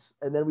McDonald's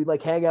and then we'd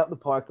like hang out in the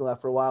parking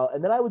lot for a while.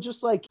 And then I would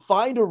just like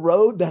find a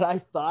road that I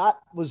thought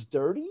was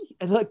dirty.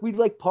 And like we'd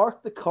like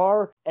park the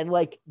car and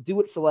like do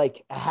it for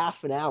like a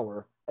half an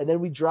hour. And then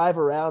we drive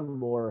around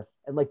more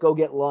and like go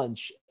get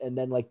lunch. And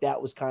then like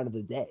that was kind of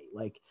the day.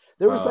 Like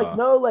there was like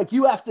no, like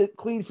you have to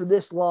clean for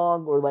this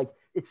long, or like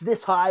it's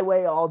this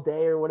highway all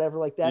day or whatever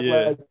like that.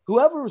 Yeah. Like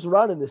whoever was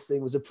running this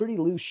thing was a pretty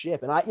loose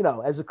ship. And I, you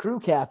know, as a crew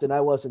captain,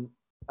 I wasn't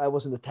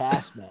the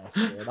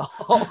taskmaster at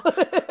all.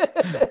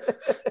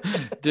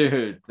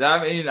 Dude,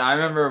 I mean, I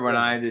remember when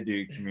I had to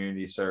do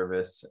community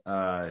service,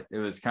 it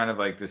was kind of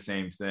like the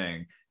same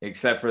thing,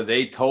 except for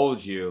they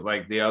told you,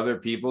 like the other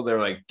people, they're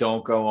like,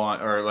 don't go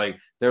on, or like,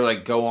 they're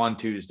like, go on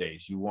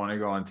Tuesdays. You want to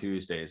go on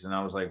Tuesdays. And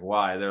I was like,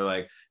 why? They're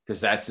like,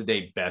 because that's the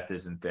day Beth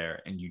isn't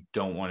there and you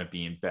don't want to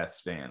be in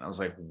Beth's van. I was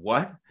like,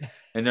 what?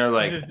 And they're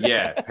like,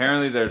 yeah,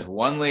 apparently there's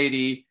one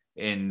lady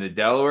in the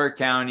Delaware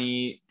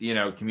County, you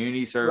know,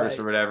 community service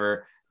or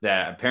whatever,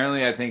 that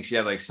apparently I think she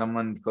had like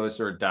someone close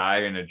to her die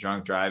in a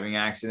drunk driving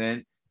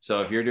accident.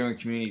 So if you're doing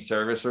community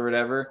service or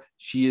whatever,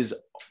 she is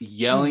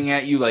yelling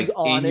at you like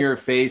in your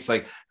face,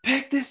 like,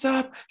 pick this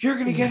up. You're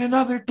going to get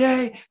another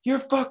day. You're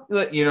fucked.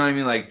 You know what I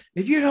mean? Like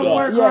if you don't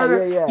work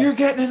harder, you're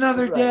getting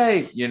another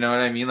day. You know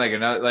what I mean? Like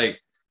another, like,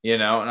 you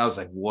know, and I was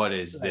like, what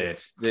is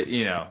this?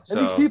 You know,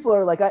 and these people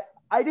are like,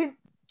 I didn't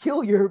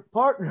kill your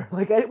partner.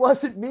 Like it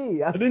wasn't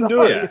me. I didn't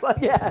do it. Like,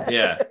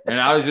 yeah. And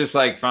I was just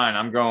like, fine,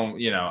 I'm going,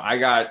 you know, I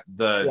got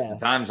the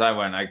times I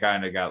went, I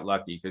kind of got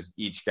lucky because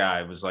each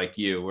guy was like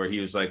you, where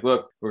he was like,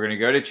 look, we're going to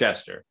go to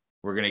Chester.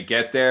 We're going to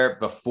get there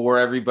before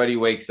everybody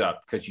wakes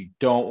up because you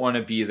don't want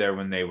to be there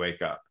when they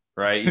wake up.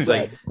 Right. He's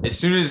like, as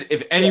soon as,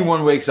 if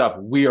anyone wakes up,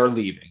 we are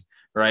leaving.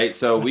 Right.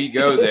 So we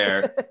go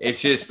there.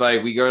 It's just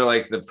like, we go to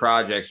like the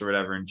projects or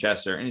whatever in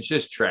Chester and it's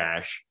just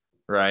trash.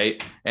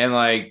 Right. And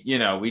like, you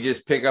know, we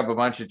just pick up a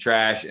bunch of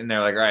trash and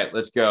they're like, all right,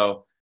 let's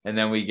go. And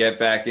then we get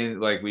back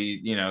in, like we,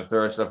 you know,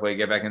 throw our stuff away,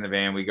 get back in the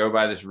van. We go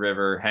by this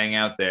river, hang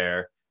out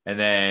there. And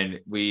then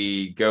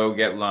we go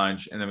get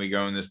lunch. And then we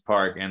go in this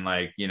park. And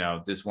like, you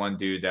know, this one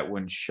dude that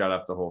wouldn't shut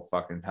up the whole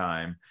fucking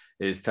time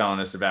is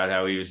telling us about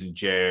how he was in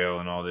jail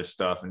and all this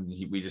stuff. And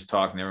we just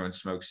talked and everyone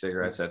smoked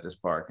cigarettes at this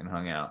park and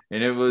hung out.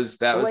 And it was,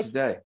 that was the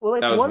day. Well,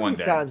 like that was one of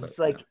these times, it's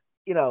like, yeah.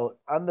 You know,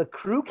 I'm the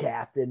crew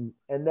captain,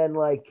 and then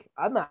like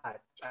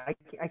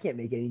I can't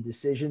make any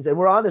decisions, and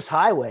we're on this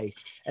highway,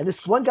 and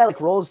this one guy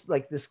like rolls,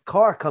 like this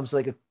car comes to,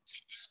 like a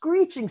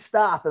screeching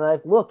stop, and I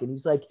like look, and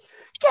he's like,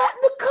 get in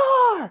the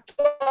car,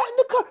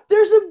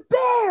 there's a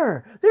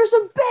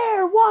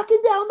bear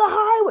walking down the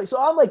highway.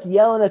 So I'm like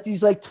yelling at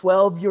these like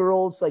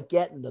 12-year-olds, like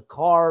get in the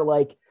car,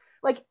 like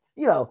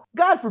you know,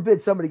 God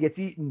forbid somebody gets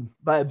eaten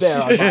by a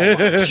bear.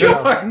 These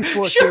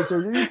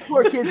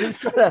poor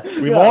kids.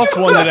 We lost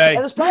one today.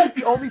 And it's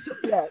probably the only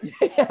you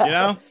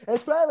know? And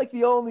it's probably like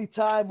the only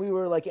time we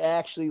were like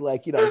actually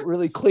like, you know,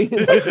 really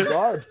cleaning up the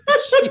garbage,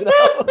 you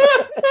know?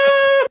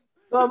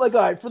 So I'm like,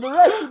 all right, for the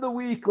rest of the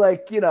week,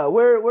 like, you know,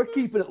 we're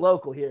keeping it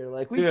local here.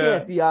 Like, we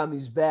can't be on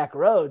these back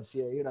roads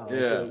here, you know.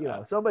 Yeah. You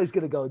know, somebody's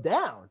gonna go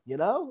down, you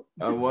know.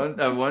 I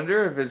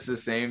wonder if it's the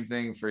same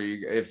thing for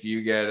you. If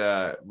you get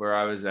where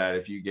I was at,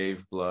 if you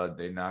gave blood,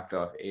 they knocked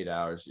off 8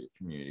 hours of your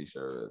community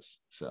service.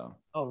 So.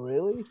 Oh,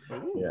 really?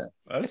 Yeah,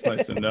 that's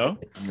nice to know.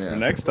 Yeah.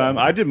 Next time,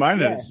 I did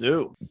mine at a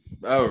zoo.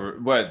 Oh,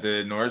 what,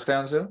 the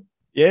Norristown Zoo?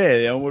 Yeah,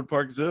 the Elmwood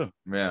Park Zoo.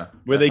 Yeah,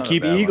 where they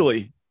keep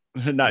Eagly.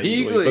 Not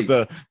Eagly,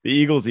 but the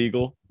Eagle's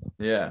Eagle.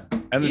 Yeah.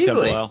 And the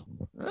Temple Owl.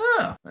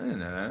 Oh, I didn't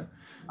know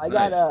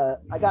that.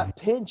 I got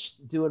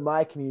pinched doing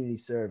my community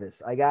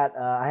service. I had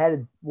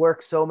to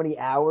work so many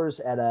hours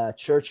at a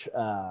church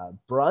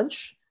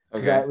brunch.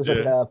 Okay. It was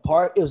like a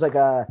part. It was like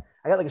I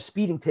got like a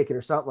speeding ticket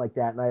or something like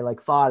that, and I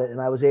like fought it, and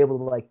I was able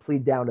to like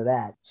plead down to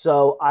that.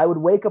 So I would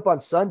wake up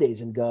on Sundays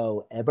and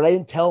go, but I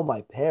didn't tell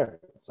my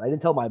parents. I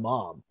didn't tell my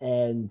mom.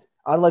 And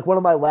on like one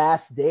of my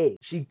last days,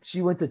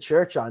 she went to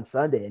church on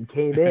Sunday and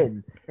came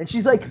in, and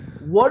she's like,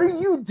 "What are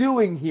you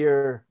doing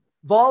here,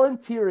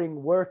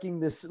 volunteering, working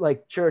this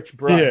like church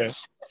brunch?" Yeah,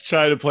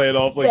 trying to play it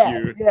off like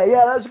you. Yeah.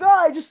 And I was like, "Oh,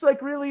 I just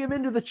like really am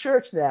into the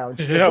church now." And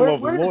she's like,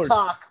 we're to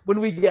talk when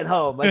we get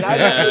home. Like,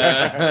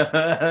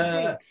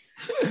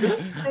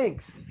 This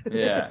stinks.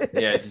 Yeah.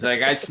 She's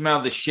like, I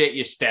smell the shit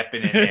you're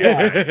stepping in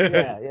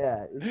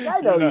Yeah.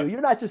 I know you.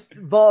 You're not just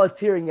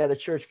volunteering at a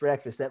church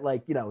breakfast at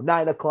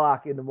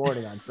 9:00 in the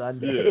morning on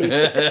Sunday.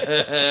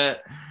 Yeah.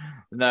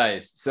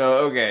 Nice.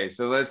 So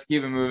let's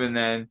keep it moving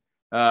then.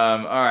 All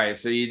right.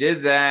 So you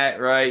did that,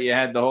 right? You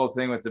had the whole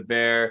thing with the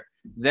bear.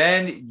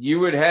 Then you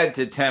would head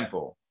to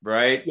Temple,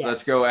 right? Yes.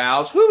 Let's go,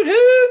 Owls. Hoot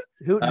hoot.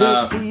 Hoot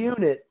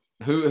T-Unit.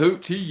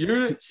 Hoot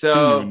T-Unit.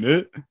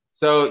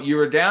 So you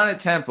were down at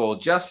Temple.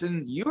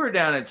 Justin, you were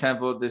down at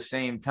Temple at the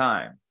same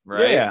time,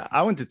 right? Yeah,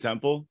 I went to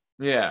Temple.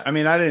 Yeah. I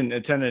mean, I didn't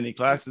attend any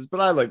classes, but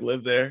I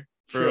lived there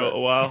for a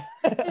while.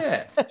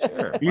 Yeah,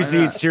 sure. We used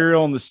to eat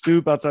cereal on the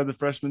stoop outside the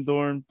freshman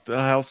dorm, the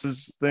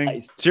houses thing.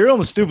 Nice. Cereal on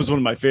the stoop was one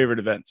of my favorite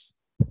events.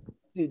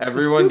 Dude,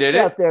 Everyone did it?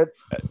 out there.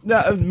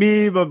 No,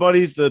 me, my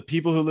buddies, the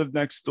people who lived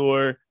next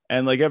door,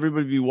 and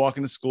everybody would be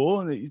walking to school,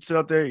 and you'd sit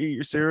out there, eat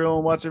your cereal,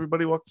 and watch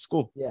everybody walk to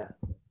school. Yeah.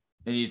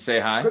 And you'd say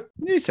hi.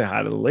 You say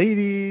hi to the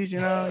ladies,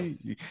 your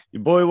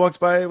boy walks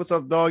by. What's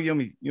up, dog? You owe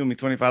me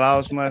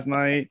 $25 from last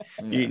night.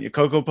 You eating your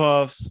Cocoa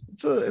Puffs.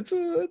 It's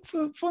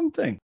a fun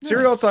thing.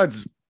 Cereal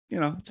outside's,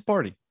 it's a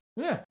party.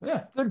 Yeah.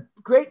 Good,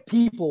 great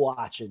people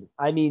watching.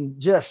 I mean,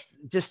 just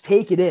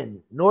take it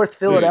in. North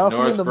Philadelphia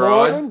North in the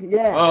Broad? morning.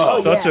 Yeah.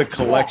 Oh, such yeah. a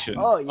collection.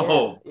 Yeah. Oh yeah.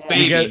 Oh, yeah.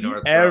 baby. You get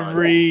North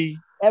Broad.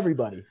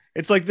 Everybody.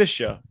 It's like this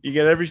show. You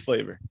get every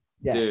flavor.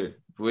 Yeah. Dude,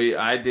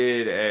 I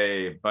did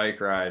a bike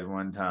ride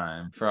one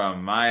time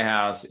from my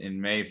house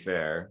in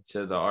Mayfair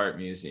to the art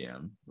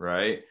museum,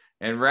 right?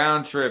 And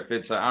round trip, I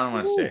don't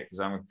want to say because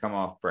I'm gonna come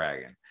off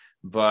bragging,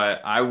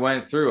 but I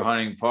went through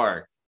Hunting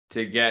Park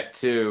to get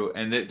to,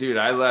 and dude,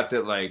 I left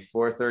at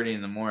 4:30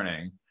 in the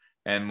morning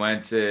and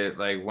went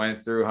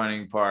through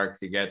Hunting Park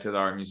to get to the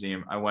art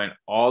museum. I went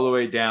all the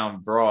way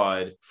down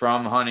Broad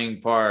from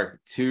Hunting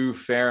Park to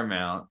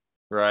Fairmount.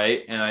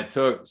 Right. And I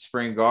took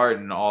Spring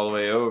Garden all the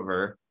way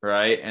over.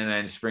 Right. And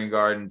then Spring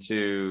Garden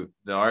to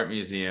the art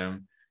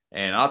museum.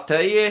 And I'll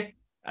tell you,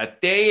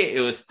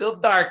 it was still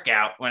dark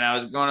out when I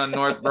was going on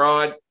North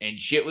Broad and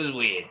shit was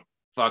weird.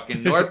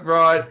 Fucking North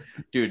Broad.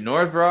 Dude,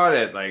 North Broad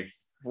at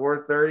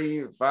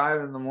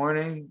 4:35 in the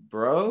morning,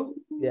 bro.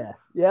 Yeah.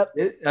 Yep.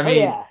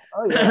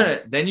 Oh, yeah.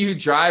 Then you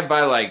drive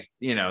by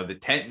the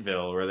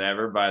Tentville or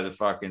whatever by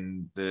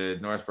the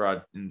North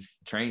Broad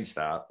train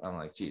stop. I'm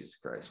like, Jesus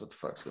Christ, what the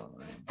fuck's going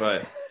on?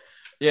 But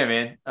yeah,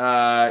 man.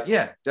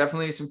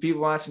 Definitely some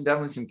people watching,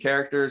 definitely some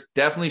characters.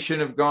 Definitely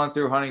shouldn't have gone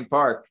through Hunting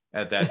Park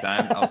at that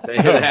time. I'll tell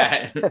you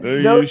that.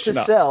 Note to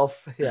self.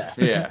 Yeah.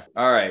 Yeah.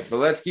 All right, but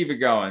let's keep it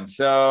going.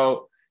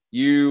 So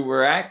you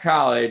were at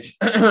college.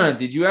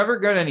 Did you ever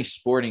go to any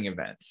sporting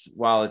events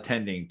while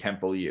attending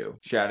Temple U?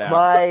 Shout out.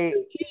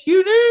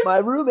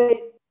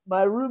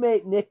 My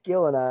roommate Nick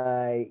Gill and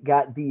I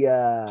got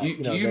the.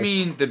 Do you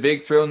mean the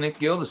Big Thrill Nick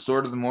Gill, the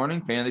Sword of the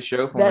Morning, fan of the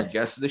show, former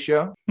guest of the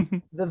show?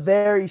 The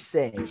very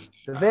same.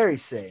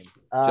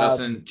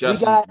 Justin,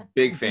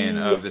 big fan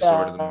of the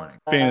Sword of the Morning.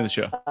 Fan of the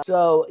show.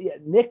 So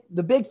yeah,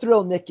 the Big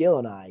Thrill Nick Gill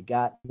and I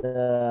got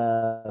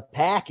the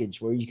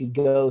package where you could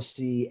go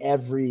see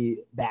every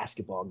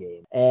basketball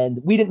game,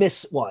 and we didn't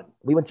miss one.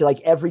 We went to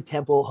every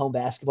Temple home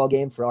basketball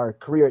game for our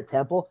career at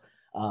Temple.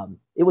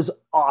 It was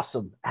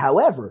awesome.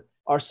 However,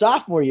 our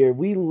sophomore year,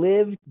 we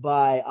lived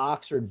by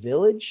Oxford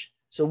Village,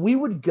 so we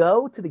would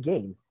go to the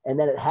game. And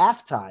then at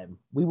halftime,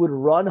 we would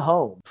run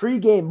home,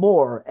 pregame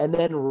more, and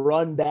then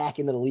run back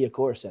into the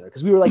Liacouras Center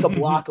because we were a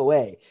block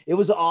away. It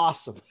was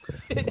awesome.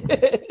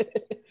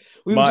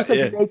 We would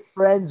just make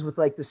friends with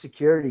the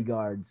security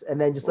guards,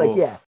 and then it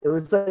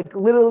was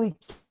literally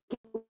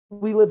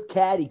we lived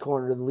caddy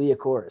corner to the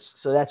Liacouras,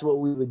 so that's what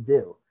we would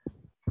do.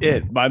 Yeah,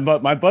 my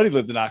buddy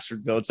lived in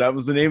Oxford Village. That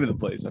was the name of the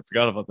place. I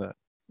forgot about that.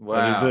 Wow.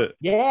 That is it.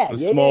 Yeah. A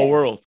small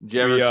world. Did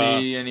you ever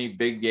see any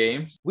big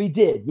games? We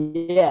did.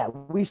 Yeah.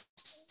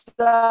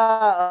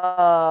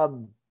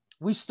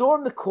 We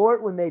stormed the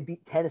court when they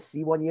beat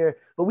Tennessee one year,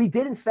 but we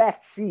did in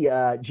fact see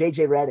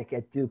JJ Redick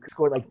at Duke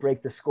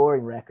break the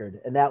scoring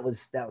record, and that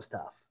was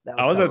tough.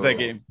 I was at that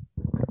game.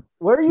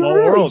 Where you Small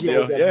really, world,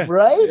 JJ, yeah.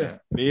 right? Yeah.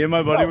 Me and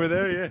my buddy were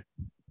there, yeah.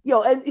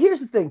 And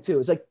here's the thing too.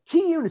 It's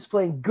T-Unit's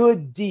playing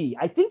good D.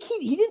 I think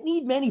he didn't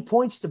need many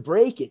points to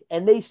break it,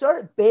 and they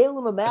started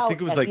bailing him out. I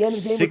think it was at the end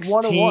of the game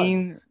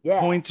 16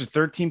 points or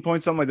 13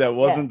 points, something like that. It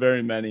wasn't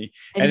very many.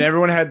 And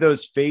everyone had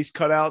those face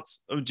cutouts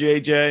of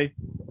JJ.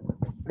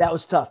 That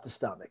was tough to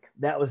stomach.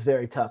 That was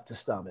very tough to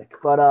stomach.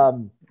 But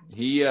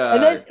he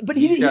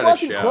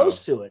wasn't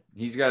close to it.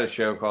 He's got a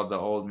show called The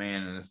Old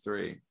Man and the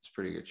Three. It's a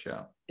pretty good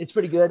show. It's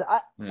pretty good.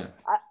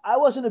 I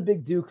wasn't a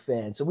big Duke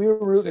fan, so we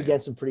were rooting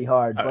against him pretty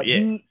hard. But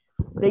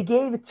they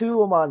gave it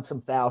to him on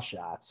some foul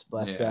shots.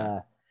 But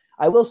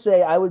I will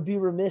say, I would be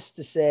remiss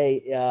to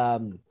say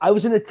I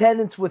was in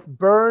attendance with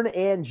Byrne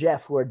and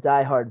Jeff, who are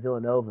diehard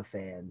Villanova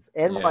fans,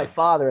 and my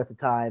father at the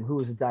time, who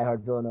was a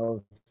diehard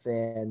Villanova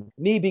fan,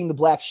 me being the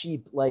black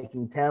sheep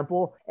in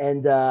Temple,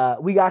 and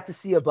we got to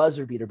see a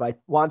buzzer beater by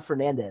Juan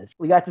Fernandez.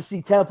 We got to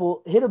see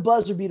Temple hit a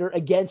buzzer beater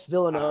against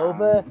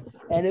Villanova,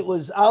 and it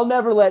was, I'll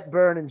never let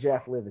Byrne and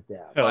Jeff live it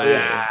down.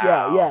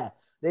 Wow. Yeah.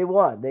 They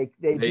won. They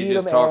beat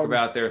just them. talk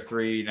about their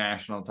 3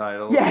 national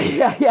titles.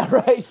 Yeah,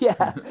 right.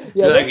 Yeah.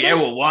 They're like,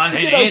 well, Juan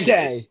they did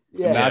Hernandez.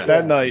 Yeah, Not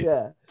that night.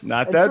 Yeah.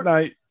 Not And that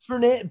night.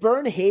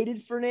 Byrne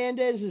hated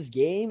Fernandez's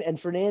game, and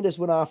Fernandez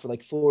went off for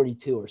like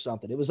 42 or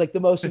something. It was like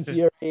the most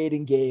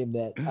infuriating game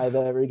that I've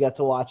ever got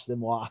to watch them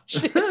watch.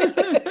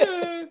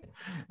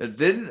 It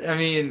didn't. I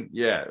mean,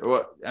 yeah.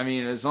 Well, I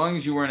mean, as long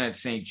as you weren't at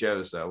St.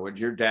 Joe's, though, would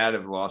your dad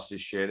have lost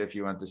his shit if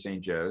you went to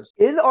St. Joe's?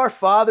 In our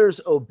father's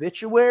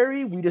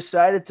obituary, we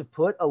decided to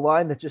put a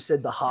line that just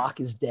said, "The Hawk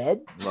is dead."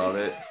 Love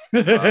it.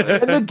 Love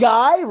it. And the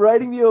guy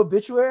writing the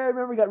obituary, I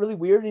remember, got really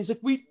weird. And he's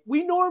like,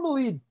 "We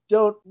normally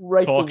don't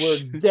write Talk the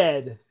word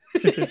dead."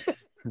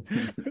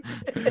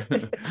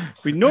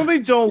 We normally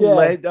don't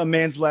let a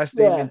man's last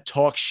name and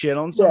talk shit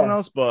on someone Yeah.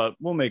 else, but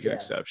we'll make an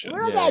exception.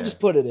 Well, I just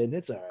put it in.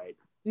 It's all right.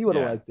 You would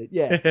have liked it.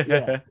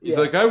 Yeah. He's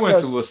like, I went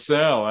to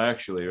LaSalle,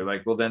 actually. You're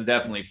like, well, then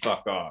definitely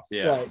fuck off.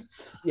 Yeah. Right.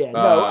 Yeah.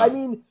 No, I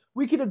mean,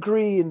 we could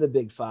agree in the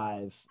Big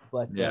Five,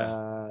 but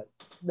no,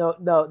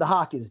 the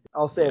Hawk is.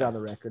 I'll say it on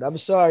the record. I'm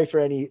sorry for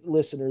any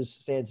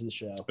listeners, fans of the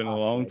show. It's been a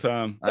long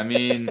time. I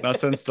mean, not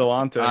since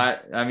Delonte.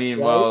 I mean,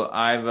 well,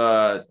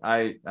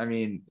 I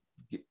mean,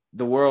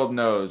 the world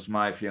knows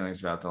my feelings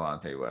about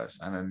Delonte West.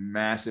 I'm a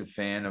massive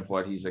fan of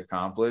what he's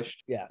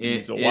accomplished. Yeah,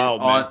 he's a wild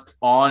man.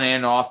 On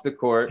and off the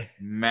court.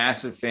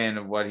 Massive fan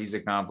of what he's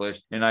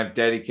accomplished, and I've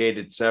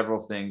dedicated several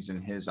things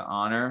in his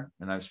honor,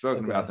 and I've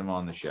spoken about them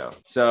on the show.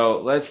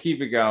 So let's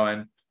keep it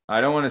going.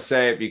 I don't want to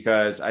say it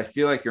because I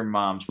feel like your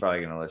mom's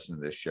probably going to listen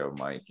to this show,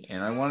 Mike,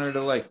 and I want her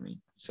to like me.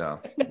 So.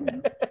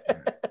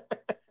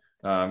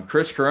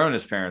 Chris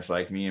Corona's parents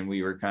like me, and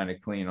we were kind of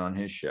clean on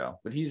his show,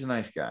 but he's a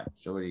nice guy.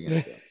 So what are you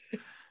going to do?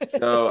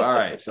 So, all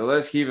right. So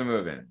let's keep it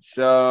moving.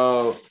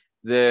 So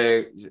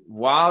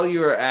while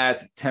you were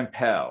at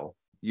Temple,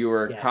 you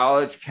were a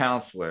college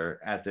counselor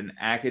at an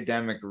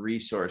academic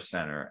resource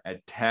center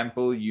at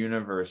Temple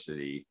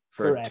University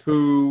for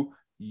 2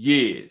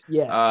 years.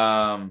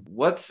 Yeah.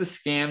 What's the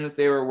scam that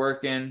they were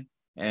working,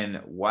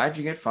 and why'd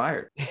you get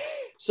fired?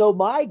 So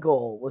my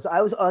goal was,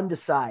 I was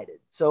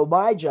undecided. So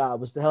my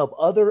job was to help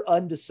other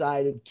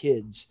undecided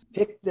kids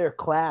pick their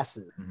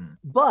classes. Mm-hmm.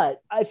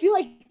 But I feel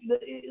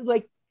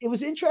like it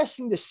was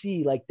interesting to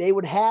see, like, they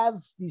would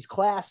have these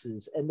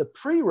classes and the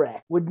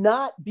prereq would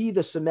not be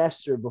the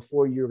semester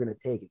before you were going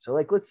to take it. So,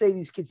 like, let's say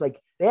these kids, like,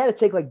 they had to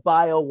take like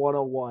Bio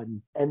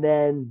 101, and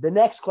then the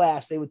next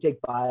class they would take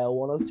Bio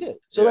 102.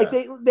 So like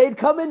they'd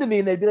come into me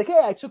and they'd be like,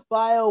 hey, I took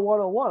Bio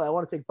 101. I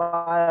want to take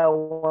Bio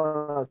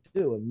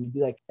 102. And you'd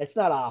be like, it's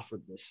not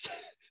offered this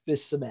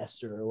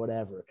semester or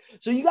whatever.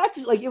 So you got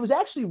to, like, it was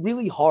actually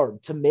really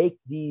hard to make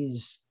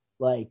these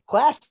like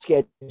class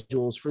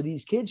schedules for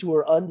these kids who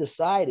are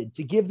undecided,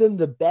 to give them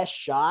the best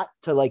shot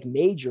to like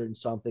major in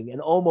something and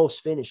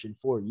almost finish in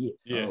 4 years.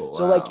 Yeah. Oh, wow.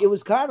 So like, it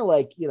was kind of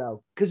like, you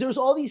know, because there was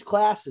all these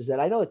classes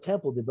that I know at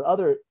Temple did, but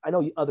I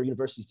know other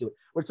universities do it,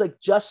 where it's like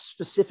just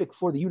specific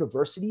for the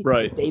university.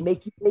 Right. They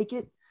make you take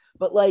it.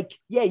 But like,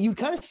 yeah, you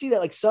kind of see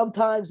that like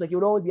sometimes like it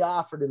would only be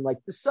offered in like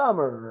the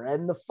summer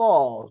and the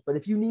fall. But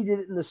if you needed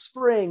it in the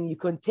spring, you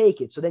couldn't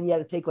take it. So then you had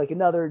to take like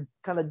another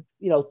kind of,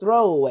 you know,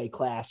 throwaway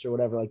class or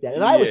whatever like that.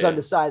 And I was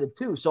undecided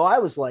too. So I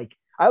was like,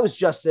 I was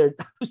just there.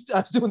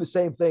 I was doing the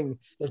same thing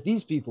that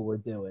these people were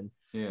doing.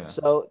 Yeah.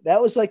 So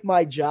that was like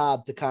my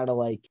job, to kind of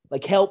like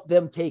help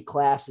them take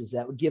classes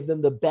that would give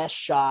them the best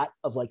shot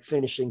of like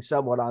finishing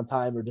somewhat on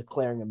time or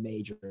declaring a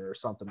major or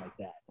something like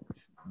that.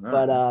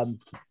 Right.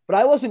 But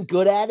I wasn't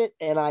good at it,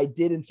 and I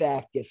did in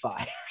fact get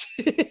fired.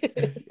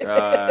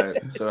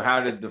 So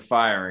how did the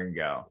firing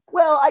go?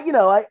 Well, I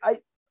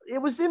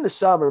it was in the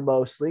summer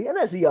mostly, and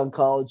as a young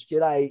college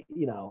kid,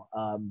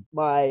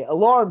 my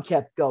alarm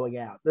kept going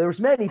out. There was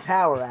many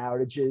power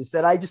outages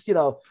that I just,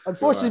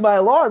 unfortunately, my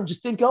alarm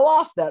just didn't go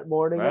off that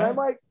morning, and I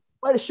might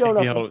have shown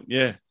up.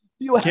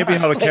 Can't be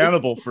held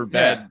accountable for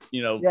bad,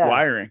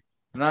 wiring.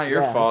 Not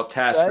your fault.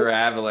 Tasker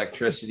Ave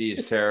electricity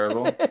is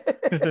terrible.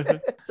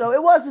 So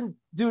it wasn't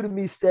due to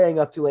me staying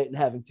up too late and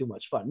having too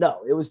much fun.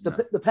 No, it was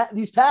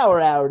these power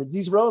outages,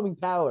 these roaming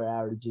power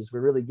outages were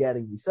really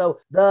getting me. So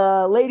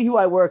the lady who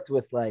I worked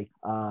with,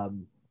 I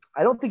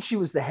don't think she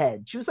was the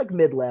head. She was like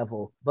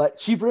mid-level, but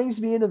she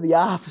brings me into the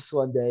office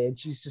one day and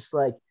she's just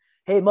like,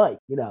 hey, Mike,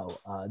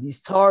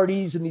 these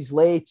tardies and these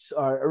lates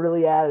are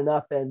really adding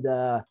up. And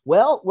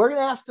well, we're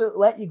going to have to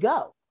let you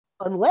go.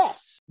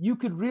 Unless you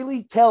could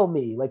really tell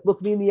me, like,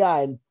 look me in the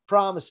eye and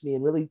promise me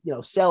and really,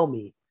 sell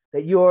me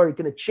that you're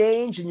going to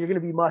change and you're going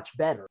to be much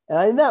better.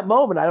 And in that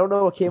moment, I don't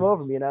know what came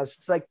over me. And I was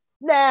just like,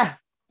 nah,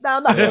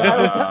 I'm not.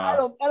 I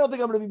don't think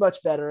I'm going to be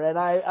much better. And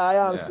I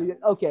honestly,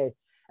 okay.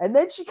 And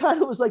then she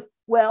kind of was like,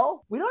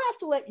 well, we don't have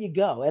to let you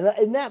go. And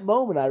in that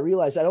moment, I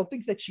realized I don't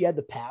think that she had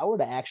the power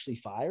to actually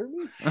fire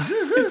me.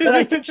 And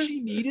I think she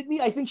needed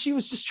me. I think she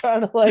was just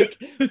trying to put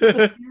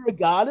the fear of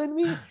God in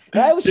me. And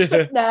I was just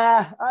like,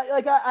 nah,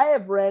 I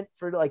have rent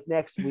for like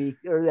next week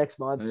or next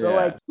month. So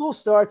like school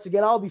starts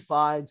again, I'll be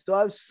fine. So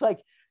I was just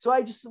like,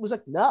 I just was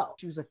like, no.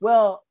 She was like,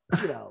 well,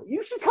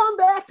 you should come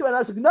back to it. And I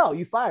was like, no,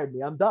 you fired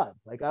me. I'm done.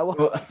 Like I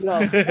want,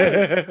 hey,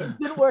 it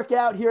didn't work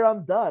out here.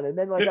 I'm done. And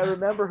then like, I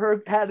remember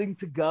her having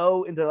to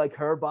go into like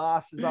her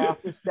boss's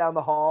office down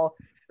the hall.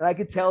 And I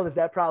could tell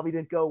that probably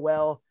didn't go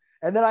well.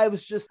 And then I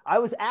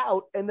was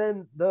out. And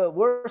then the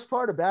worst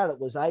part about it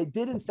was I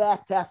did in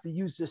fact have to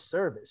use this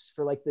service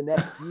for like the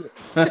next year.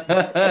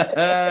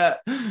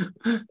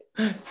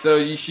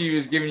 So she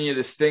was giving you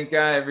the stink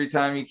eye every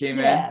time you came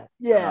in?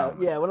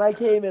 Yeah. When I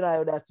came in, I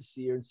would have to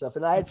see her and stuff.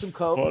 And I had some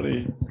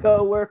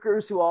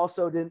co-workers who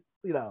also didn't,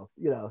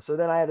 so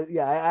then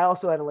I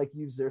also had to like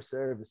use their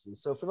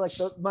services. So for like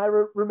my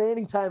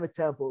remaining time at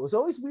Temple, it was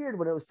always weird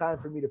when it was time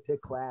for me to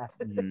pick class.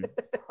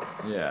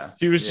 Yeah.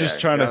 She was just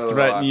trying to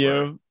threaten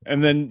you.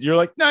 And then you're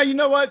like, no, you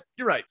know what?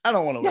 You're right. I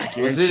don't want to work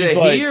here. Was it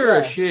a he or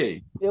a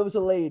she? It was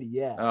a lady.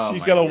 Yeah. Oh,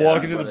 she's got to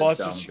walk into the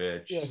bus.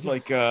 She's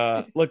like,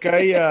 look,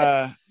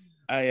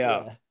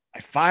 I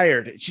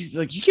fired. She's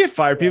like, you can't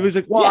fire people. He's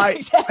like, well, I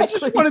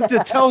just wanted to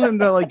tell him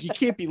that like, you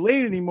can't be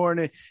late anymore.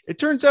 And it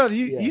turns out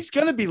he's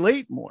going to be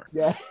late more.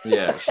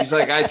 Yeah. She's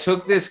like, I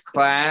took this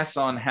class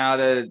on how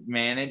to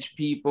manage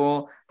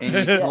people and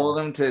you told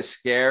them to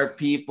scare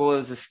people. It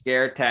was a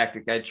scare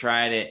tactic. I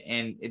tried it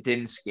and it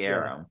didn't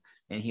scare him.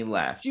 And he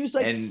left. She was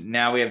like, and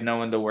now we have no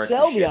one to work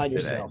sell the me shift on today.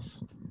 yourself.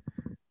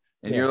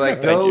 And you're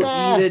like, go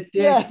eat a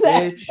dick,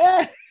 bitch.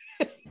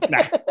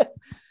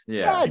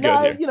 Yeah.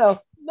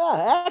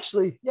 No,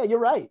 actually, you're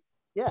right.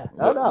 Yeah.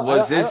 No.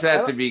 Was this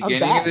at the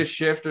beginning of the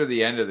shift or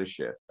the end of the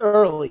shift?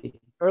 Early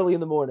in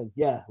the morning.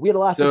 Yeah. We had a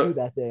lot to do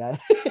that day.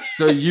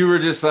 So you were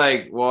just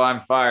like, well, I'm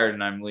fired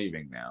and I'm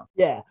leaving now.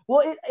 Yeah.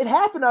 Well, it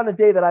happened on a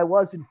day that I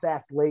was in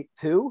fact late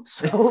too.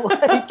 So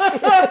like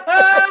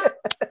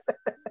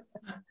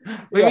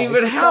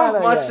but how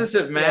much does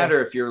it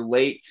matter if you're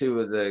late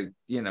to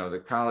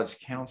the college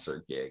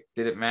counselor gig?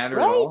 Did it matter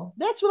at all?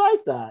 That's what I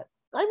thought.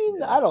 I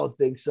mean, I don't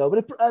think so,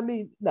 but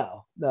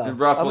no. It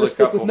ruffled a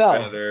couple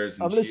feathers.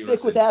 I'm going to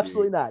stick with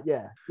absolutely not.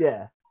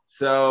 Yeah.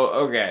 So,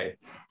 okay.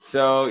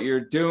 So you're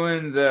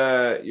doing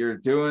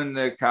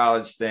the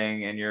college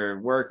thing and you're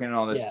working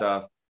all this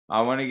stuff.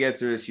 I want to get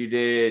through this.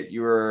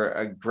 You were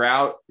a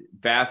grout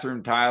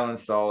bathroom tile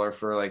installer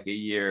for like a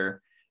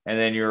year. And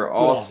then you're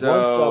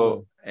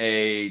also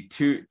you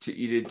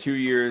did 2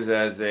 years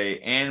as a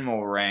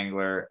animal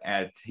wrangler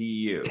at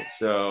TU.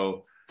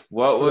 So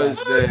what was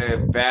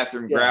the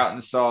bathroom grout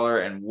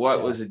installer and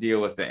what was the deal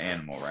with the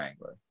animal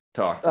wrangler?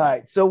 Talk to me. All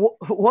right. So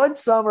one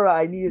summer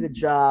I needed a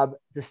job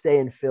to stay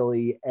in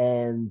Philly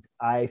and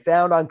I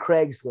found on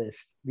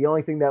Craigslist, the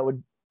only thing that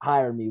would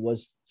hire me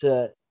was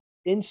to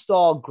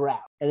install grout.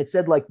 And it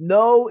said like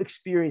no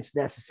experience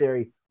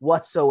necessary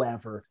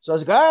whatsoever. So I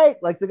was like, all right,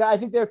 like the guy, I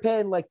think they're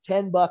paying like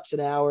 $10 an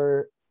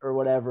hour or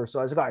whatever. So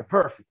I was like, all right,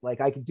 perfect.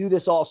 Like I could do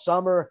this all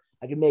summer.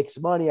 I could make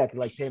some money. I could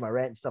like pay my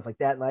rent and stuff like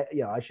that. And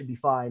I should be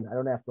fine. I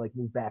don't have to like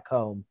move back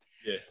home.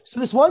 Yeah. So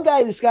this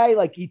guy,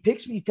 like he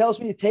tells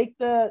me to take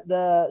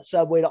the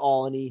subway to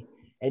Albany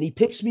and he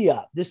picks me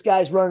up. This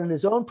guy's running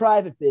his own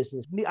private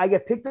business. I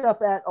get picked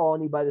up at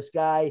Albany by this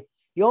guy.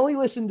 He only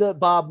listened to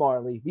Bob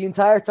Marley the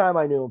entire time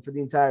I knew him for the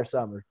entire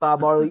summer.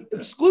 Bob Marley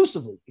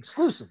exclusively.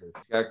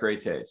 Got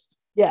great taste.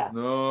 Yeah.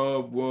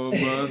 No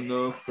woman,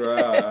 no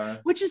cry.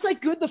 Which is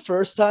like good the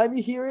first time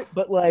you hear it,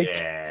 but like,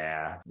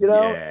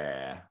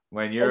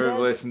 when you're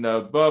listening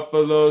to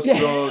Buffalo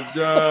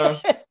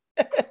Soldier,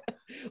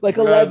 like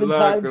 11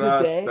 times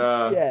a day.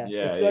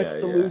 It starts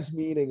to lose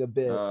meaning a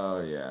bit.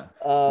 Oh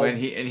yeah. When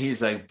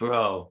he's like,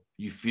 bro,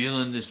 you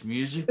feeling this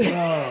music,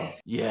 bro?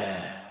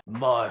 Yeah,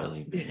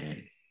 Marley,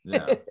 man.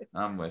 No,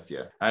 I'm with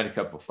you. I had a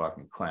couple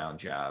fucking clown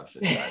jobs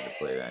that tried to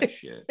play that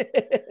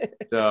shit.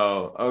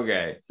 So,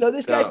 okay. So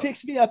this guy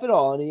picks me up at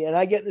Albany and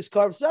I get in this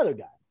car with this other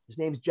guy. His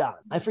name's John.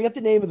 I forget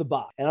the name of the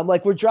boss. And I'm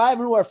like, we're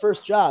driving to our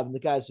first job. And the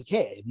guy's like,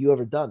 hey, have you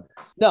ever done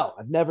this? No,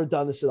 I've never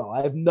done this at all.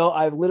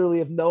 I literally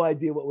have no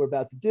idea what we're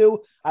about to do.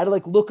 I had to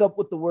like look up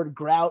what the word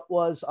grout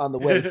was on the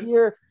way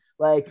here.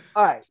 Like,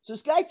 all right, so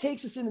this guy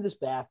takes us into this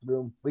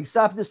bathroom. We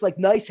stop at this like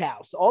nice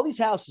house. All these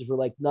houses were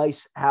like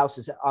nice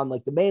houses on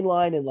like the main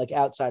line and like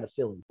outside of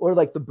Philly or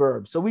like the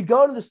burbs. So we'd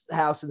go to this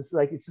house and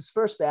it's his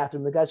first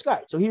bathroom. The guy's like, all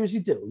right, so here's what you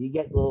do. You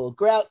get a little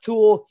grout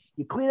tool.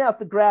 You clean out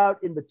the grout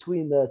in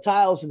between the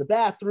tiles in the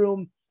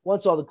bathroom.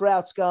 Once all the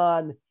grout's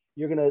gone,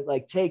 you're going to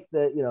like take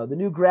the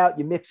new grout.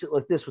 You mix it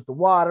like this with the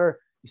water.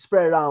 You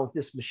spread it on with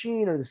this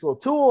machine or this little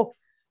tool.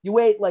 You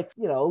wait like,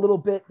 a little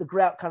bit, the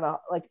grout kind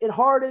of like it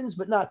hardens,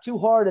 but not too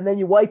hard. And then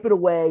you wipe it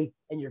away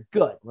and you're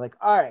good. We're like,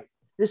 all right,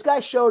 this guy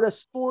showed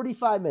us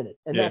 45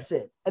 minutes and that's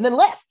it. And then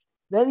left.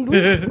 Then he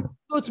leaves.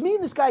 So it's me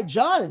and this guy,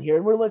 John, in here.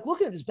 And we're like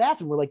looking at this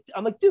bathroom.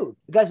 I'm like, dude,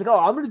 the guy's like, oh,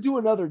 I'm going to do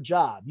another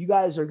job. You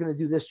guys are going to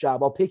do this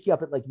job. I'll pick you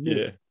up at like noon.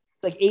 It's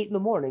like 8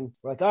 a.m. We're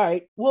like, all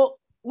right, well,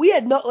 we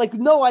had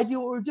no idea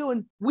what we were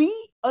doing. We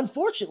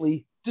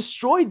unfortunately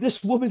destroyed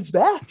this woman's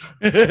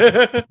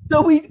bathroom.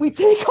 So we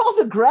take all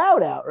the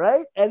grout out,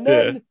 right? And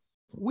then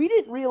we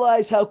didn't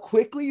realize how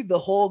quickly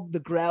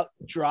the grout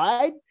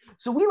dried.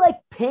 So we like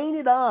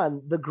painted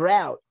on the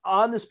grout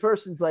on this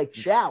person's like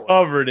shower.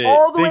 Covered it,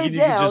 all the thinking way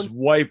down. You could just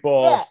wipe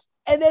off.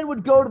 and then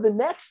would go to the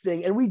next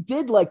thing. And we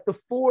did like the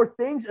 4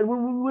 things. And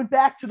when we went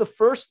back to the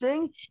first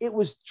thing, it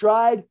was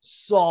dried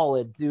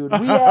solid, dude.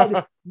 We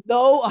had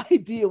no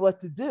idea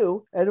what to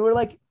do. And we're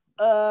like,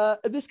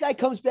 this guy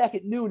comes back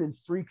at noon and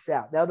freaks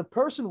out. Now the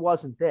person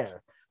wasn't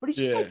there, but he's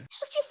just like,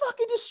 you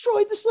fucking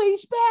destroyed this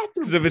lady's bathroom.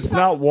 Because if it's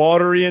not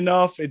watery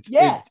enough, it's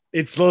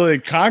literally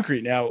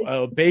concrete now,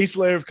 a base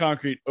layer of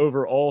concrete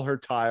over all her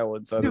tile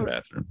inside the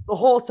bathroom. The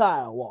whole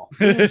tile wall.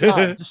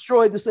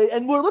 Destroyed this lady.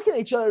 And we're looking at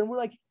each other and we're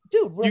like,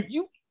 dude,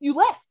 you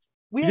left.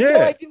 We had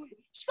no idea.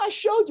 This guy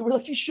showed you. We're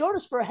like, you showed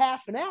us for a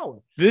half an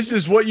hour. This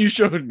is what you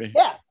showed me.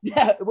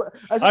 Yeah.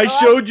 I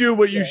showed you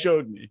what you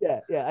showed me.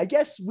 Yeah. I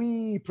guess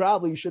we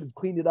probably should have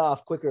cleaned it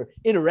off quicker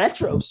in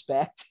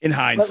retrospect. In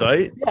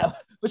hindsight.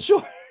 But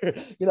sure.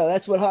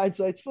 That's what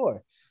hindsight's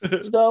for.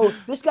 So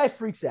this guy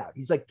freaks out.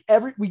 He's like,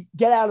 we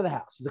get out of the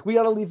house. He's like, we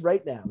got to leave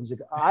right now. He's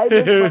like,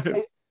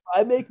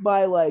 I make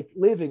my like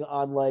living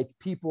on like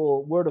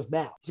people word of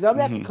mouth. He's like, I'm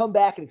gonna have to come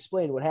back and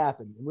explain what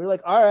happened. And we're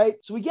like, all right.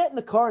 So we get in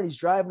the car and he's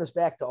driving us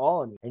back to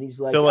Albany. And he's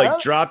like, to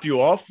like drop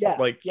you off.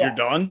 You're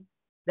done.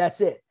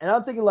 That's it. And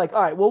I'm thinking like,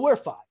 all right, well, we're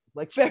fine.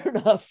 Like, fair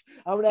enough.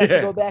 I'm gonna have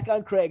to go back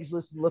on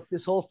Craigslist and look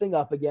this whole thing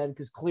up again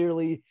because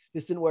clearly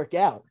this didn't work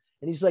out.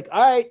 And he's like, all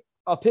right,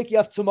 I'll pick you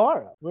up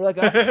tomorrow. We're like,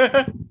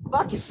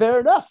 fuck it, fair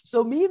enough.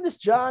 So me and this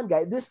John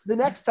guy, the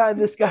next time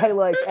this guy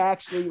like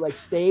actually like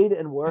stayed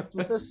and worked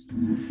with us,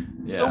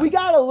 so we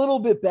got a little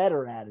bit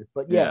better at it.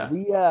 But we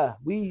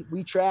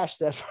trashed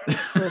that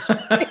first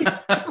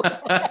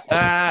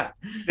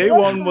Day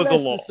one was a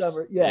loss.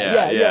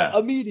 Yeah,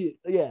 immediate.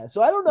 Yeah.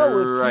 So I don't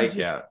know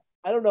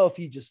I don't know if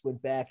he just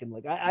went back and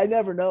like I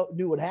never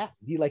knew what happened.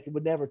 He like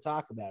would never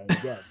talk about it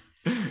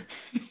again.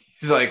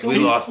 He's like, we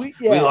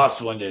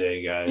lost one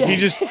today, guys.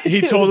 Yeah.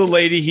 He told the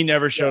lady he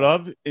never showed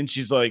up, and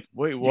she's like,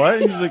 wait,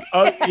 what? And he's like,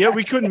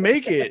 we couldn't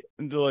make it.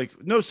 And they're like,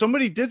 no,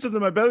 somebody did something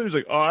in my belly. He's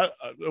like,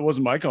 it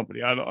wasn't my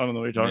company. I don't know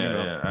what you're talking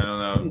about. Yeah, I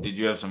don't know. Did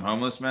you have some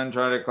homeless men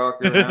try to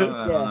caulk you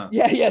around?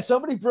 Yeah.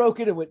 Somebody broke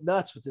in and went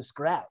nuts with this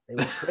grout. It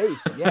was crazy.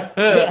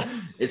 Yeah.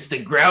 It's the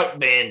grout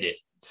bandit.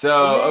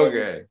 So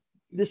okay.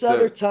 This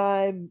other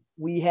time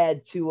we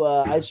had to.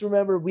 I just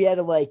remember we had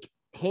to like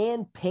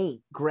hand paint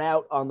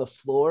grout on the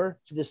floor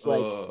for this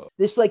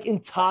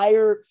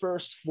entire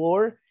first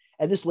floor.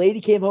 And this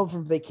lady came home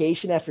from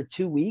vacation after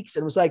 2 weeks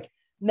and was like,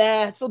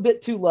 nah, it's a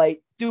bit too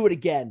light. Do it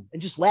again. And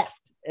just left.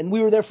 And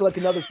we were there for like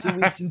another 2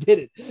 weeks and did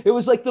it. It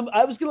was like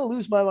I was going to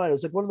lose my mind. It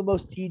was like one of the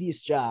most tedious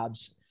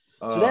jobs.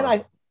 So then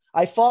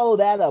I followed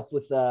that up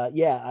with, I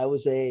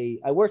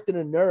worked in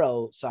a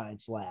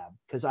neuroscience lab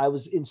because I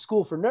was in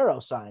school for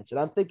neuroscience. And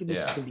I'm thinking this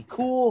is going to be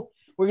cool.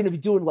 We're going to be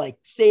doing like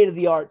state of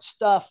the art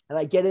stuff. And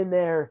I get in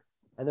there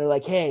and they're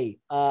like, hey,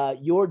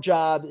 your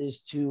job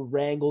is to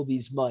wrangle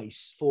these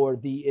mice for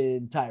the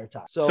entire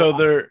time. So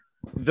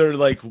they're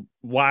like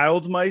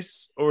wild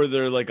mice, or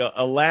they're like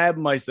a lab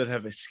mice that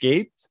have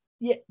escaped?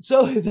 Yeah.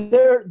 So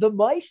they're the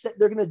mice that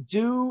they're going to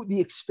do the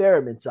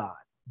experiments on.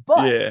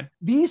 But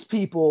these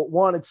people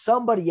wanted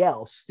somebody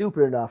else,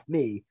 stupid enough,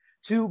 me,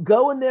 to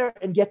go in there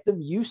and get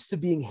them used to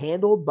being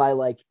handled by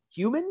like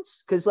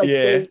humans. Because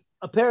they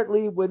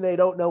apparently when they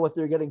don't know what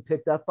they're getting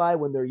picked up by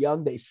when they're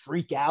young, they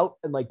freak out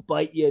and like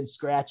bite you and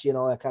scratch you and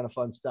all that kind of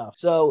fun stuff.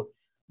 So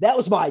that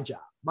was my job.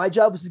 My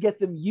job was to get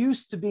them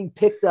used to being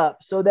picked up.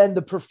 So then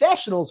the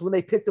professionals, when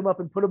they picked them up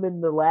and put them in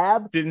the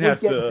lab, didn't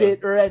have get to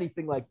bit or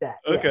anything like that.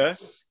 Okay.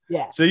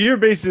 Yeah. So you're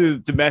basically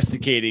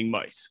domesticating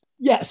mice.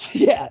 Yes.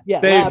 Yeah.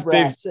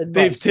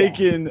 They've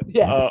taken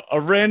a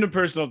random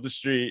person off the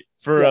street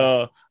for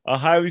a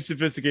highly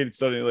sophisticated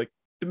study, like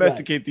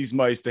domesticate these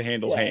mice to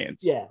handle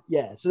hands.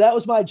 Yeah. So that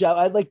was my job.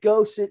 I'd like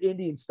go sit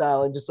Indian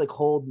style and just like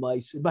hold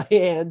mice in my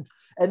hand.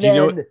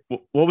 And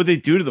what would they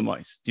do to the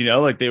mice? Do you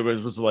know, like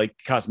was it like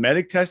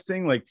cosmetic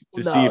testing, like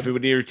to see if it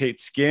would irritate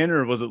skin,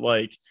 or was it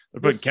like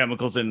they're putting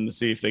chemicals in them to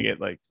see if they get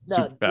like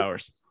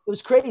superpowers? It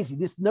was crazy.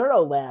 This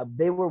neuro lab,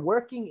 they were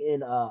working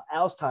in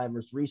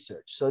Alzheimer's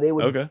research. So they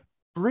would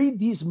breed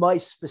these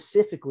mice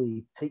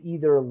specifically to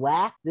either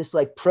lack this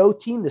like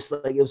protein, this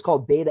like it was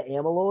called beta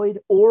amyloid,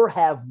 or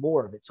have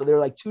more of it. So they're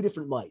like two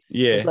different mice.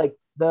 Yeah. It's like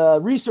the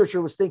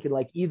researcher was thinking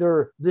like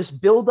either this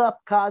buildup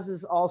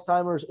causes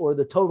Alzheimer's or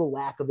the total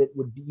lack of it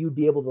you'd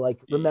be able to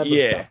like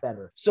remember stuff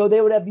better. So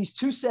they would have these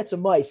two sets of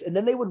mice, and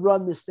then they would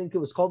run this thing that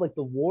was called like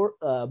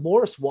the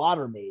Morris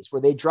water maze,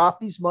 where they drop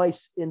these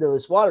mice into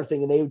this water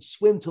thing and they would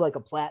swim to like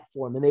a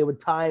platform and they would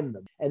time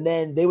them. And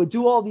then they would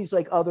do all these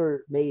like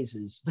other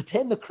mazes. But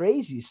then the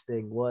craziest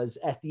thing was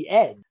at the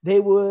end, they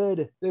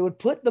would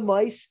put the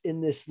mice in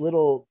this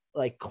little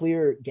like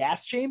clear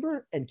gas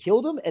chamber and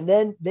kill them, and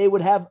then they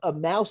would have a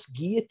mouse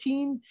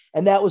guillotine,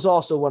 and that was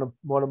also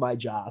one of my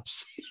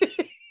jobs.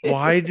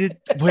 Why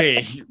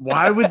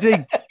would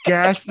they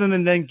gas them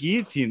and then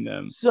guillotine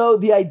them? So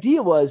the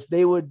idea was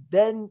they would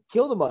then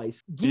kill the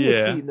mice,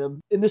 guillotine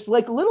them in this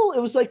like little. It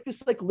was like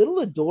this like little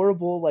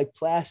adorable like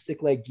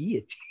plastic like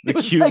guillotine. The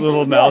cute like,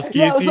 little mouse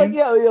guillotine.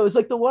 It was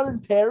like the one in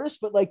Paris,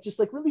 but like just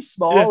like really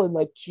small and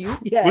like cute.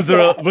 Yeah.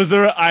 Was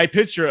there? I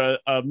picture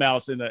a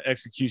mouse in an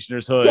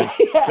executioner's hood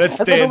that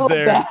stands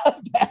there,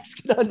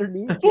 basket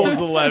underneath, pulls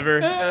the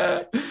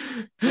lever.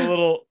 The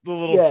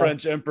little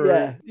French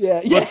emperor.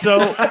 Yeah. But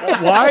so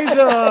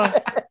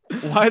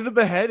why the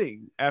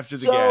beheading after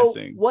the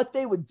gassing? What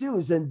they would do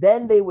is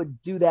then they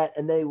would do that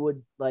and they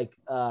would like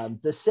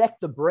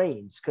dissect the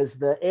brains because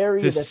the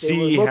area to that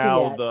see they were looking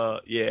how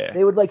at,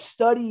 they would like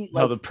study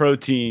how the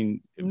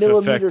protein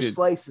millimeter affected.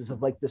 slices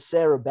of like the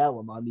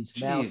cerebellum on these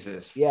mountains.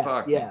 Jesus, yeah.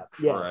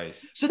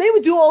 Christ. So they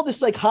would do all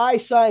this like high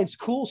science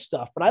cool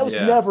stuff, but I was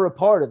never a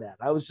part of that.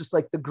 I was just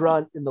like the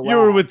grunt in the lab. You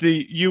were with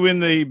you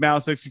and the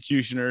mouse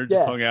executioner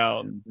just hung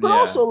out. But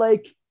also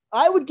like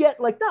I would get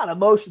like not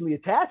emotionally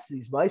attached to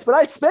these mice, but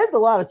I'd spend a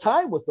lot of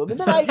time with them, and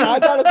then I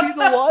gotta be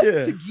the one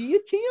to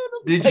guillotine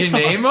them. Did you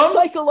name them?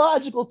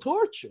 Psychological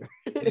torture.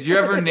 Did you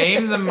ever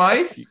name the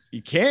mice?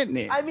 You can't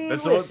name. I mean,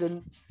 that's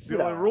listen,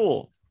 the only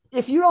rule.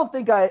 If you don't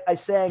think I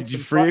sang, did you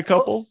free a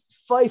couple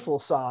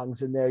Feifel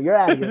songs in there? You're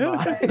out of your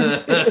mind. did you?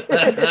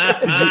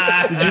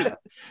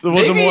 There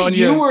wasn't Maybe one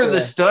you were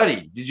the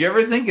study. Did you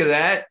ever think of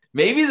that?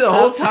 Maybe the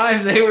whole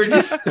time they were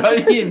just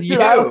studying you.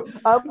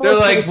 They're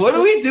like, what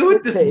do we do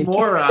with this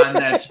moron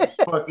that's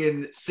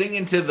fucking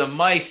singing to the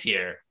mice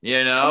here?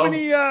 You know?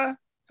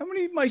 How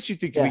many mice you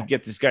think we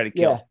get this guy to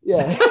kill?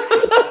 Yeah.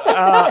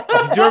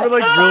 Did you ever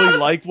like really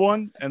like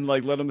one and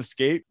like let him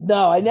escape?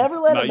 No, I never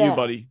let him Not you, out.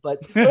 buddy. But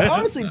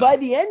honestly, by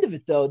the end of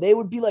it though, they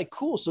would be like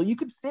cool. So you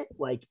could fit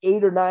like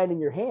 8 or 9 in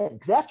your hand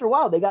because after a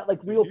while they got like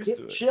real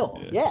chill.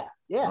 Yeah.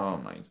 Oh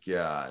my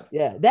god.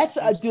 Yeah, that's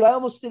dude. I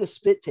almost did a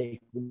spit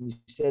take when you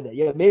said that.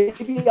 Yeah,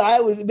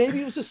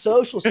 maybe it was a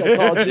social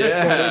psychologist.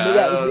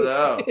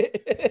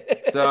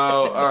 So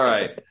all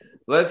right.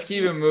 Let's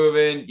keep it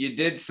moving. You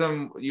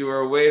were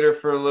a waiter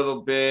for a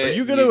little bit. Are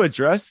you going to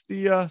address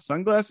the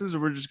sunglasses, or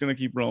we're just going to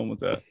keep rolling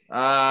with that?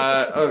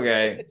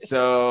 Okay.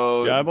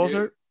 So your eyeballs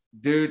hurt?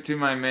 Due to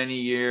my many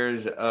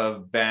years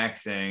of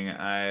baxing,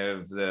 I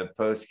have the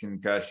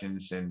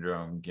post-concussion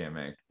syndrome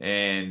gimmick.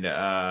 And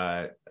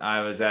I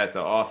was at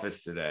the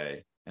office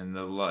today, and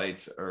the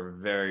lights are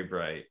very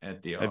bright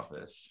at the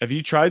office. Have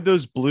you tried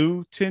those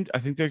blue tint? I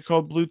think they're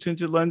called blue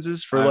tinted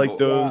lenses for like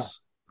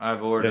those.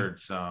 I've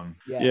ordered some.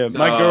 Yeah, so,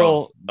 my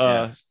girl,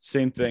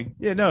 same thing.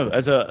 Yeah, no,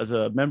 as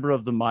a member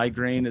of the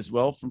migraine as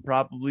well from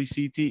probably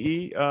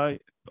CTE,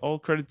 all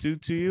credit due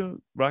to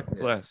you. Rock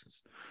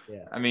glasses.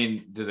 Yeah. I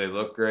mean, do they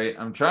look great?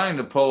 I'm trying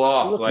to pull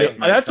off like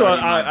that's what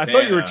I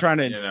thought you were trying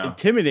to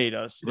intimidate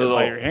us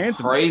by your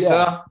handsome.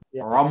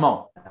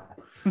 Ramo.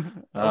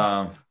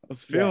 I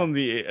was feeling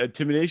the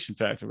intimidation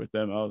factor with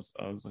them. I was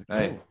like,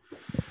 hey.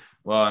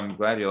 Well, I'm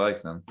glad you like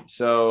them.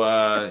 So,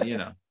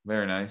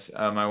 very nice.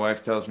 My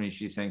wife tells me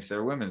she thinks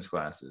they're women's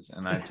glasses,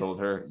 and I told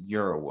her,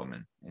 you're a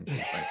woman. And she's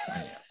like,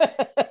 yeah.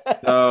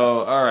 So,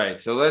 all right.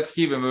 So let's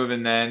keep it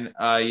moving then.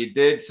 You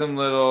did some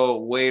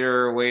little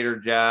waiter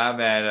job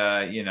at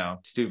a,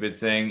 stupid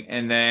thing.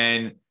 And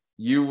then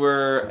you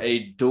were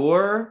a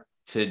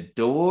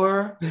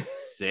door-to-door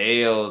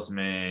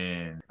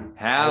salesman.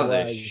 How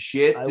the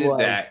shit did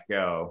that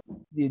go?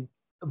 Dude,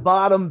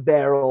 bottom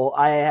barrel.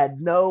 I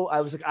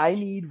was like, I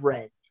need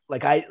rent.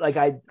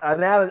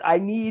 I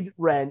need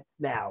rent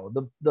now.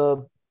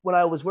 The when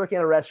I was working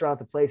at a restaurant,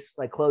 the place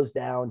like closed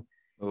down.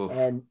 Oof.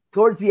 And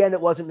towards the end, it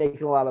wasn't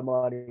making a lot of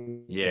money.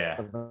 Yeah.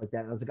 Stuff like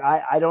that. I was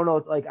like, I don't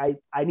know. Like I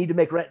need to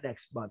make rent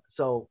next month.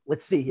 So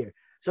let's see here.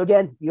 So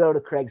again, you go to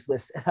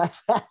Craigslist and I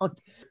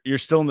found. You're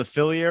still in the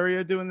Philly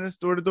area doing this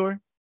door to door?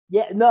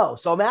 Yeah, no.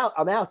 So I'm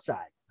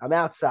outside. You're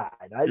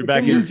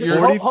back in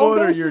 40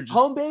 foot or you're just...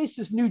 Home base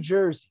is New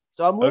Jersey.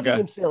 So I'm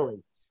living in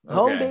Philly. Okay.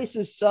 Home base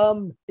is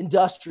some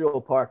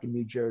industrial park in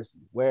New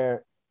Jersey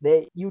where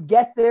you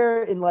get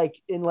there in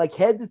like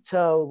head to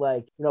toe,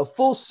 like,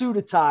 full suit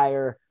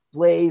attire,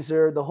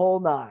 blazer, the whole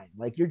nine.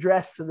 Like you're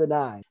dressed to the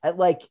nine. At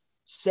like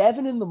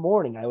 7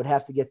 a.m, I would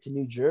have to get to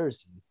New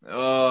Jersey.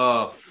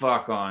 Oh,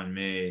 fuck on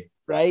me.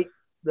 Right.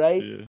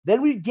 Yeah.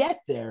 Then we'd get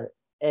there.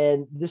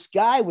 And this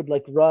guy would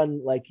like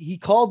run, like he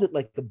called it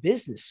like a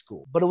business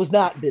school, but it was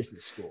not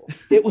business school.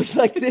 It was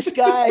like this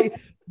guy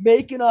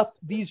making up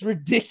these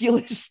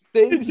ridiculous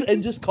things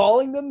and just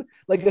calling them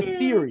like a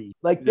theory.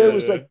 Like there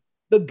was like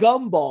the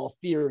gumball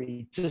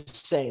theory to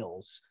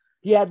sales.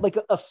 He had like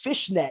a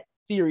fishnet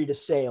theory to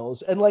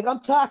sales. And like,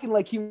 I'm talking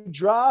like he would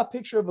draw a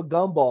picture of a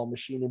gumball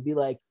machine and be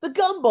like, the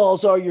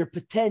gumballs are your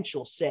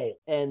potential sale.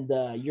 And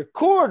your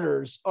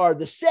quarters are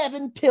the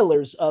 7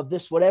 pillars of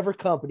this, whatever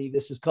company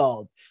this is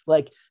called,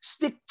 like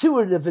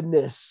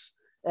stick-to-itiveness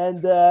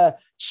and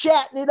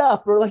chatting it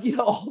up, or like,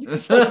 all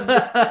these like,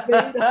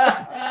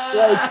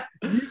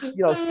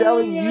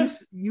 selling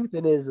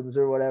euphemisms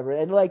or whatever.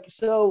 And like,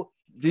 so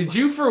did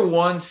you for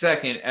 1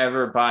 second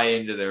ever buy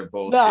into their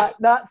bullshit?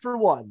 Not for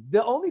one.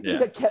 The only thing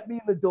that kept me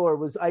in the door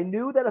was I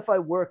knew that if I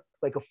worked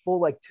like a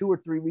full like 2 or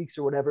 3 weeks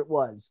or whatever it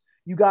was,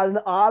 you got an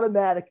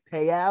automatic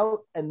payout,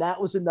 and that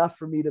was enough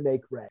for me to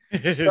make rent.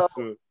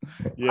 So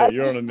yeah,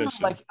 you're I on just a knew,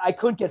 mission. like I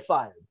couldn't get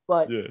fired,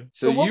 but Yeah.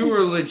 So what you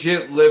were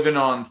legit living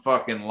on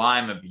fucking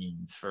lima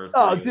beans for 3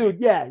 oh, weeks. dude,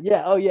 yeah,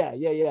 oh yeah,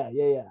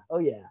 oh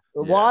yeah,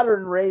 the water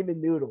and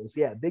ramen noodles,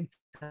 yeah, big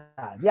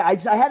time. Yeah,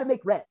 I had to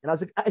make rent, and I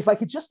was like, if I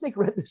could just make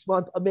rent this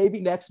month, maybe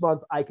next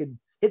month I could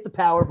hit the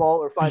Powerball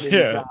or find a new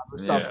job or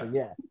something.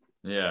 Yeah.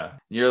 Yeah.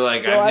 You're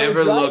like, So I've I would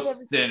never drive looked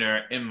every-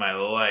 thinner in my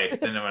life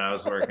than when I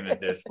was working at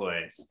this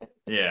place.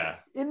 Yeah.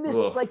 in this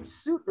Oof. like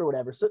suit or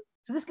whatever. So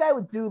this guy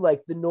would do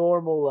like the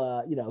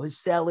normal, his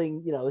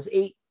selling, his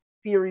 8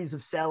 theories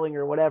of selling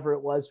or whatever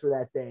it was for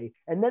that day.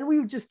 And then we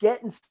would just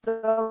get in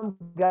some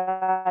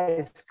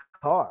guy's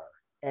car.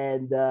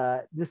 And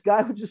this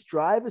guy would just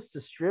drive us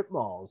to strip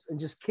malls and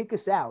just kick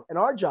us out. And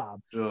our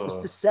job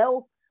was to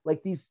sell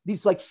like these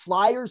like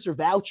flyers or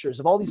vouchers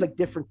of all these like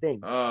different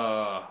things.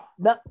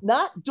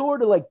 Not door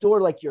to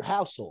like your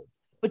household,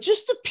 but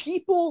just the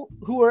people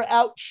who are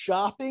out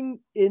shopping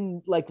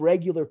in like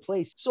regular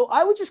places. So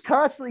I would just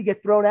constantly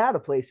get thrown out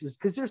of places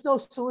because there's no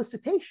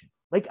solicitation.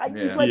 Like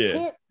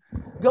can't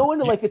go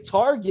into like a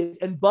Target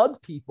and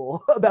bug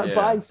people about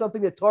buying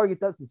something that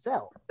Target doesn't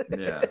sell.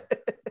 Yeah.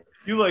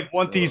 You like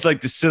want these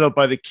like to sit up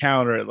by the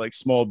counter at like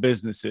small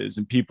businesses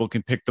and people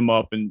can pick them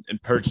up and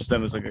purchase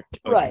them as like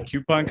a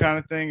coupon kind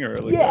of thing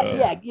or like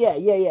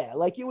yeah.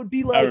 Like it would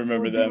be like I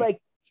remember that like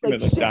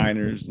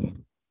diners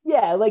and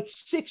like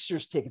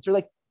Sixers tickets or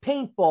like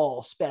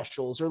paintball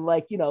specials or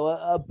like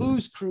a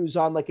booze cruise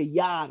on like a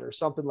yacht or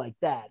something like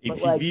that. But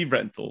ATV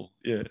rental,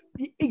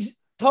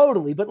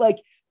 totally. But like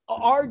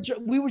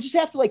we would just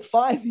have to like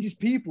find these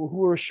people who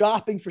were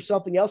shopping for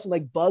something else and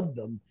like bug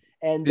them.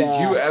 And did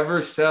you ever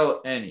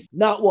sell any?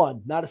 Not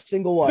one, not a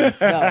single one.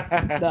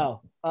 No.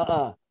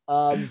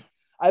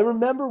 I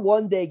remember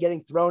one day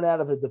getting thrown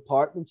out of a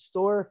department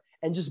store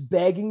and just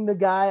begging the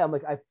guy. I'm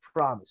like, I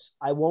promise,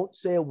 I won't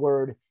say a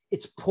word.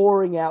 It's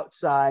pouring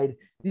outside.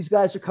 These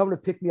guys are coming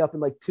to pick me up in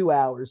like 2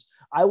 hours.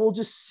 I will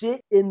just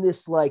sit in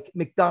this like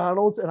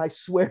McDonald's, and I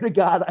swear to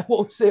God, I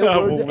won't say a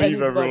word to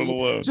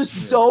anybody.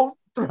 Just don't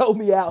throw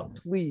me out,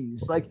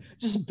 please. Like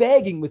just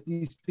begging with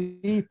these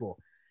people.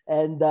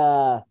 And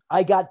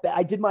I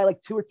did my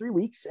like 2 or 3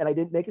 weeks and I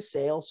didn't make a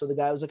sale. So the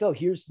guy was like, oh,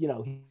 here's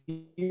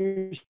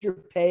your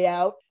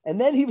payout.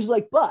 And then he was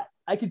like, but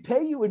I could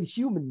pay you in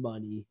human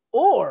money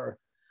or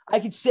I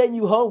could send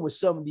you home with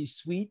some of these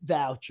sweet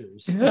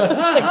vouchers.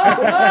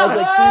 I was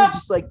like, dude,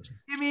 just like,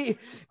 give me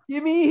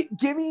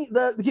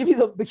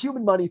the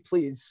human money,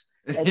 please.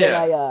 And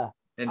then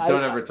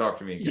don't ever talk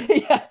to me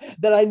again.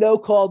 Then I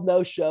no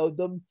showed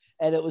them.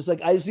 And it was like,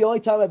 it was the only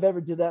time I've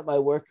ever did that in my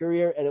work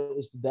career. And it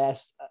was the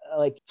best.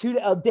 Like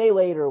a day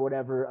later or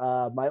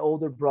whatever, my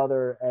older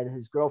brother and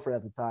his girlfriend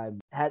at the time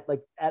had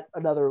like at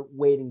another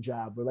waiting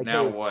job. We're like,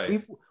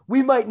 hey,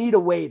 we might need a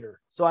waiter.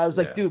 So I was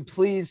like, dude,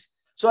 please.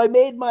 So I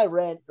made my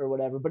rent or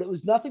whatever, but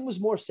nothing was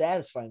more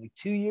satisfying. Like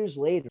 2 years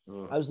later,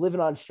 I was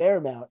living on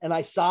Fairmount and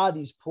I saw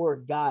these poor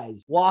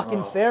guys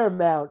walking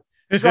Fairmount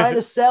trying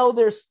to sell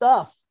their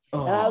stuff.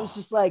 And I was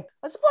just like,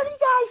 what do you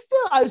guys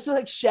do? I was just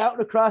like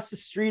shouting across the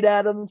street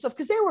at them and stuff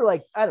because they were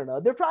like, I don't know,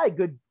 they're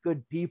probably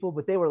good people,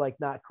 but they were like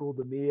not cool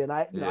to me. And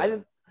I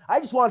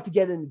just wanted to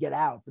get in and get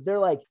out. But they're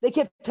like, they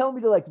kept telling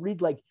me to like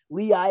read like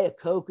Lee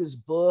Iacocca's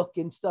book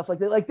and stuff like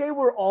that. Like they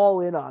were all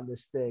in on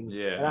this thing.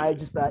 Yeah. And I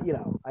just thought,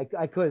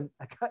 I couldn't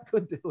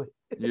do it.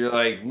 You're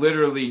like,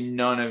 literally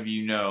none of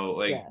you know,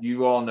 like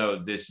you all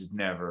know this is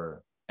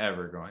never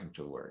ever going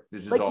to work.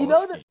 This is like all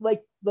that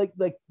like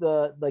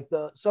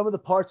the some of the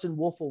parts in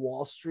Wolf of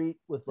Wall Street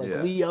with like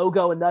Lee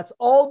Ogo and nuts.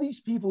 All these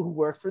people who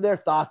work for there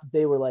thought that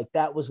they were like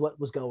that was what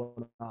was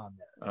going on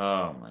there.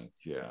 Oh my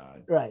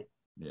God. Right.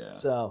 Yeah.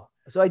 So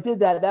I did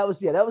that. That was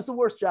the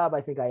worst job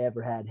I think I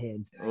ever had,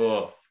 hands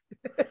down.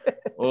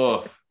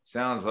 Oof.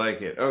 Sounds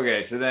like it.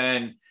 Okay, so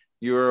then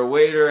you were a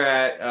waiter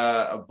at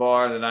a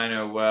bar that I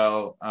know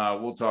well.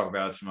 We'll talk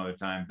about it some other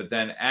time. But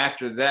then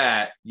after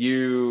that,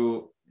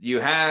 you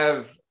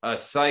have a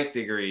psych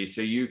degree,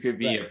 so you could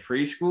be a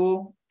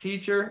preschool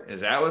teacher.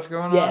 Is that what's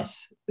going on?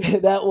 Yes,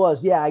 that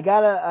was. Yeah,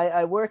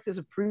 I worked as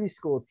a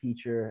preschool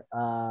teacher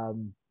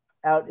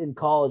out in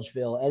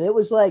Collegeville, and it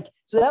was like,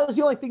 so that was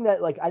the only thing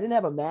that like I didn't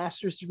have a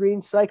master's degree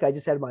in psych. I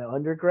just had my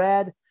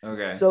undergrad.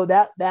 Okay. So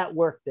that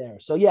worked there.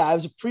 So yeah, I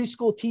was a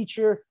preschool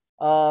teacher.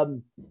 There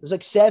was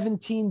like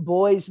 17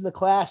 boys in the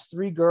class,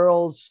 3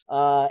 girls.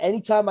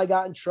 Anytime I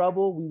got in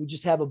trouble, we would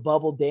just have a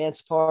bubble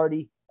dance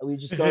party. We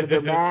just go to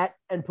their mat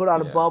and put on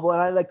a bubble, and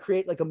I like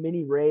create like a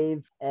mini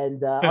rave.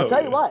 And I'll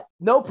tell you what,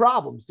 no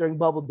problems during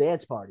bubble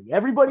dance party.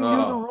 Everybody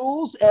knew the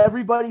rules.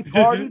 Everybody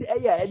partied.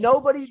 And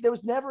there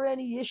was never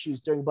any issues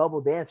during bubble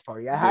dance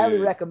party. I highly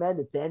recommend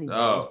it to anybody.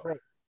 It was great.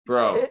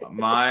 Bro,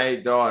 my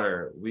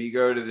daughter, we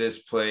go to this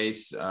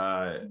place.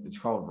 It's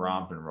called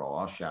Romp and Roll.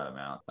 I'll shout them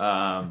out.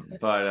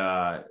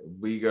 But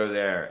we go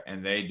there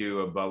and they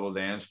do a bubble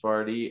dance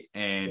party,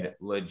 and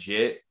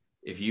legit,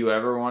 if you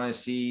ever want to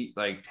see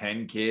like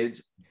 10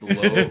 kids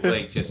blow,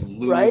 like just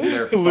lose Right?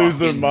 their Lose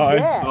their fucking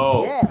minds. Yeah,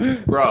 Oh, yeah.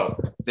 bro,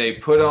 they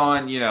put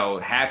on,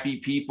 Happy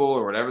People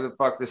or whatever the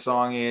fuck the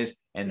song is,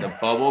 and the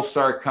bubbles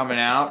start coming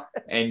out,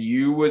 and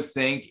you would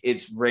think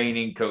it's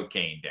raining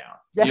cocaine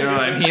down. You know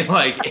what I mean?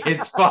 Like,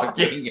 it's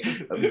fucking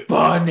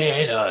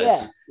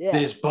bananas, Yeah.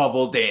 this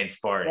bubble dance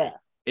party. Yeah.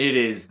 It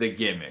is the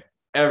gimmick.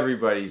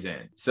 Everybody's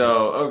in.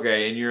 So,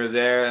 okay, and you're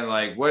there, and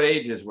like, what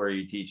ages were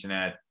you teaching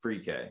at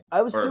pre-K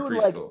I was or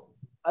doing preschool?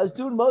 I was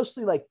doing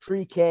mostly like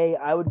pre-K.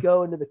 I would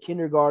go into the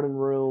kindergarten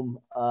room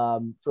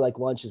for like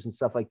lunches and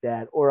stuff like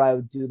that, or I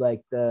would do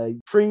like the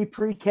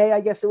pre-K,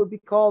 I guess it would be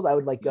called. I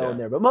would like go in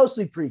there, but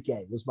mostly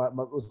pre-K was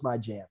my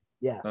jam.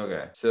 Yeah.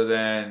 Okay. So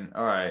then,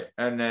 all right,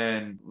 and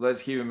then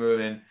let's keep it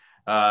moving.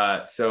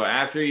 So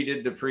after you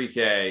did the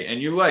pre-K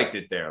and you liked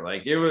it there,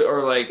 like it was,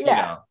 or like,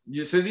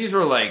 so these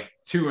were like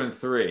 2 and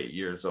 3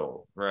 years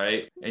old,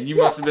 right? And you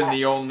must have been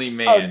the only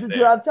man.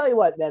 Dude, I'll tell you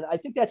what, man, I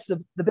think that's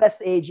the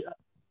best age.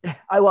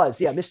 I was,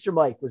 Mr.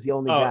 Mike was the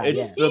only guy.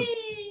 It's the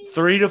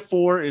 3 to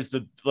 4 is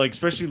the, like,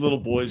 especially little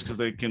boys, because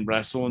they can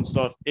wrestle and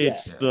stuff.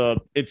 It's the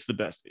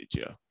best age.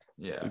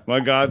 Yeah. Like my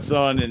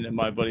godson and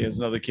my buddy has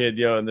another kid,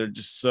 and they're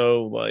just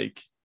so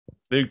like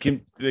they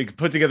can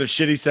put together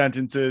shitty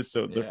sentences,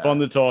 so they're fun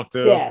to talk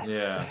to.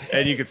 Yeah.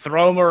 And you can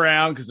throw them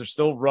around because they're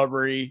still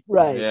rubbery.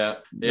 Right. Yeah.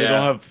 They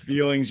don't have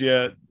feelings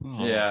yet.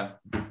 Yeah.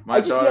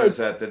 My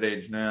daughter's at that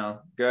age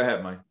now. Go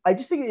ahead, Mike. I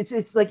just think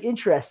it's like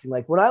interesting.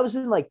 Like when I was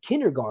in like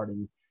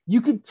kindergarten,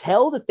 you could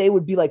tell that they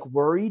would be like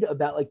worried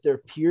about like their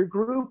peer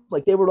group.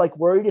 Like they were like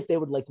worried if they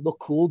would like look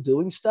cool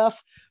doing stuff.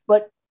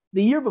 But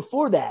the year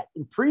before that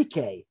in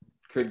pre-K,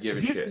 could give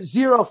a shit.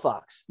 Zero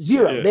fucks.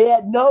 Zero.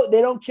 Yeah.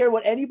 They don't care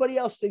what anybody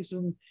else thinks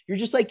of them. You're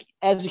just like,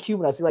 as a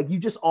human, I feel like you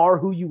just are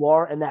who you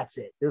are, and that's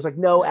it. There's like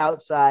no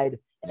outside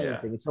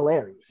anything. It's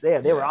hilarious.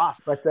 They were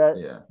awesome. But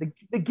the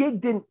gig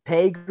didn't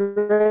pay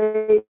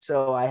great,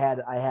 so I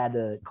had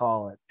to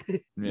call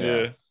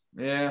it.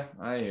 Yeah,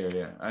 I hear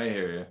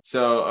you.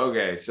 So,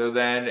 okay. So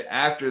then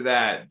after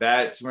that,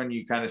 that's when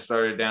you kind of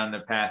started down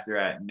the path you're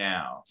at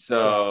now.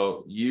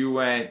 So you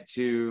went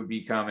to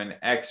become an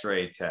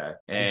X-ray tech,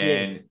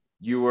 and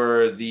you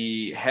were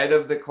the head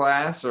of the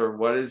class, or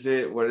what is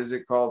it? What is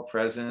it called?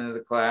 President of the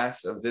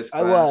class of this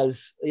class? I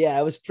was. Yeah,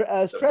 I was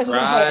president.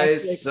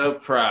 Surprise.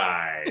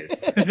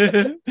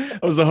 I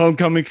was the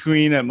homecoming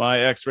queen at my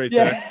X-ray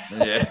tech.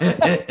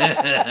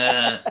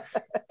 Yeah.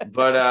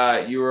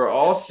 But you were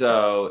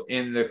also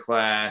in the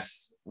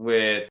class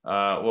with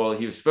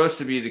he was supposed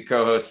to be the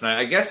co-host tonight.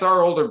 I guess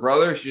our older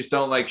brothers just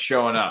don't like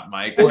showing up,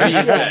 Mike. What do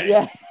you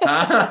say?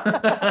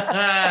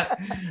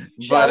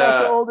 Shout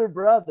out to older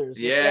brothers.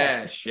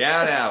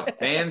 Shout out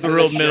fans. The of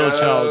real the middle show.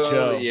 child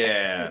show.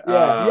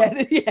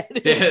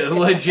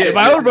 Legit.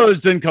 My older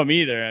brothers didn't come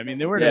either. I mean,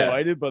 they weren't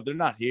invited, but they're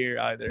not here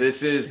either.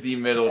 This is the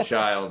middle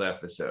child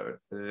episode.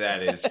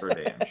 That is for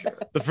damn sure.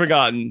 The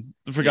forgotten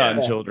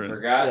children. The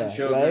forgotten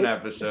children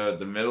episode.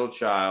 The middle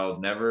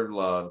child, never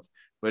loved.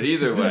 But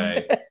either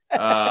way,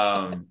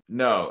 but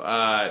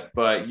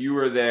you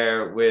were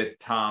there with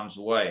Tom's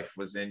wife,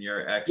 was in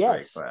your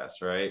X-ray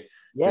class, right?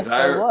 Yes,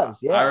 I was.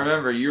 Yeah. I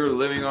remember you were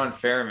living on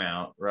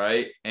Fairmount,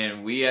 right?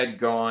 And we had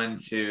gone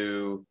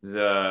to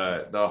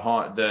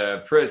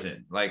the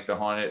prison, like the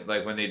haunted,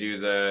 like when they do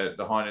the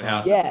haunted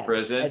house at the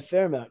prison at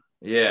Fairmount.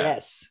 Yeah.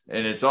 Yes.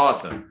 And it's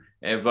awesome.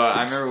 And but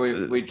I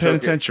remember we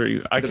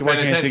penitentiary. I can't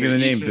think of the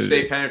name. Eastern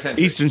State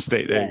Penitentiary. Eastern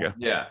State. There you go.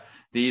 Yeah.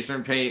 The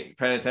Eastern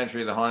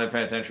Penitentiary, the haunted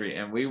penitentiary.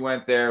 And we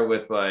went there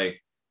with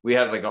we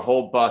had like a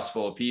whole bus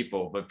full of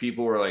people, but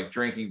people were like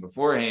drinking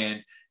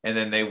beforehand. And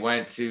then they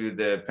went to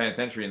the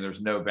penitentiary and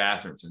there's no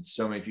bathrooms and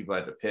so many people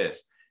had to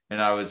piss.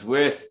 And I was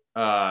with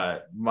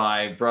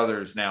my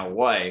brother's now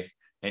wife,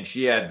 and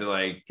she had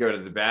to go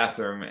to the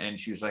bathroom, and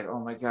she was like, oh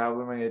my God,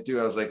 what am I going to do?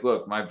 I was like,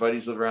 look, my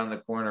buddies live around the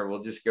corner.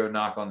 We'll just go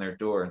knock on their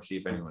door and see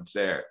if anyone's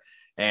there.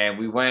 And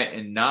we went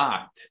and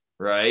knocked,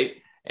 right?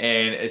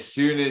 And as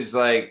soon as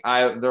there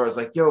was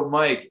like, yo,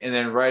 Mike. And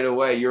then right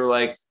away you're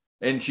like,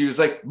 and she was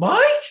like, Mike,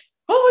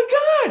 oh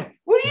my God,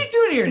 what are you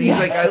doing here? And he's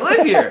like, I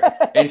live here.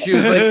 And she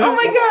was like, oh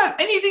my God,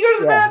 I need to go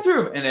to the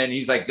bathroom. And then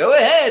he's like, go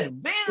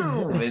ahead.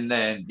 Boom. And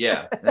then,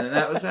 and then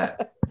that was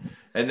that.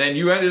 And then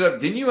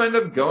didn't you end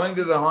up going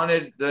to the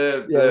haunted,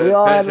 we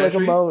all had like a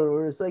moment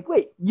where it's like,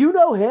 wait, you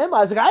know him?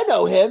 I was like, I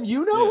know him.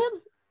 You know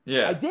him?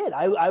 Yeah, I did.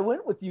 I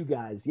went with you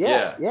guys.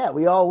 Yeah,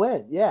 we all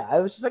went. Yeah, I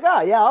was just like,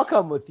 I'll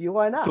come with you.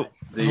 Why not?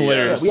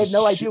 Hilarious. We had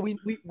no idea.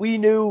 We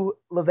knew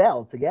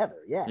Lavelle together.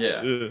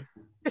 Yeah.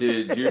 Do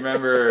you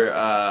remember?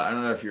 I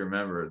don't know if you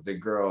remember the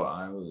girl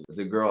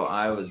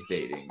I was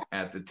dating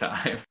at the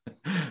time.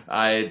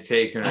 I had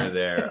taken her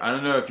there. I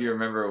don't know if you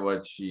remember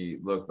what she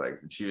looked like.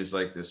 She was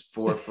like this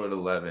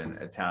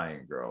 4'11"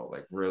 Italian girl,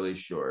 like really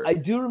short. I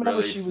do remember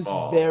really she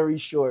small. was very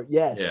short.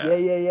 Yes. Yeah.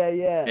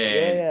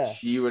 And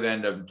she would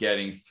end up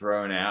getting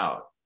thrown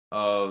out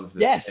of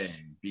the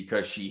thing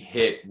because she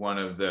hit one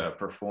of the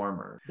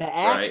performers. The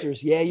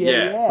actors. Right?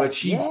 Yeah. But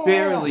she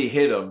barely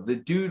hit him. The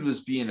dude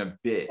was being a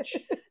bitch.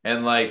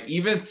 And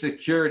even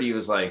security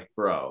was like,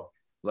 bro,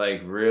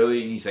 Like,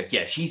 really? And he's like,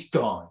 yeah, she's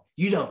gone.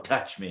 You don't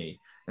touch me.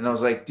 And I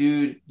was like,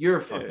 dude, you're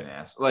a fucking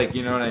ass. Like,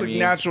 you know what It's I like mean?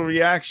 natural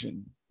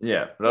reaction.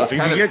 Yeah. But I was So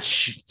you kind of get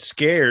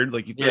scared,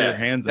 like you throw your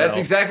hands That's out.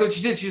 exactly what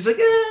she did. She was like,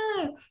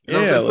 ah. And I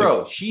was Yeah, like,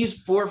 bro,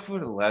 she's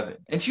 4'11",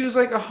 and she was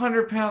like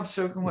 100 pounds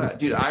soaking wet.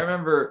 Dude, I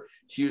remember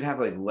she would have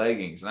like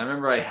leggings, and I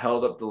remember I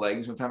held up the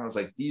leggings one time. I was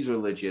like, these are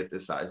legit the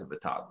size of a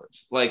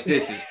toddler's. Like,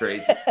 this is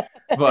crazy.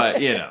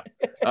 But you know,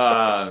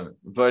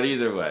 but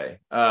either way,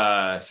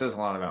 it says a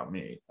lot about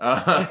me.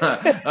 But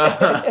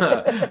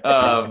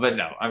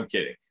no, I'm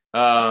kidding.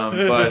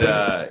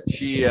 But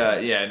she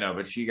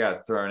but she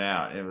got thrown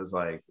out, and it was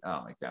like,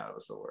 oh my god, it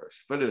was the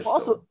worst. But it was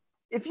Also, still,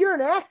 if you're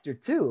an actor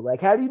too,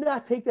 like, how do you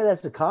not take that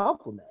as a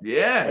compliment?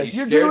 yeah, Like, you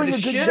you're scared doing the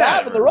a good shit job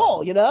out in of the her.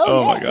 role, you know?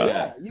 Oh, my Yeah, God.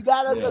 yeah. You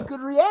got Yeah. a good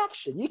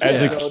reaction. You As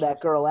can't a- throw that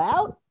girl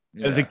out.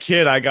 As a Yeah.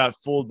 kid, I got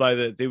fooled by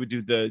they would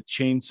do the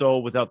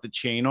chainsaw without the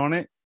chain on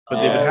it,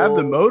 but they would have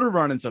the Oh. motor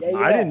run and stuff. Yeah, And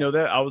I didn't yeah. know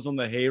that. I was on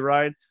the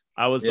hayride.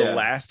 I was Yeah. the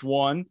last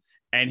one,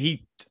 and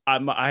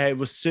I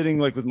was sitting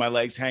like with my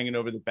legs hanging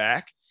over the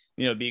back,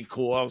 being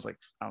cool. I was like,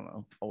 I don't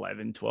know,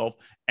 11, 12.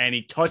 And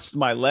he touched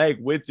my leg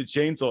with the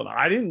chainsaw. And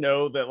I didn't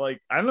know that,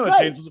 like, I don't know what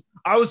Right. chainsaws.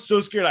 I was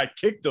so scared I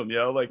kicked him,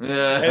 like,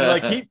 and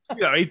like he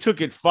took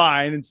it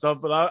fine and stuff.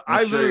 But I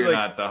I'm sure literally you're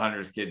like, not the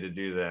 100th kid to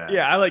do that.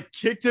 yeah, I like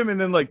kicked him and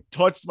then like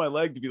touched my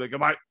leg to be like,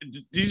 did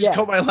you just Yeah.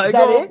 cut my Is leg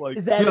that off? it? Like,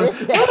 Is that it?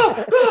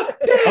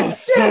 I was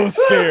so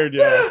scared.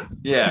 Yeah.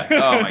 Yeah.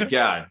 Oh my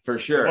god, for My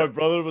sure.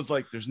 brother was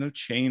like, "There's no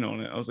chain on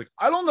it." I was like,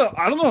 "I don't know.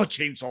 I don't know how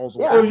chainsaws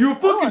work." Yeah. Oh, you a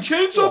fucking Oh,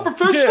 chainsaw yeah.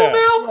 professional Yeah.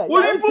 now? Yeah,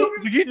 What yeah, are you I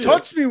fucking? Like, he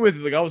touched me with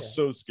it. Like, I was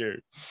so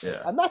scared.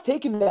 Yeah. I'm not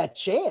taking that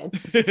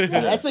chance. Yeah.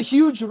 That's a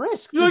huge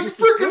risk. You're like, Just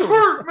freaking assume.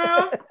 hurt,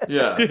 man.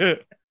 Yeah. I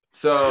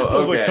So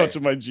was like okay.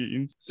 touching my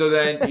jeans. So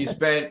then you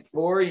spent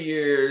 4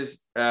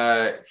 years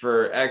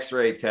for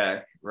X-ray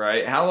tech,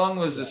 right? How long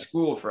was the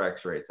school for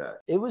X-ray tech?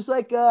 It was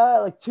like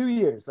 2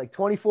 years, like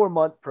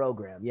 24-month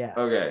program. Yeah.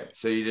 Okay,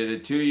 so you did a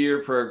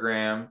 2-year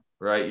program,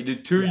 right? You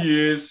did 2 Yeah.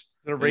 years.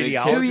 A then 2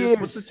 radiologist. years.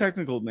 What's the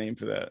technical name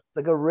for that?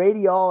 Like a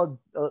radiology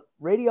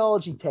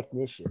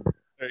technician.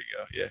 There you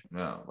go. Yeah.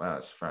 Oh, wow,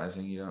 it's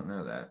surprising you don't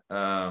know that.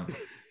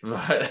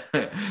 But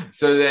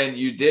so then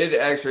you did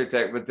X-ray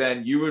tech, but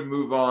then you would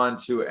move on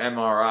to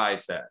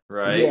MRI tech,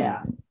 right?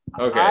 Yeah.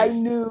 Okay. I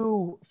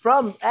knew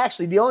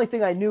the only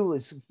thing I knew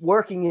was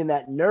working in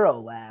that neuro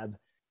lab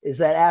is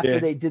that after Yeah.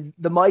 they did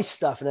the mice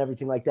stuff and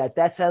everything like that,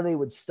 that's how they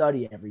would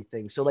study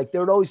everything. So like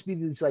there would always be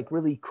these like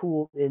really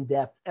cool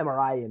in-depth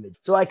MRI image.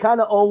 So I kind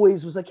of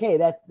always was like, hey,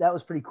 that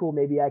was pretty cool.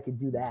 Maybe I could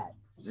do that.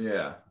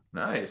 Yeah.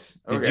 Nice.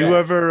 Did Okay. you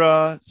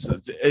ever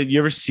you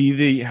ever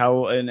see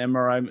how an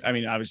MRI? I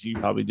mean, obviously you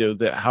probably do.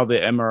 How the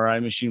MRI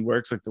machine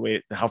works, like the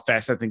way how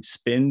fast that thing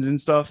spins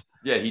and stuff.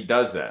 Yeah, he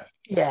does that.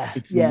 Yeah.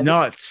 It's yeah.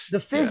 nuts. The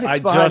physics I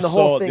behind just the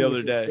whole saw it thing the other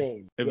is day.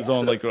 insane. It was Yeah.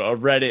 on like a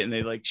Reddit, and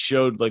they like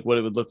showed like what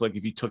it would look like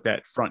if you took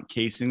that front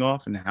casing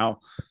off and how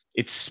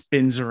it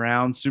spins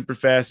around super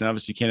fast. And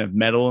obviously you can't have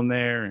metal in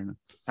there. And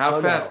How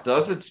Oh, fast no.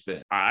 does it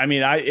spin? I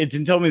mean, it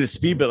didn't tell me the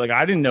speed, but like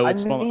I didn't know I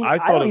it's mean, I I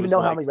thought don't it even was know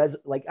like, how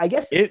many I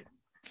guess it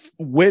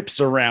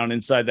whips around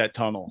inside that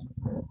tunnel.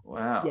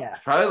 Wow. Yeah. It's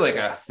probably like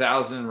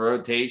 1,000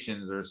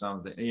 rotations or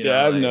something. You know,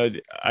 Yeah, I have like- no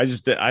idea.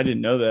 I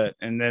didn't know that.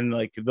 And then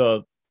like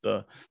the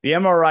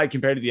MRI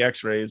compared to the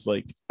X-ray is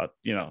like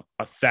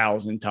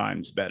 1,000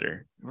 times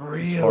better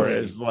Really? as far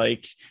as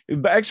like,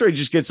 but X-ray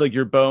just gets like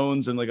your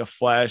bones and like a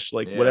flash,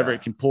 like whatever Yeah.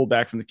 it can pull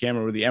back from the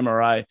camera. Where the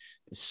MRI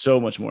is so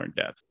much more in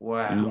depth,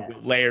 Wow. and Yeah.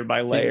 layer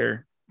by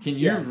layer. Can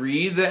you Yeah.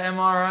 read the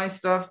MRI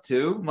stuff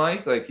too,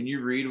 Mike? Like, can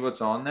you read what's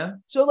on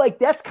them? So like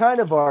that's kind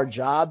of our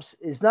jobs.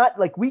 Is not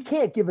like we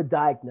can't give a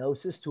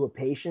diagnosis to a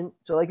patient.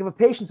 So like if a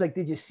patient's like,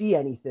 did you see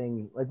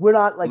anything? Like we're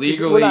not like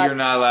Legally, you're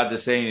not allowed to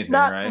say anything,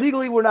 not right?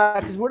 legally we're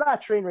not because we're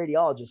not trained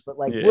radiologists, but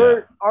like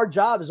Yeah. our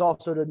job is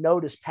also to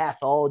notice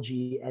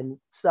pathology and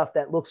stuff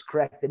that looks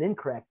correct and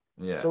incorrect.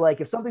 Yeah. So like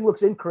if something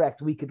looks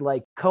incorrect, we could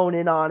like cone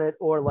in on it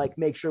or like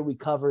make sure we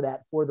cover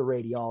that for the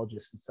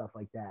radiologist and stuff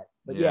like that.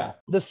 But Yeah. yeah,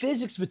 the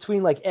physics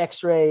between like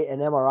X-ray and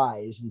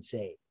MRI is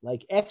insane.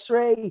 Like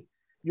X-ray,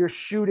 you're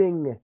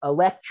shooting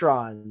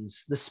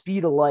electrons, the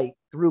speed of light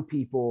through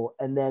people,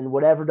 and then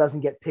whatever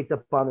doesn't get picked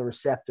up on the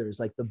receptors,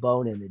 like the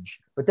bone image.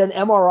 But then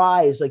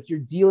MRI is like you're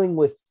dealing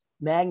with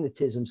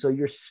magnetism. So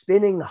you're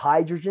spinning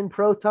hydrogen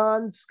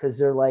protons because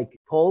they're like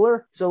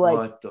polar. So like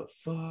what the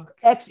fuck?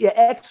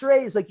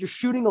 X-ray is like you're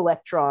shooting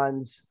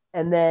electrons,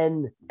 and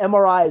then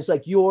MRI is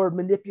like you're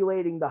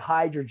manipulating the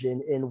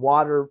hydrogen in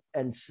water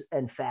and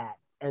fat.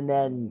 And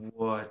then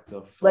What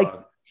the fuck? like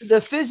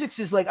the physics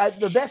is like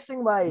the best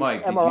thing my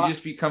Mike, did MRI you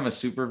just become a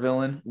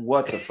supervillain?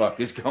 What the fuck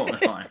is going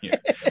on here?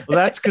 Well,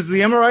 that's because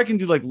the MRI can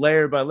do like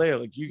layer by layer.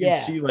 Like you can Yeah.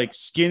 see like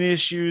skin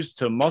issues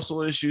to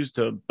muscle issues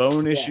to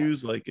bone Yeah.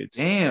 issues. Like it's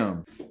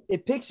Damn.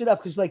 it picks it up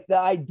because like the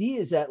idea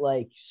is that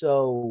like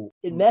so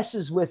it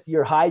messes with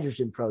your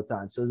hydrogen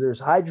protons. So there's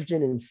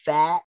hydrogen in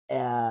fat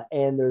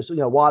and there's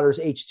water's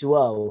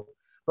H2O.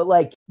 But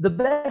like the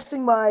best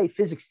thing my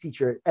physics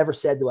teacher ever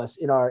said to us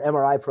in our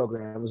MRI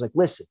program was like,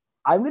 listen,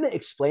 I'm going to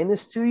explain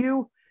this to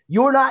you.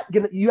 you're not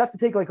gonna. You have to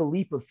take like a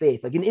leap of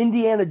faith, like an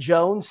Indiana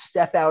Jones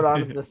step out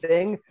onto the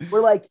thing.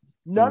 We're like,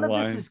 none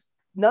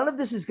of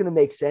this is going to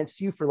make sense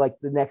to you for like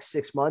the next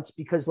 6 months,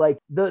 because like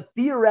the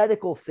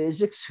theoretical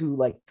physics who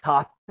like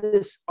taught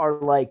this are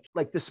like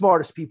the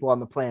smartest people on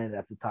the planet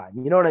at the time.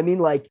 You know what I mean?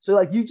 Like, so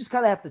like you just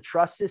kind of have to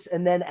trust this.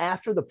 And then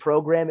after the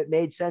program, it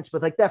made sense.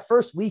 But like that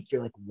first week,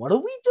 you're like, what are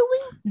we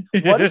doing?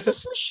 What does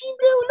this machine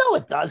do? No,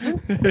 it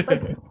doesn't.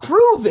 Like,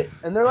 prove it.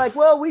 And they're like,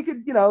 well, we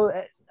could,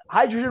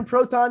 hydrogen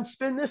proton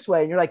spin this way.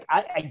 And you're like,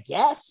 I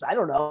guess, I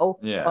don't know.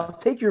 Yeah. I'll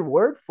take your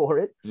word for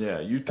it. Yeah.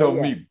 You told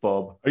me,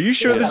 bub. Are you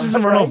sure Yeah, this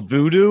isn't right. real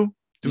voodoo?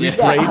 Do we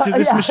pray to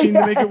this machine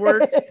to make it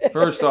work?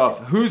 First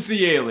off, who's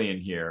the alien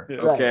here? Yeah.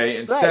 Okay.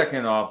 And Right.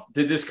 second off,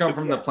 did this come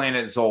from the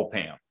planet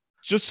Zolpam?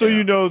 Just so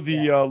you know,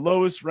 the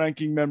lowest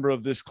ranking member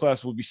of this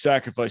class will be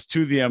sacrificed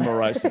to the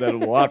MRI so that it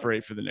will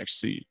operate for the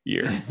next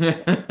year.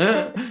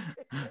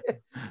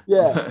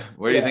 Yeah.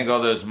 Where do you think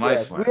all those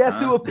mice went? We have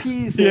to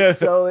appease it.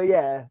 So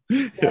yeah.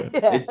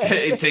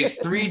 It takes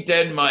 3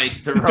 dead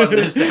mice to run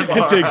this MRI.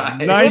 It takes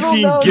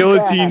 19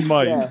 guillotine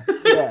mice.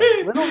 Yeah.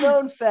 Little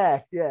known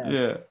fact. Yeah.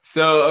 Yeah.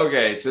 So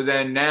okay. So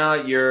then now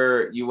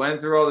you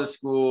went through all the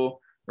school,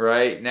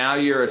 right? Now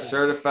you're a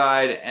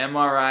certified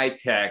MRI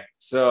tech.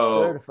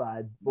 So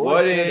Certified.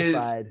 what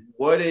Certified.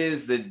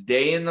 is the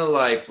day in the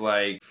life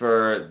like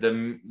for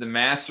the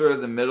master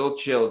of the middle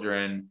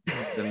children,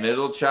 the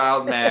middle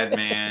child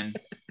madman,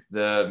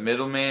 the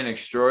middleman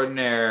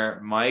extraordinaire,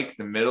 Mike,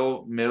 the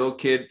middle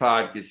kid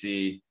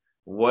Podcasty?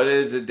 What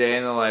is a day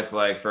in the life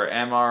like for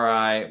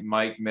MRI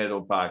Mike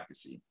Middle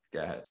Podcasty?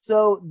 Go ahead.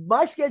 So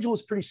my schedule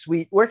was pretty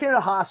sweet. Working at a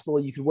hospital,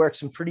 you could work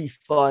some pretty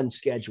fun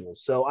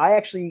schedules. So I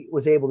actually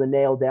was able to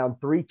nail down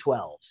 3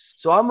 12s.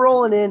 So I'm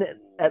rolling in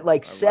at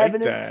like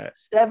 7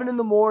 in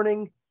the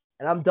morning,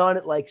 and I'm done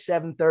at like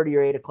 7:30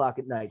 or 8 o'clock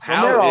at night. So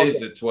How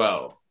is a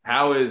 12?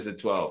 How is a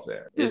 12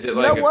 there? Is it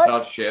like a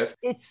tough shift?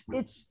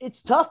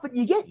 It's tough, but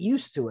you get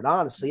used to it,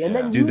 honestly. And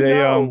then Do they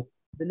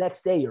the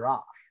next day you're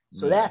off.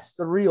 So that's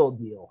the real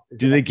deal.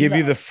 Do they give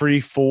you the free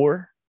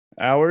 4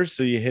 hours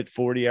so you hit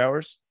 40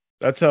 hours?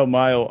 That's how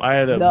I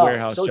had a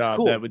warehouse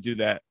job that would do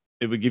that.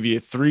 It would give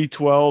you 3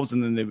 12s,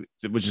 and then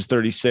which is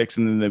 36,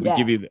 and then they would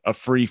give you a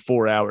free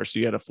 4 hours, so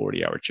you had a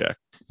 40-hour check.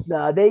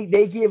 No, they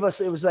gave us,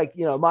 it was like,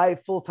 my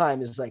full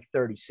time is like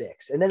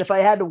 36, and then if I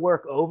had to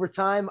work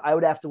overtime, I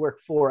would have to work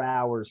 4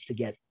 hours to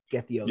get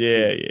the OT.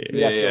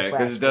 Yeah,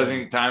 because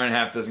time and a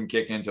half doesn't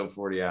kick in until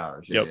 40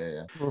 hours.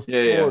 Yeah.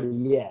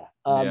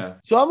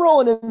 So I'm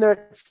rolling in there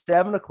at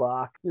 7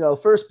 o'clock,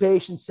 first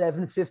patient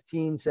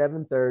 7:15,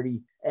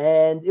 7:30.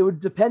 And it would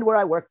depend where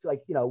I worked.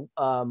 Like, a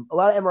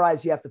lot of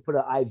MRIs, you have to put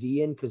an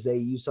IV in because they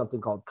use something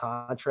called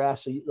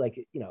contrast. So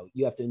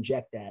you have to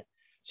inject that.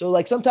 So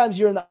like sometimes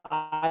you're in the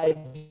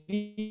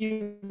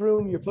IV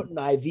room, you're putting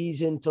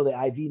IVs in until the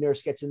IV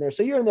nurse gets in there.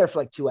 So you're in there for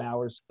like 2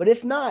 hours, but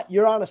if not,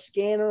 you're on a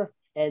scanner.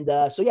 And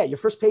your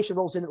first patient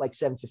rolls in at like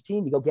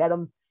 7:15, you go get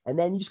them. And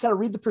then you just kind of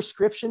read the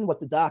prescription, what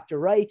the doctor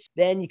writes.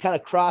 Then you kind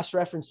of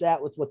cross-reference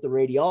that with what the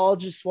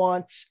radiologist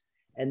wants.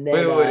 And then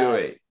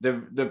wait.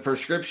 The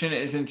prescription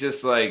isn't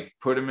just like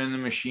put them in the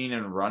machine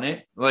and run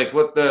it. Like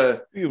what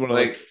you want to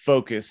like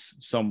focus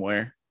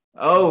somewhere.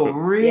 Oh,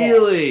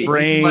 really?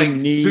 Brain, like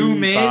knee,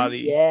 zoom in. Body.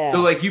 Yeah.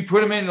 So like you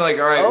put them in like,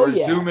 all right, we're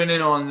zooming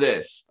in on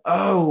this.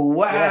 Oh,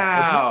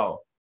 wow.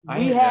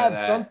 We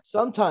have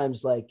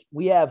sometimes like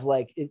we have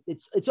like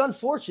it's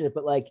unfortunate,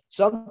 but like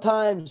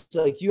sometimes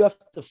like you have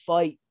to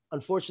fight.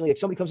 Unfortunately, like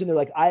somebody comes in there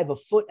like, I have a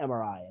foot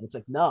MRI, and it's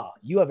like, no,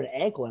 you have an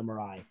ankle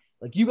MRI.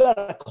 Like you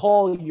gotta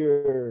call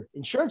your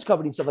insurance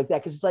company and stuff like that,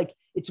 because it's like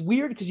it's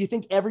weird because you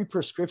think every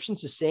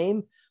prescription's the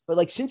same, but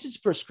like since it's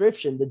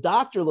prescription, the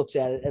doctor looks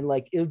at it and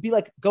like it would be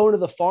like going to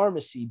the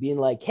pharmacy, being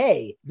like,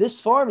 hey, this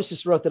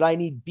pharmacist wrote that I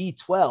need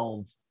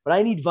B12, but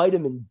I need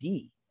vitamin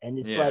D, and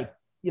it's like,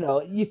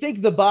 you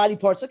think the body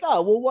part's like,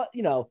 oh, well, what,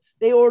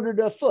 they ordered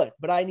a foot,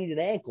 but I need an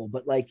ankle,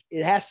 but like,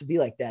 it has to be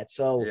like that.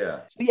 So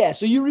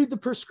you read the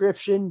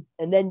prescription,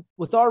 and then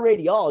with our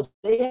radiology,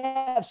 they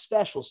have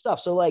special stuff.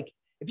 So like,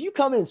 if you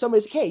come in and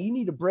somebody's like, hey, you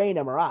need a brain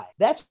MRI,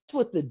 that's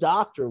what the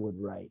doctor would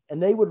write.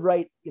 And they would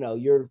write,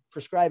 your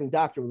prescribing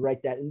doctor would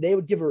write that, and they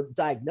would give a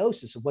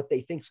diagnosis of what they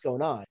think's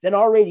going on. Then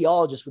our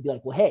radiologist would be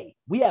like, well, hey,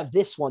 we have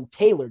this one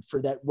tailored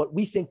for that, what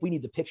we think we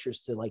need the pictures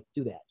to like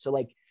do that. So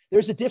like,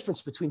 there's a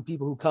difference between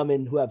people who come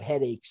in who have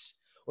headaches,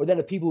 or then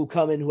the people who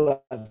come in who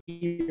have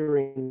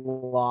hearing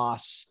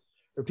loss,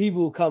 or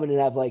people who come in and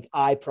have like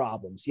eye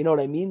problems. You know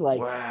what I mean? Like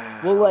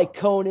we'll like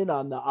cone in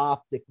on the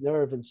optic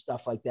nerve and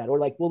stuff like that. Or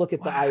like we'll look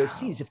at the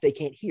IOCs if they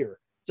can't hear.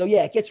 So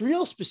yeah, it gets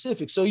real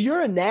specific. So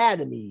your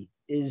anatomy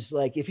is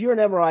like, if you're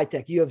an MRI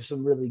tech, you have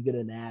some really good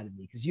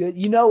anatomy because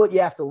you know what you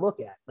have to look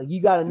at. Like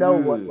you got to know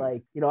what,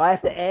 like, I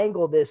have to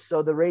angle this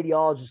so the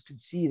radiologist could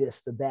see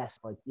this the best.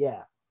 Like,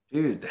 yeah.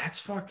 Dude, that's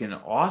fucking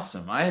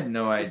awesome. I had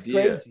no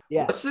idea.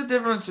 Yeah. What's the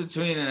difference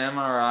between an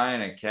MRI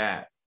and a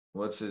CAT?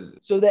 What's it?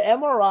 So the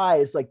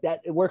MRI is like that.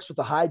 It works with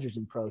the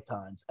hydrogen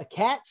protons. A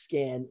CAT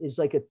scan is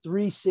like a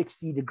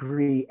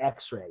 360-degree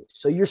X-ray.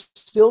 So you're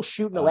still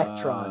shooting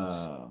electrons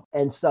Oh.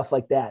 and stuff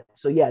like that.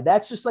 So yeah,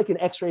 that's just like an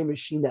X-ray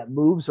machine that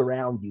moves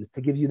around you to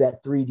give you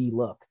that 3D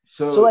look.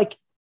 So like,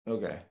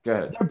 okay, go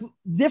ahead.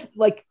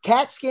 like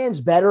CAT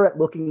scan's better at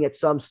looking at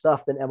some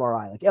stuff than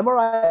MRI. Like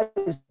MRI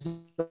is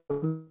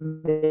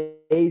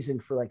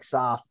amazing for like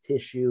soft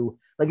tissue.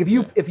 Like if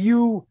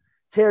you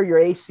tear your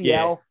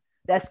ACL,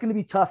 that's going to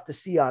be tough to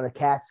see on a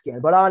CAT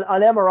scan. But on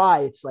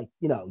MRI, it's like,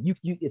 you know, you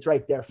it's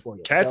right there for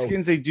you. CAT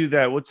scans, they do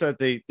that. What's that?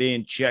 They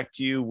inject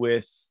you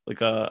with like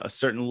a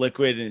certain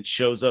liquid and it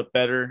shows up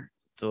better.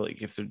 So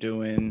like if they're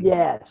doing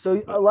so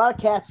a lot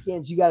of CAT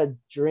scans you got to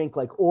drink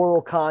like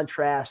oral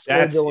contrast.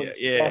 That's contrast,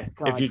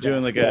 if you're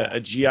doing like a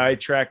GI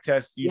tract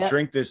test, you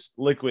drink this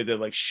liquid that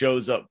like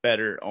shows up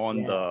better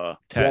on the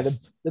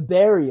test. The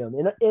barium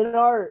in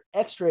our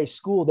X-ray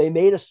school, they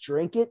made us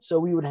drink it so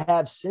we would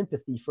have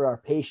sympathy for our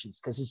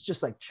patients because it's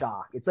just like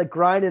chalk. It's like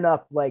grinding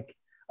up like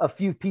a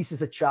few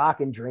pieces of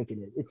chalk and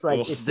drinking it. It's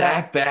like it's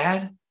that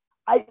bad.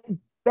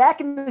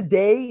 Back in the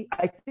day,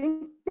 I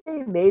think they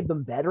made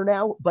them better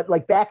now, but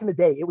like back in the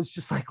day, it was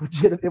just like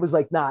legit. It was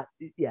like not,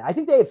 I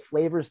think they have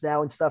flavors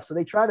now and stuff. So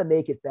they try to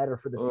make it better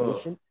for the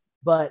patient,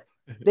 but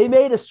they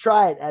made us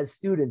try it as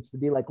students to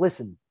be like,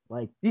 listen,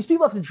 like these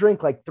people have to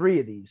drink like 3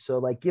 of these. So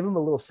like give them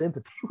a little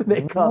sympathy when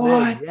they come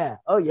in. Yeah.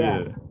 Oh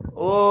yeah.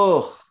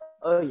 Oh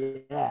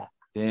yeah.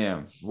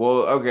 Damn.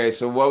 Well, okay.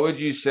 So what would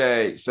you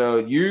say? So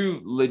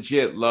you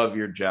legit love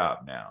your job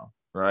now,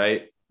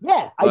 right?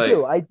 Yeah,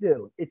 I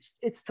do.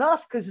 It's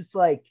tough because it's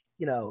like,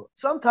 you know,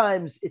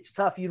 sometimes it's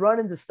tough. You run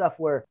into stuff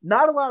where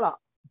not a lot of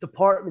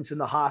departments in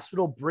the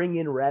hospital bring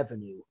in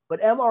revenue,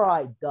 but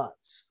MRI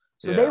does.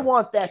 So they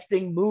want that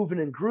thing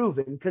moving and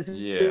grooving because,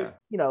 you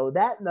know,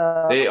 that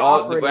they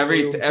all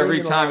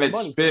every time it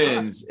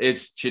spins,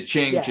 it's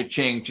cha-ching,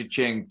 cha-ching,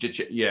 cha-ching,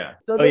 cha-ching. Yeah.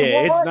 So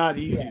it's not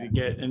easy to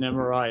get an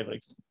MRI.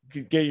 Like,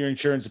 get your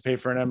insurance to pay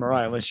for an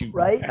MRI unless you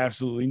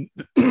absolutely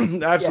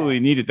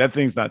need it. That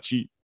thing's not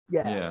cheap.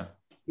 Yeah.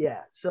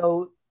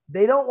 So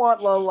they don't want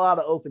a lot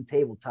of open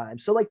table time.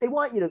 So like they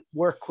want you to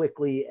work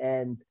quickly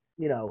and,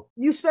 you know,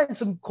 you spend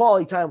some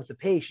quality time with the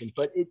patient,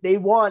 but they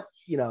want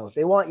you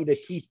to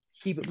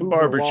keep it moving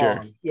barber along.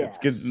 chair. Let's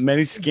get as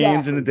many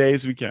scans in a day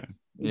as we can.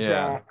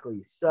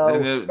 Exactly.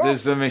 So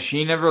does the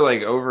machine ever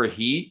like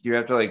overheat? Do you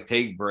have to like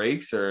take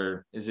breaks,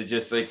 or is it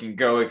just like it can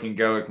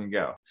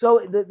go?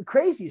 So the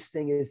craziest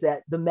thing is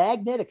that the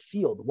magnetic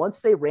field, once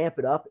they ramp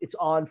it up, it's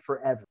on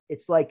forever.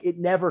 It's like it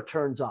never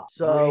turns off.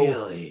 So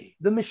really,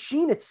 the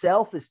machine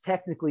itself is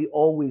technically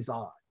always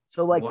on.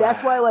 So like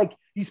that's why like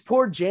these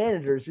poor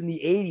janitors in the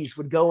 80s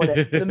would go in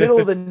at the middle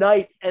of the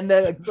night and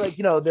then like,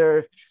 you know,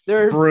 their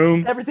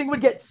broom, everything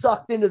would get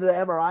sucked into the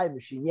MRI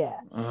machine.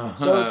 Yeah.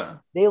 So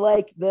they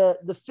like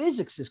the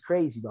physics is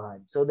crazy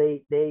behind it. So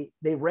they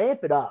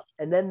ramp it up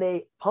and then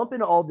they pump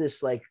in all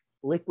this like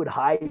liquid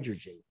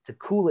hydrogen to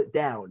cool it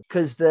down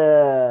because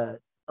the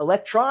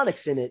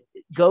electronics in it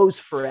goes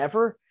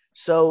forever.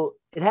 So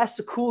it has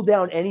to cool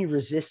down any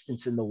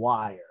resistance in the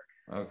wire.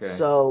 Okay.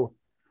 So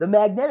the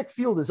magnetic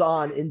field is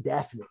on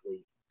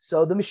indefinitely.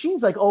 So the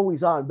machine's like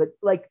always on, but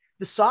like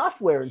the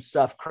software and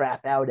stuff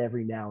crap out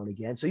every now and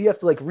again. So you have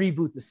to like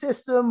reboot the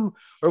system,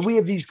 or we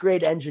have these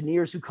great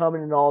engineers who come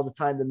in all the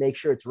time to make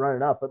sure it's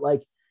running up. But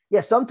like,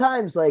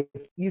 sometimes like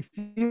you'd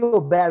feel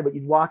bad, but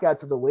you'd walk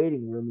out to the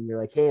waiting room and you're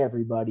like, hey,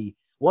 everybody,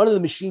 one of the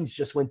machines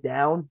just went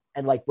down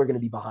and like, we're going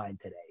to be behind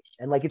today.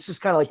 And like, it's just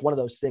kind of like one of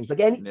those things,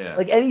 like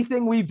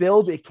anything we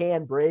build, it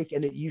can break.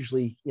 And it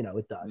usually, you know,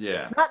 it does.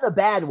 Yeah. Not in a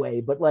bad way,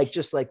 but like,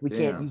 just like we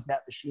can't use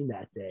that machine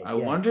that day. I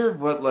wonder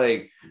what,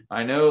 like,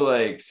 I know,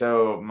 like,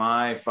 so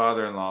my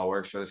father-in-law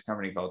works for this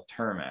company called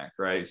Termac,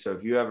 right? So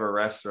if you have a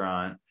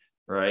restaurant,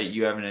 right,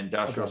 you have an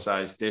industrial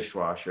sized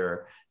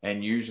dishwasher.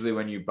 And usually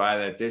when you buy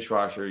that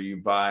dishwasher,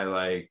 you buy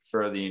like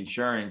for the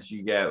insurance,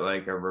 you get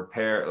like a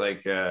repair,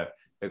 like a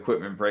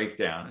equipment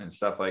breakdown and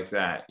stuff like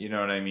that. You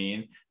know what I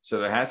mean? So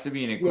there has to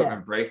be an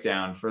equipment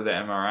breakdown for the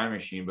MRI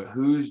machine, but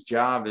whose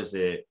job is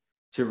it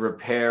to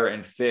repair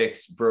and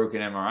fix broken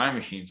MRI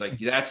machines? Like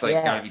that's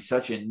like gotta be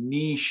such a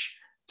niche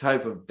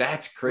type of,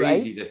 that's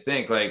crazy to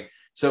think. Like,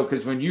 so,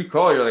 cause when you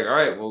call, you're like, all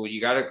right, well, you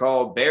got to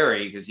call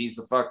Barry because he's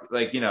the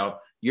like, you know,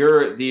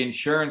 you're the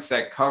insurance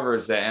that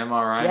covers the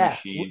MRI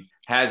machine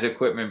has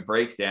equipment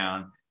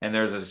breakdown and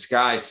there's a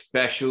guy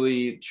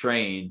specially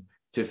trained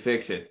to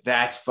fix it.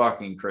 That's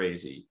fucking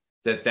crazy.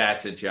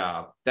 That's a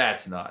job.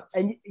 That's nuts.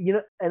 And you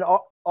know, and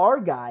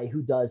our guy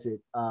who does it,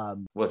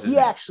 what's his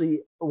name? Actually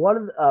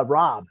one of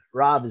Rob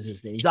is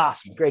his name. He's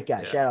awesome, great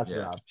guy. Shout out to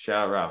Rob.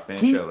 Shout out Rob.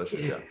 Fan show.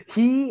 Listen show.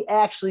 He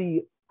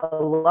actually, a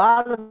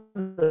lot of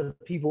the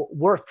people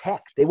were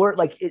tech. They weren't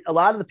like a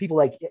lot of the people,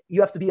 like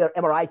you have to be an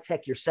MRI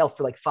tech yourself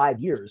for like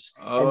 5 years.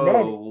 Oh, and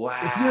then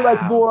if you're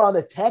like more on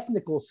the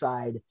technical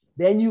side,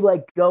 then you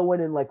like go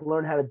in and like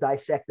learn how to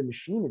dissect the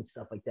machine and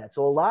stuff like that.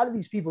 So a lot of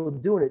these people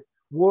doing it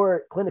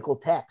were clinical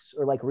techs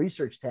or like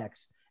research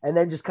techs. and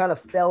then just kind of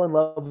fell in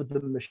love with the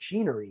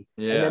machinery.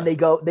 Yeah. And then they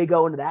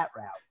go into that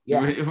route.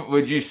 Yeah.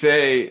 Would you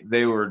say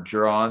they were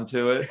drawn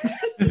to it?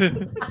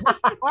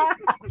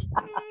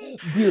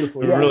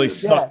 Beautiful. We're really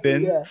sucked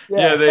in.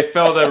 Yeah, they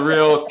felt a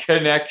real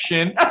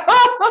connection.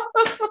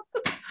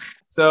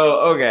 So,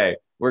 okay,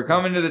 we're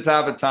coming to the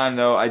top of time,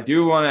 though. I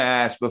do want to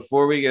ask,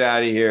 before we get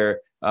out of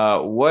here,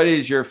 what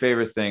is your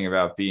favorite thing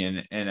about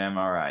being an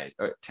MRI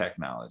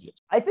technologist?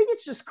 I think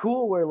it's just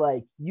cool where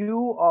like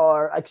you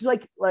are, because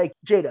like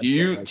J-Dub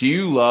said, Do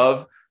you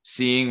love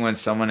seeing when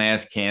someone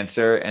has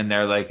cancer and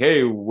they're like,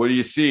 hey, what do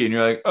you see? And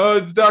you're like, oh,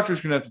 the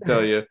doctor's gonna have to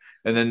tell you.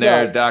 And then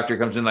their doctor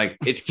comes in like,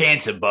 it's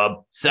cancer,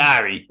 bub.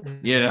 Sorry.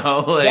 You know,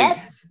 like,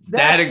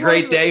 that's a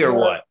great day or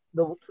what?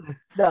 No,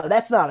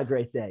 that's not a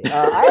great day.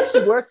 I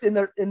actually worked in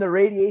the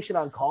radiation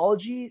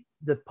oncology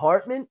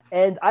department,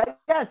 and I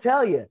gotta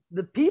tell you,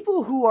 the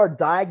people who are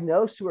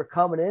diagnosed, who are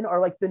coming in, are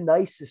like the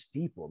nicest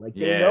people. Like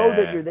they know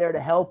that you're there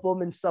to help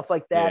them and stuff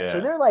like that. So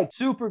they're like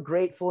super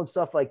grateful and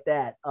stuff like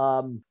that.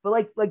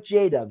 But like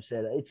J-Dub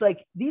said, it's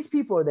like these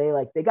people are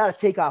they got to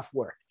take off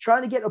work.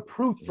 Trying to get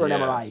approved for an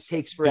MRI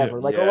takes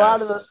forever. Like a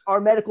lot of our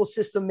medical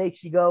system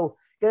makes you go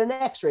get an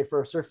x-ray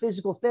first or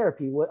physical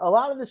therapy. A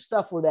lot of this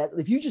stuff where that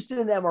if you just did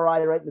an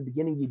MRI right in the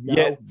beginning, you'd know.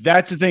 Yeah,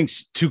 that's the thing.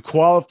 To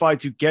qualify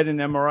to get an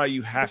MRI,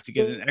 you have to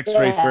get an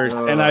x-ray first.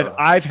 And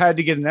I've had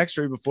to get an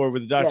x-ray before where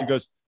the doctor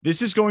goes,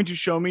 this is going to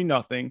show me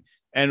nothing.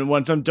 And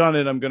once I'm done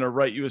it, I'm going to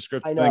write you a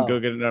script and then go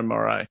get an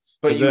MRI.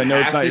 But you I know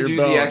have it's not to your do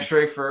bone. the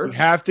x-ray first? You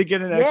have to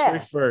get an x-ray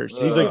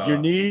first. He's like, your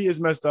knee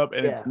is messed up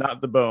and it's not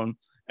the bone.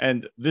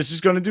 And this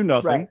is going to do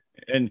nothing. Right.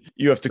 And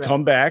you have to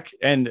come back.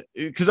 And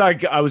because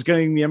I was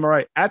getting the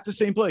MRI at the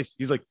same place.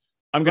 He's like,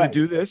 I'm going to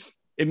do this.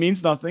 It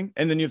means nothing.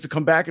 And then you have to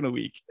come back in a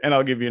week and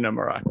I'll give you an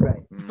MRI.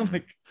 Right. I'm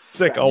like,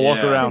 sick. I'll walk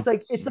around.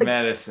 It's like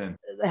medicine.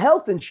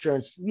 Health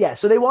insurance. Yeah.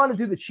 So they want to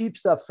do the cheap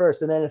stuff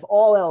first. And then if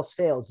all else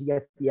fails, you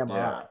get the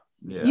MRI.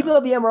 Yeah. Even though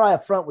the MRI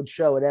up front would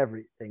show it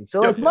everything.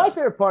 So like my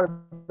favorite part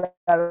about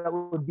it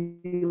would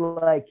be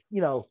like,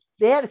 you know,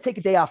 they had to take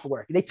a day off of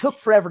work. They took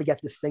forever to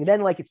get this thing.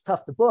 Then like it's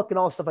tough to book and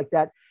all stuff like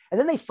that. And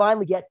then they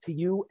finally get to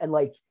you. And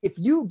like if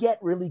you get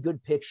really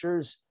good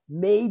pictures,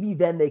 maybe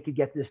then they could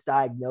get this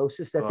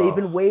diagnosis that they've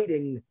been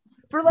waiting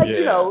for, like,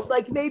 you know,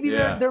 like maybe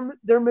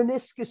their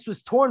meniscus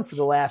was torn for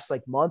the last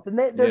like month and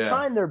they're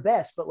trying their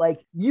best, but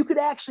like you could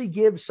actually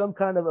give some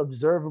kind of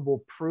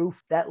observable proof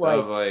that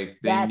like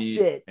that's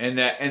it. And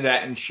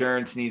that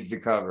insurance needs to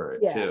cover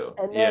it too.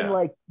 And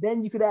then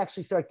then you could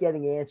actually start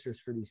getting answers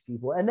for these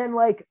people. And then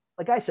like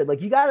I said,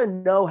 like you got to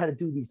know how to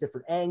do these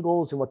different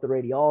angles and what the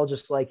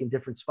radiologist like in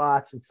different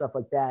spots and stuff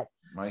like that.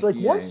 So like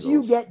once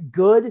you get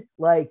good,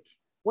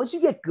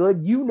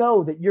 you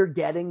know that you're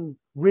getting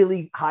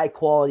really high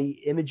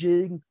quality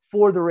imaging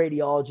for the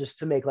radiologist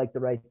to make like the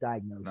right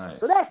diagnosis. Nice.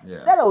 So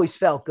that always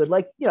felt good.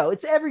 Like, you know,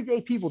 it's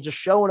everyday people just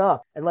showing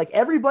up and like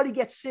everybody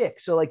gets sick.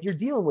 So like you're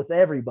dealing with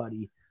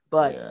everybody,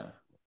 but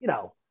you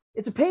know,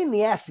 it's a pain in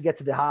the ass to get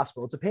to the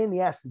hospital. It's a pain in the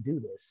ass to do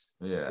this.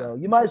 Yeah. So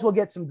you might as well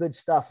get some good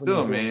stuff.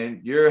 Still, man,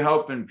 you're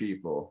helping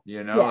people,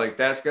 you know, like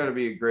that's got to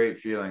be a great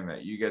feeling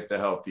that you get to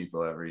help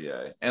people every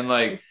day. And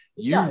like,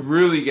 you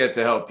really get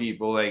to help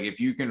people. Like if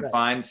you can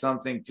find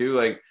something too,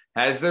 like,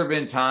 has there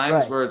been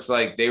times where it's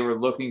like they were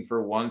looking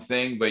for one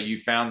thing, but you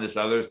found this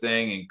other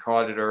thing and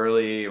caught it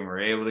early and were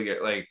able to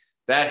get like,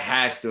 that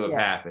has to have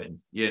happened,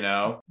 you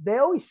know? They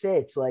always say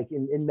it's like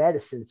in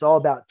medicine, it's all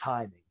about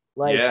timing.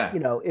 Like, you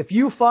know, if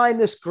you find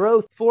this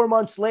growth 4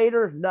 months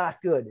later,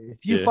 not good.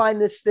 If you find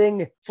this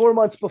thing 4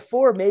 months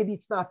before, maybe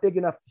it's not big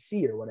enough to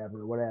see or whatever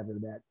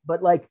that.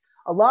 But like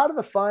a lot of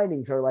the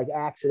findings are like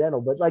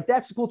accidental. But like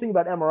that's the cool thing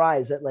about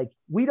MRI is that like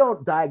we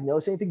don't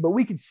diagnose anything, but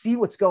we can see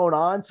what's going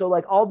on. So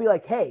like I'll be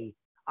like, hey,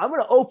 I'm going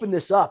to open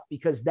this up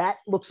because that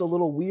looks a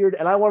little weird.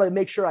 And I want to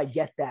make sure I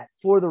get that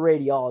for the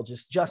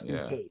radiologist just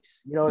in case.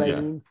 You know what I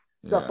mean?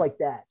 Stuff like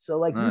that. So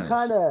like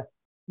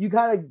you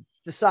kind of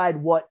decide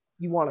what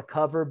you want to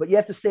cover, but you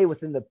have to stay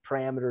within the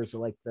parameters of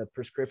like the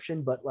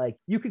prescription, but like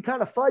you could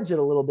kind of fudge it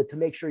a little bit to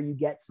make sure you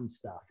get some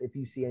stuff if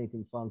you see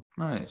anything funky.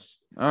 Nice.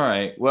 All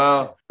right.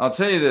 Well, I'll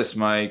tell you this,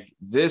 Mike,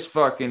 this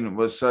fucking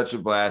was such a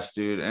blast,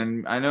 dude.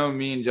 And I know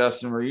me and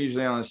Justin were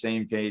usually on the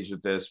same page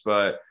with this,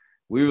 but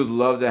we would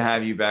love to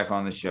have you back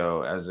on the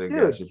show as a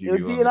guest if you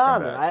would be an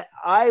honor.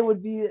 I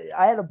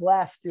had a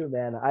blast too,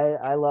 man.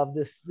 I love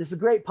this. This is a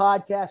great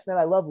podcast, man.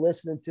 I love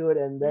listening to it.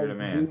 And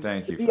then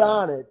to be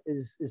on it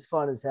is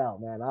fun as hell,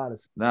 man.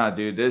 Honestly. Nah,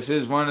 dude, this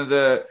is one of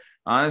the,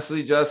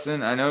 honestly,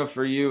 Justin, I know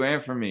for you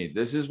and for me,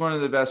 this is one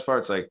of the best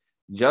parts. Like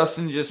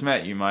Justin just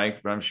met you,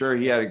 Mike, but I'm sure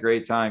he had a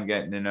great time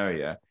getting to know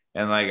you.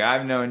 And like,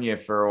 I've known you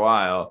for a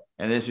while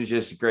and this was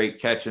just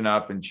great catching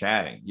up and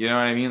chatting. You know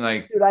what I mean?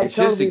 Like, dude, it's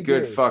totally just a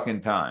good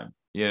fucking time.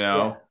 You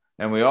know,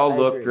 and we all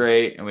look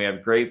great and we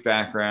have great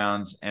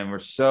backgrounds and we're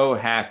so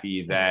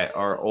happy that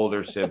our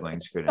older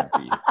siblings couldn't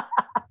be,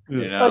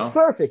 you know, that's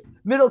perfect.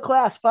 Middle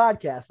class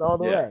podcast all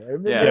the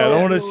way. I don't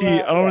want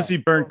to see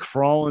Bernd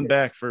crawling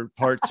back for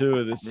part 2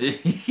 of this.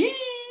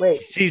 Wait,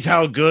 he sees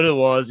how good it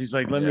was. He's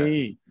like, let me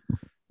eat.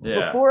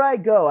 Yeah. Before I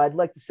go, I'd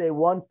like to say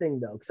one thing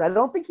though, because I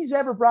don't think he's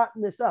ever brought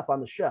this up on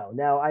the show.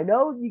 Now, I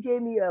know you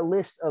gave me a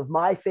list of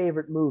my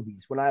favorite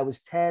movies when I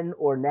was 10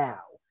 or now.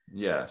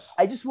 Yes.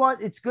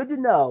 It's good to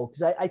know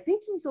because I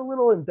think he's a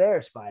little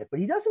embarrassed by it, but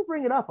he doesn't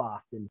bring it up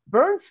often.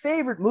 Burns'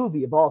 favorite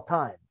movie of all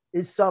time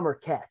is Summer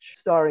Catch,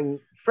 starring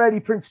Freddie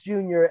Prinze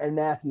Jr. and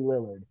Matthew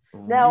Lillard.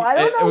 Now, I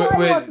don't know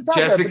why he wants to talk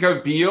Jessica about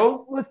it,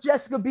 Biel? with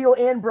Jessica Biel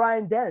and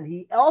Brian Denton.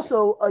 He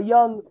also a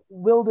young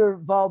Wilder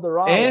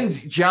Valderrama. And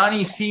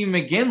Johnny C.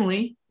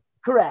 McGinley.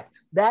 Correct.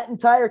 That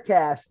entire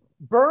cast.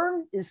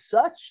 Byrne is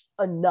such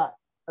a nut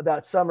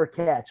about Summer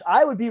Catch.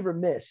 I would be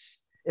remiss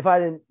if I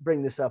didn't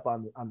bring this up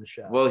on the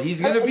show. Well, he's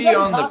going to be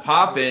on the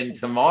Pop-In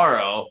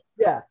tomorrow.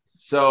 Yeah.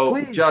 So,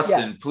 Please,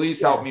 Justin,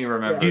 please help me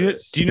remember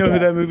this. Do you know who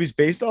that movie's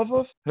based off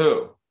of?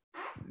 Who?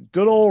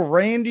 Good old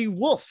Randy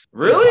Wolf.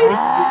 Really? He's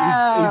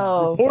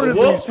Wow. reportedly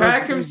Wolf supposed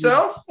Pack to be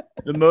himself?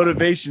 the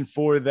motivation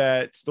for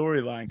that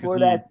storyline. For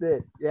that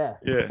bit. Yeah.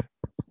 Yeah.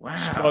 Wow.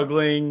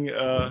 Struggling,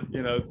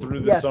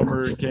 through the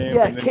summer camp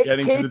Yeah. and then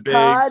getting to the bigs.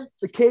 Cod,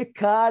 the Cape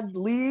Cod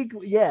League.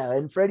 Yeah.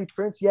 And Freddie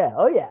Prinze. Yeah.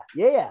 Oh, yeah.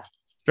 Yeah.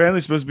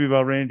 Apparently supposed to be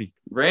about Randy.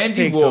 Randy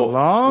Takes a Wolf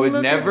long would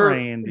look at never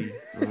Randy.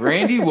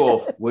 Randy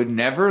Wolf would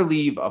never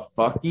leave a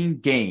fucking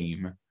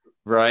game,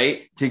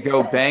 right? To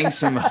go bang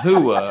some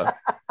hua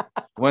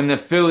when the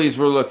Phillies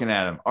were looking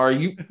at him. Are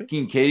you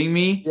fucking kidding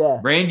me?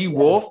 Yeah. Randy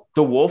Wolf,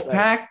 the Wolf Right.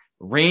 Pack,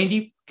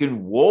 Randy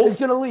fucking Wolf. He's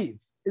going to leave.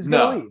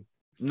 No.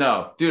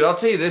 No, dude, I'll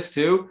tell you this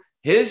too.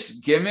 His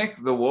gimmick,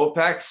 the Wolf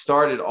Pack,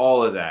 started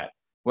all of that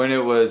when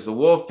it was the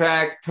Wolf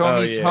Pack,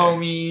 Tony's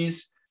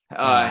homies,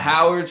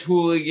 Howard's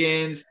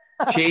hooligans,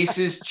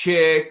 Chase's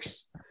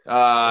chicks,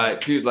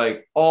 dude,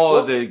 like all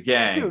of the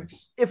gangs. Dude,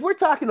 if we're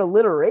talking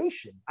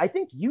alliteration, I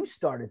think you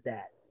started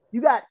that.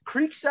 You got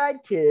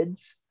Creekside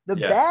Kids, the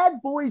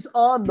Bad Boys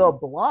on the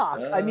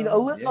Block. I mean,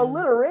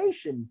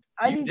 alliteration.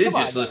 You did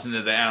just listen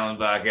to the Alan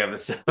Black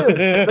episode. Dude,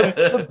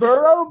 the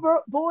Burrow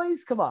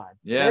Boys, come on.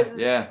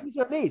 Yeah. These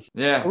are amazing.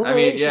 Yeah, I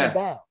mean,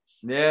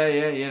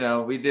 you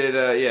know, we did,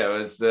 it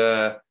was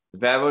the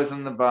Bad Boys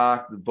on the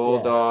Block, the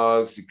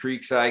Bulldogs, the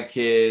Creekside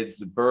Kids,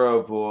 the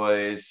Burrow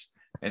Boys,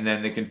 and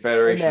then the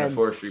Confederation of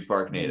Forestry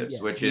Park Natives,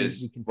 which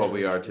is what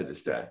we are to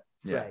this day.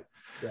 Yeah.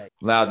 Right.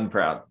 Loud and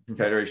proud.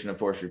 Confederation of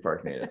Forestry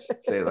Park Natives.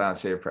 Say it loud,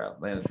 say it proud.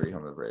 Land of free,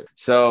 home of the brave.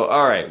 So,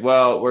 all right.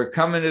 Well, we're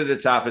coming to the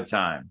top of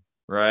time,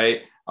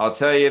 right? I'll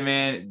tell you,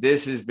 man,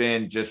 this has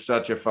been just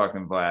such a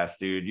fucking blast,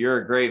 dude. You're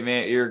a great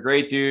man. You're a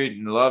great dude.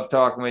 And love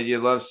talking with you.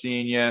 Love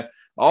seeing you.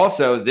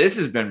 Also, this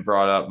has been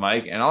brought up,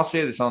 Mike, and I'll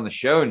say this on the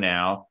show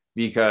now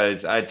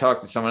because I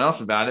talked to someone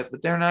else about it,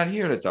 but they're not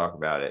here to talk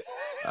about it.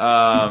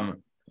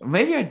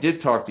 Maybe I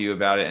did talk to you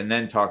about it and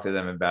then talk to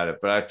them about it,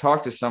 but I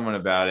talked to someone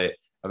about it,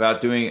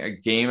 about doing a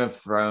Game of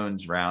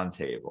Thrones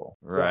roundtable,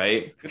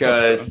 right?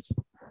 Because,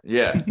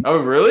 oh,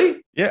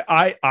 really? Yeah,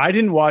 I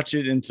didn't watch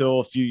it until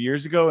a few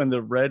years ago, and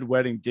the Red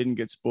Wedding didn't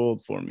get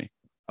spoiled for me.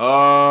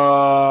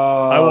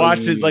 Oh, I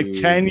watched it like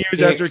 10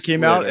 years after it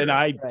came out, and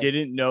I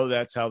didn't know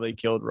that's how they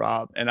killed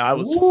Rob, and I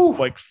was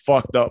like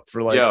fucked up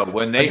for like.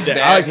 When they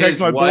I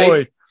text my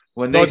boy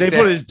when they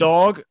put his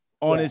dog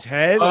on his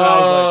head. And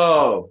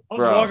I was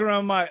walking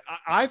around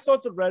I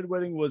thought the Red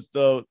Wedding was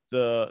the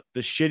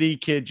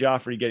shitty kid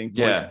Joffrey getting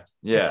poisoned.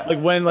 Yeah.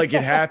 Like when like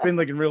it happened,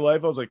 like in real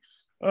life, I was like,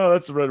 oh,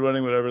 that's the Red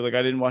Wedding, whatever. Like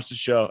I didn't watch the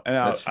show. And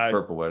that's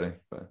Purple Wedding.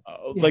 But.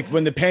 Like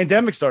when the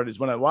pandemic started is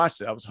when I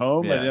watched it. I was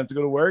home. I didn't have to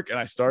go to work, and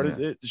I started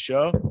the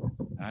show.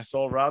 And I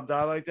saw Rob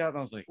die like that, and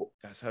I was like,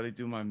 that's how they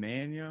do my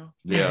man, yo.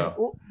 Yeah.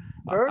 Well,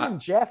 Vern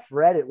and Jeff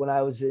read it when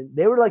I was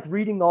they were like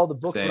reading all the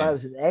books when I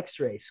was in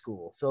X-ray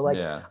school. So like,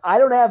 I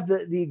don't have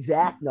the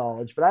exact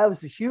knowledge, but I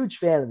was a huge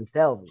fan of the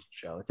television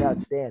show. It's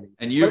outstanding.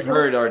 And you've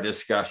heard our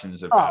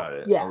discussions about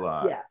it a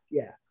lot.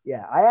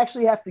 Yeah. I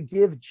actually have to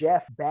give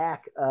Jeff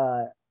back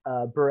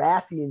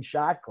Baratheon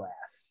shot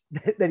glass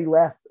that he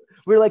left.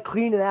 We were like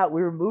cleaning out.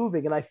 We were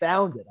moving, and I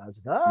found it. I was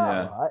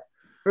like,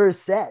 for a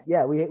set.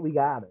 Yeah, we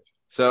got it.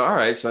 So, all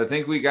right. So I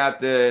think we got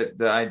the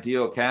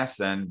ideal cast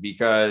then,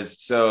 because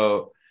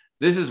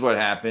this is what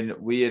happened.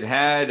 We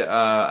had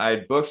I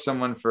had booked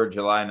someone for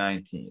July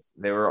 19th.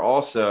 They were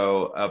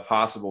also a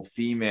possible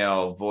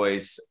female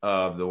voice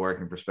of the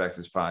Working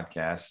Perspectives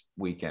podcast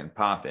weekend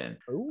pop-in.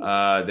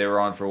 They were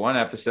on for one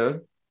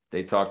episode.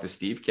 They talked to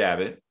Steve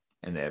Cabot,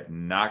 and they have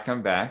not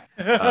come back.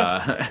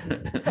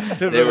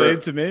 Is it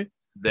related to me?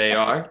 They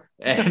are.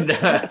 And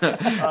she's not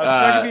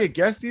gonna be a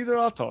guest either.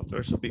 I'll talk to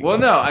her. Well,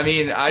 no, I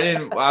mean,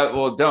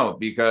 don't,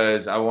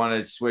 because I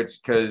want to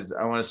switch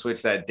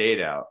that date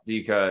out,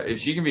 because if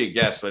she can be a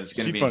guest, but it's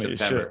going to be in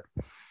September.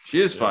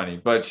 She is funny,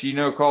 but she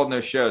called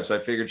no show, so I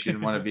figured she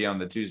didn't want to be on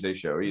the Tuesday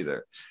show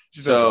either.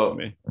 Well,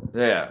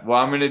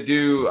 I'm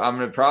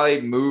gonna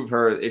probably move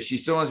her. If she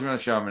still wants to be on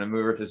the show, I'm gonna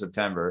move her to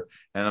September,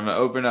 and I'm gonna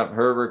open up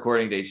her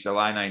recording date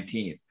July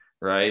 19th.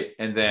 Right.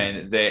 And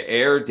then the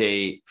air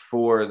date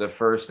for the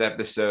first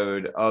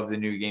episode of the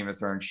new Game of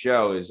Thrones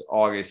show is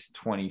August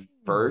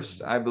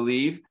 21st, I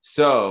believe.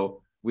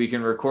 So we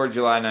can record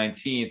July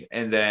 19th.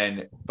 And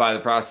then by the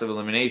process of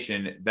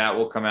elimination, that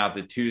will come out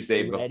the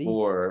Tuesday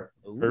before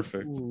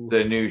Perfect.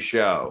 the new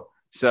show.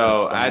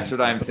 So that's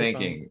what I'm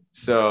thinking.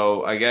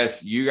 So I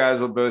guess you guys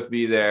will both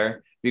be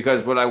there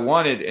because what I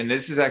wanted, and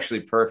this is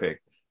actually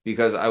perfect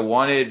because I've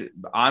read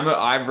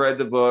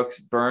the books,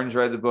 Burns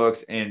read the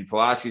books, and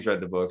Pulaski's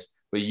read the books,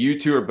 but you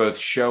two are both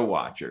show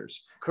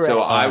watchers. Correct.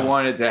 So I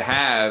wanted to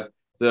have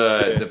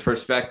the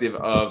perspective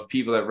of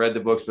people that read the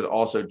books, but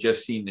also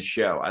just seen the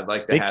show. I'd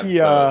like to Mickey,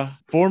 have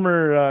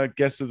former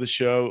guest of the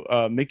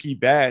show, Mickey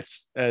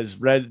Batts has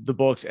read the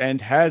books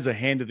and has a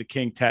Hand of the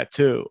King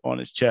tattoo on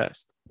his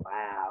chest.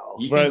 Wow.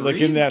 Right, like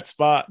in that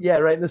spot. Yeah,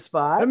 right in the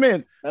spot.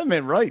 That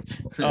man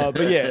writes.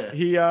 But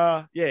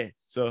yeah,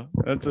 so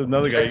that's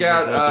another guy. Check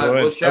out,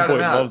 we'll shout that boy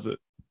him out. loves it.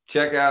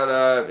 Check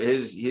out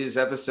his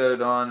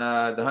episode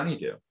on the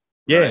Honeydew.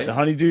 Yeah, right? the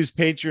Honeydew's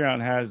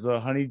Patreon has a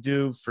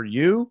Honeydew for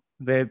you.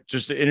 They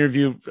just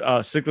interview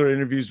Sickler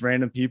interviews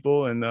random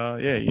people, and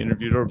he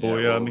interviewed our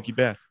boy Mickey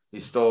Batts. He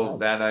stole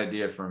that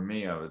idea from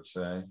me, I would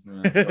say.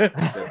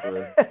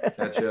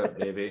 Catch up,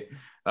 baby.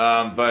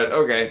 But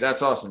okay,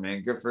 that's awesome,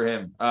 man. Good for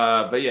him.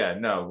 But yeah,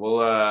 no,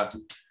 we'll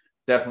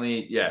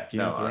definitely,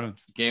 Game of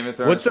Thrones. Game of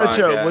Thrones. What's that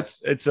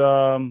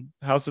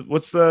podcast. show?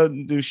 What's the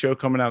new show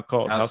coming out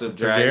called? House of Targaryen?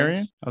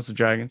 Dragons? House of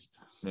Dragons.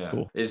 Yeah,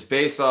 Cool. It's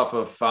based off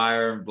of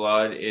Fire and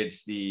Blood.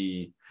 It's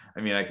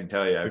I can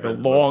tell you, Like a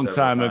long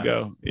time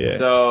ago. Yeah.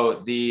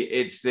 So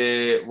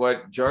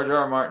what Jar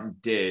Jar Martin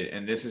did,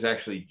 and this is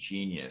actually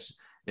genius,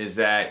 is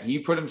that he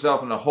put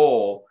himself in a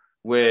hole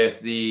with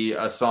the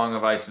A Song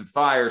of Ice and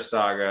Fire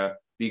saga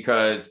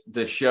because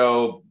the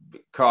show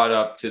caught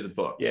up to the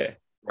books. Yeah.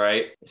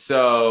 Right.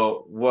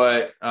 So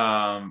what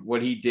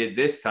he did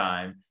this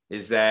time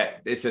is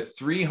that it's a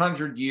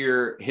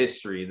 300-year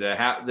history.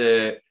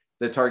 The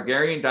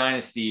Targaryen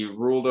dynasty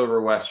ruled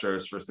over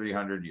Westeros for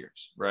 300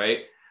 years. Right.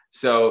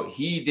 So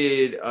he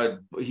did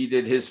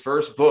his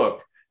first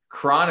book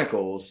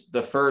chronicles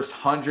the first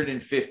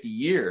 150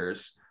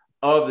 years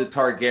of the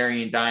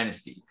Targaryen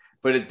dynasty,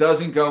 but it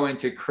doesn't go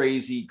into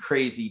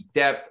crazy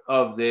depth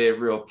of the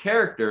real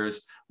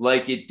characters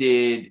like it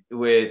did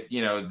with,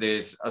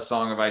 this A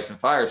Song of Ice and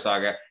Fire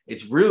saga.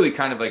 It's really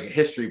kind of like a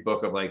history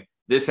book of like,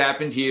 this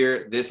happened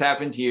here,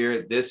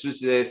 this was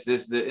this,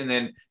 and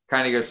then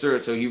kind of goes through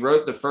it. So he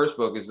wrote the first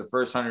book is the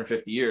first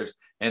 150 years.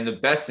 And the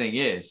best thing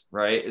is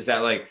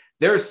that like,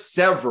 there's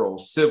several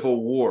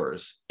civil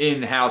wars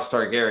in House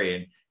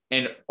Targaryen,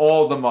 and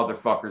all the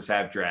motherfuckers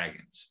have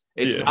dragons.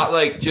 It's not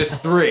like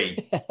just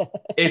 3.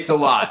 It's a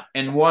lot.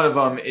 And one of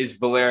them is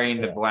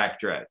Valerian the Black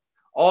Dread.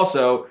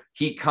 Also,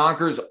 he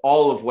conquers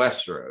all of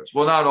Westeros.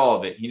 Well, not all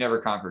of it. He never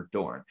conquered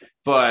Dorne.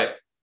 But,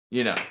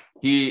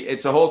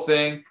 it's a whole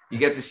thing. You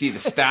get to see the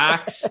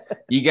stacks.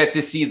 You get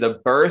to see the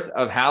birth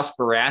of House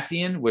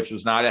Baratheon, which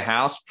was not a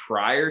house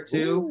prior to.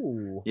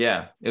 Ooh.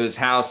 Yeah, it was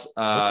House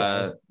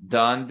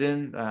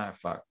Dundon.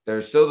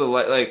 There's still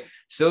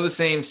the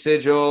same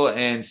sigil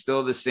and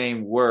still the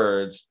same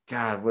words.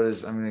 God,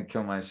 I'm gonna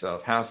kill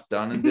myself. House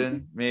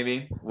Dundon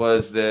maybe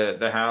was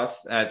the house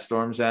at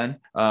Storm's End.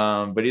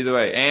 But either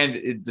way,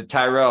 and the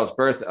Tyrells,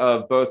 birth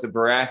of both the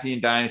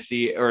Baratheon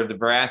dynasty or the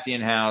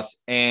Baratheon house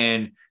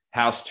and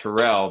House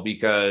Tyrell,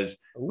 because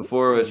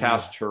before it was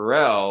House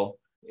Tyrell,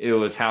 it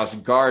was House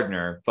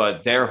Gardner,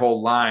 but their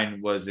whole line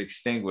was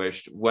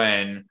extinguished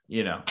when,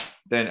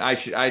 then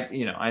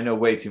I know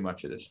way too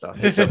much of this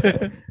stuff. It's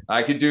okay.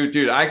 I could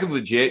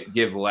legit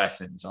give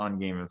lessons on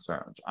Game of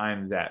Thrones.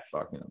 I'm that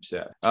fucking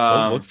upset.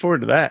 Look forward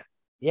to that.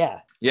 Yeah.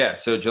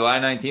 So July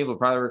 19th, we'll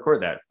probably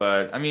record that.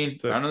 But I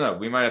don't know.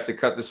 We might have to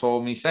cut this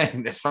whole me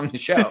saying this from the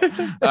show.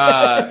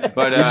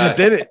 But we just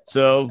did it.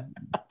 So,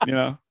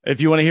 if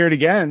you want to hear it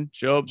again,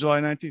 show up July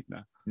 19th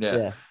now.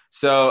 Yeah.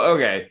 So,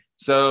 okay.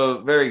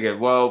 So very good.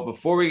 Well,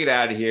 before we get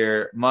out of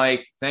here,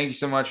 Mike, thank you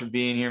so much for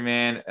being here,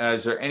 man.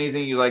 Is there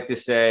anything you'd like to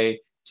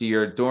say to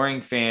your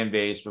adoring fan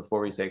base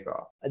before we take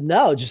off?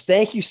 No, just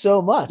thank you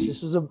so much.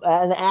 This was an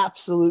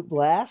absolute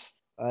blast.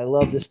 I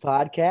love this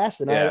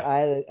podcast, and I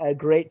had a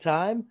great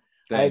time.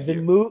 I've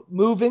been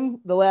moving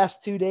the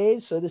last 2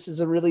 days, so this is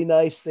a really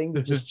nice thing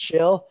to just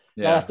chill.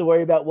 Not have to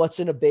worry about what's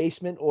in a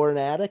basement or an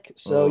attic.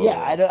 So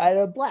I had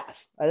a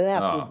blast. I had an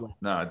absolute blast.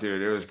 No,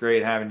 dude, it was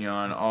great having you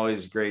on.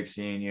 Always great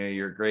seeing you.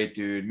 You're a great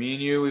dude. Me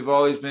and you, we've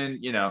always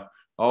been,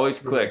 always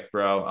clicked,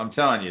 bro. I'm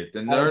telling you,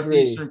 the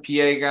Northeastern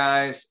PA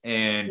guys,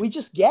 and we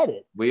just get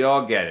it. We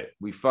all get it.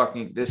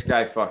 This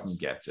guy fucking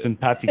gets it.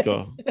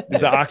 Simpatico.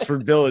 He's an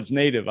Oxford Village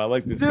native. I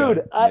like this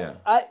dude.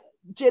 guy.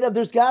 J-Dub,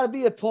 there's got to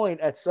be a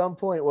point at some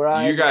point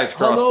where you guys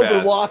cross over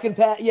paths. Walking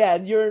past. Yeah,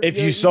 and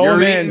you saw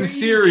him eating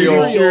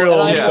cereal, and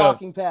I'm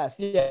walking past.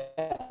 Yeah,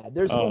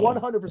 there's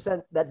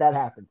 100% that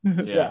happened.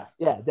 Yeah,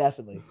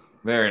 definitely.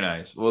 Very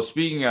nice. Well,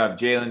 speaking of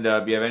Jalen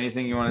Dub, you have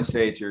anything you want to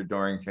say to your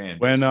adoring fan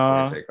base before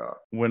I take off?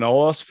 When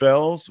all else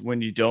fails,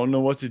 when you don't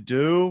know what to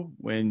do,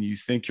 when you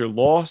think you're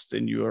lost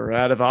and you are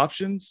out of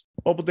options,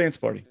 Bubble Dance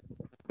Party.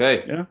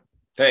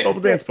 Hey,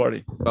 Bubble Dance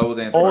Party. Bubble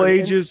Dance all Party.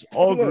 Ages,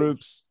 all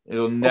groups.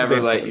 It'll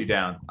never let you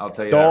down. I'll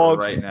tell you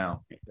Dogs, that right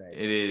now.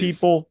 It is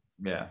people.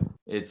 Yeah,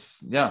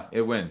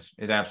 it wins.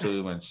 It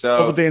absolutely wins.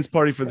 Double So dance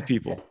party for the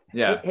people.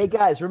 yeah, Hey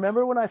guys,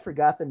 remember when I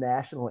forgot the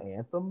national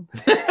anthem?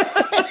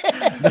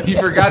 you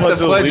forgot the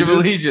Pledge of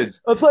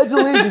Allegiance. A Pledge of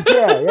Allegiance,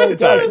 yeah.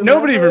 It's all right.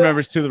 Nobody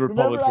remembers to the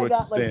republic for Remember I which it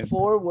got like stands.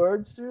 4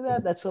 words through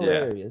that? That's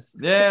hilarious.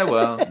 Yeah,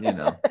 well,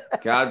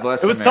 God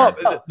bless. It was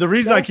America. tough. The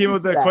reason I Thank came you up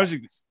with for that that.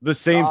 question, the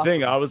same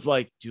thing. Awesome. I was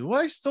like, do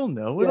I still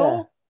know it Yeah.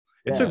 all?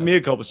 It Yeah. took me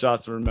a couple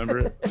shots to remember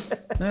it.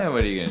 Yeah,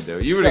 what are you gonna do?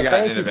 You would have Yeah,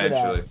 gotten thank it you for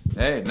that. eventually.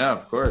 Hey, no,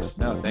 of course,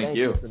 no, thank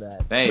you. for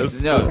that. Thanks.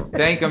 That's No, cool.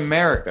 thank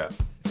America.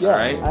 Yeah, all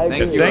right, I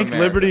agree. And you, thank America.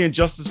 liberty and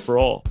justice for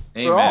all.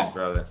 Amen, all.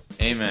 brother.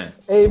 Amen.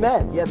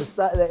 Amen. Yeah,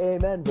 the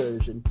amen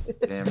version.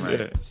 Damn right.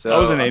 Yeah. So I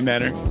was an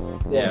amener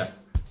Yeah.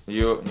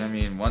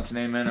 Once an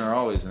amen or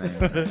always an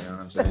amen. You know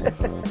what I'm saying?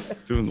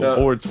 doing the So-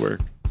 Lord's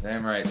work.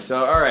 Damn right.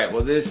 So, all right.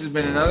 Well, this has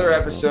been another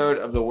episode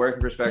of the Working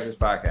Perspectives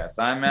podcast.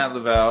 I'm Matt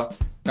Lavelle,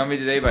 accompanied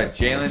today by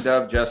Jalen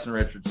Dub, Justin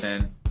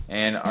Richardson,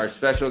 and our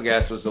special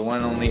guest was the one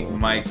and only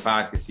Mike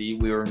Podkasy.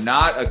 We were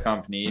not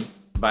accompanied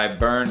by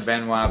Bern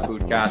Benoit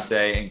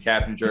Poudcasse and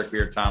Captain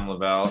Jerkbeer Tom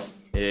Lavelle.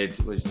 It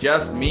was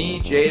just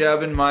me,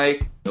 J-Dub, and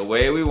Mike, the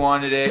way we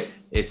wanted it.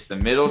 It's the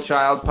Middle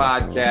Child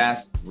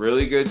podcast.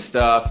 Really good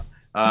stuff.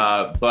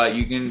 But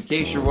you can, in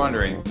case you're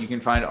wondering, you can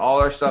find all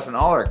our stuff and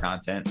all our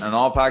content on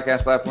all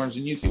podcast platforms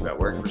and YouTube at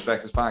Working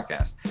Perspectives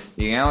Podcast.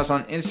 You can follow us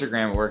on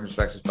Instagram at Working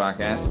Perspectives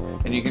Podcast,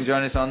 and you can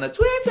join us on the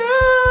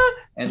Twitter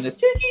and the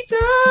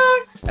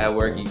TikTok at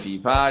Working P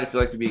Pod. If you'd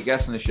like to be a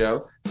guest on the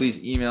show,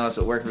 please email us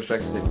at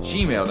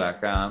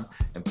workingperspectives@gmail.com,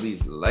 and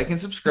please like and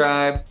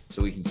subscribe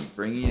so we can keep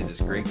bringing you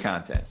this great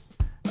content.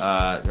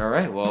 All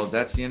right, well,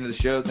 that's the end of the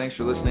show. Thanks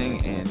for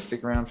listening, and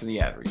stick around for the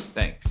ad read.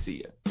 Thanks.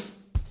 See ya.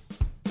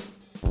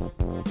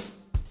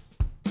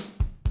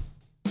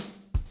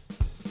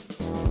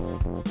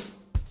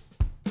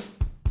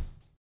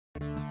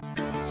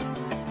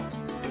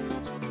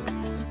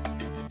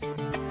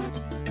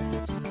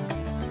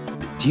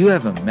 Do you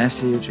have a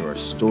message or a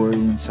story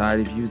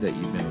inside of you that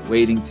you've been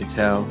waiting to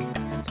tell?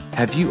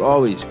 Have you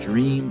always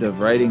dreamed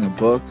of writing a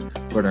book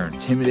but are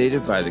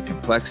intimidated by the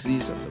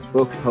complexities of the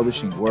book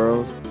publishing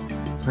world?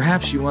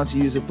 Perhaps you want to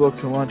use a book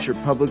to launch your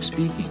public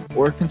speaking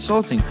or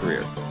consulting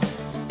career.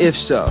 If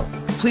so,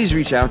 please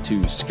reach out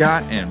to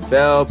Scott and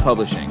Bell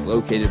Publishing,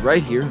 located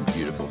right here in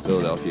beautiful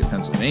Philadelphia,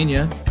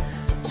 Pennsylvania.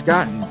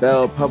 Scott and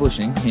Bell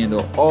Publishing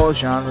handle all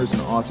genres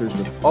and authors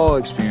with all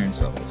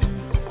experience levels.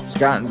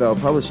 Scott and Bell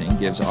Publishing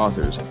gives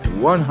authors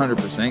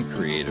 100%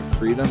 creative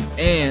freedom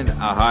and a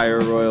higher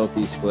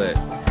royalty split.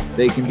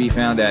 They can be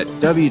found at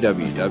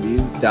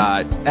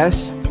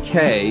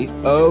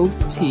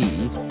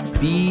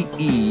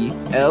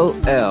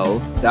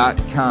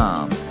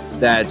www.skotbell.com.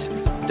 That's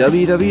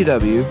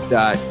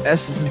www.s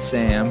as in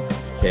Sam,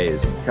 K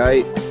as in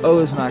Kite, O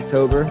as in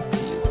October, T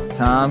as in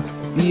Tom,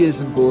 B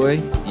as in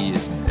Boy, E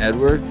as in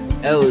Edward,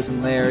 L as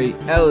in Larry,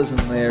 L as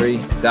in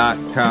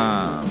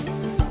Larry.com.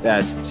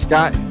 That's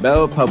Scott and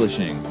Bell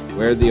Publishing,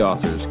 where the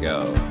authors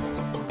go.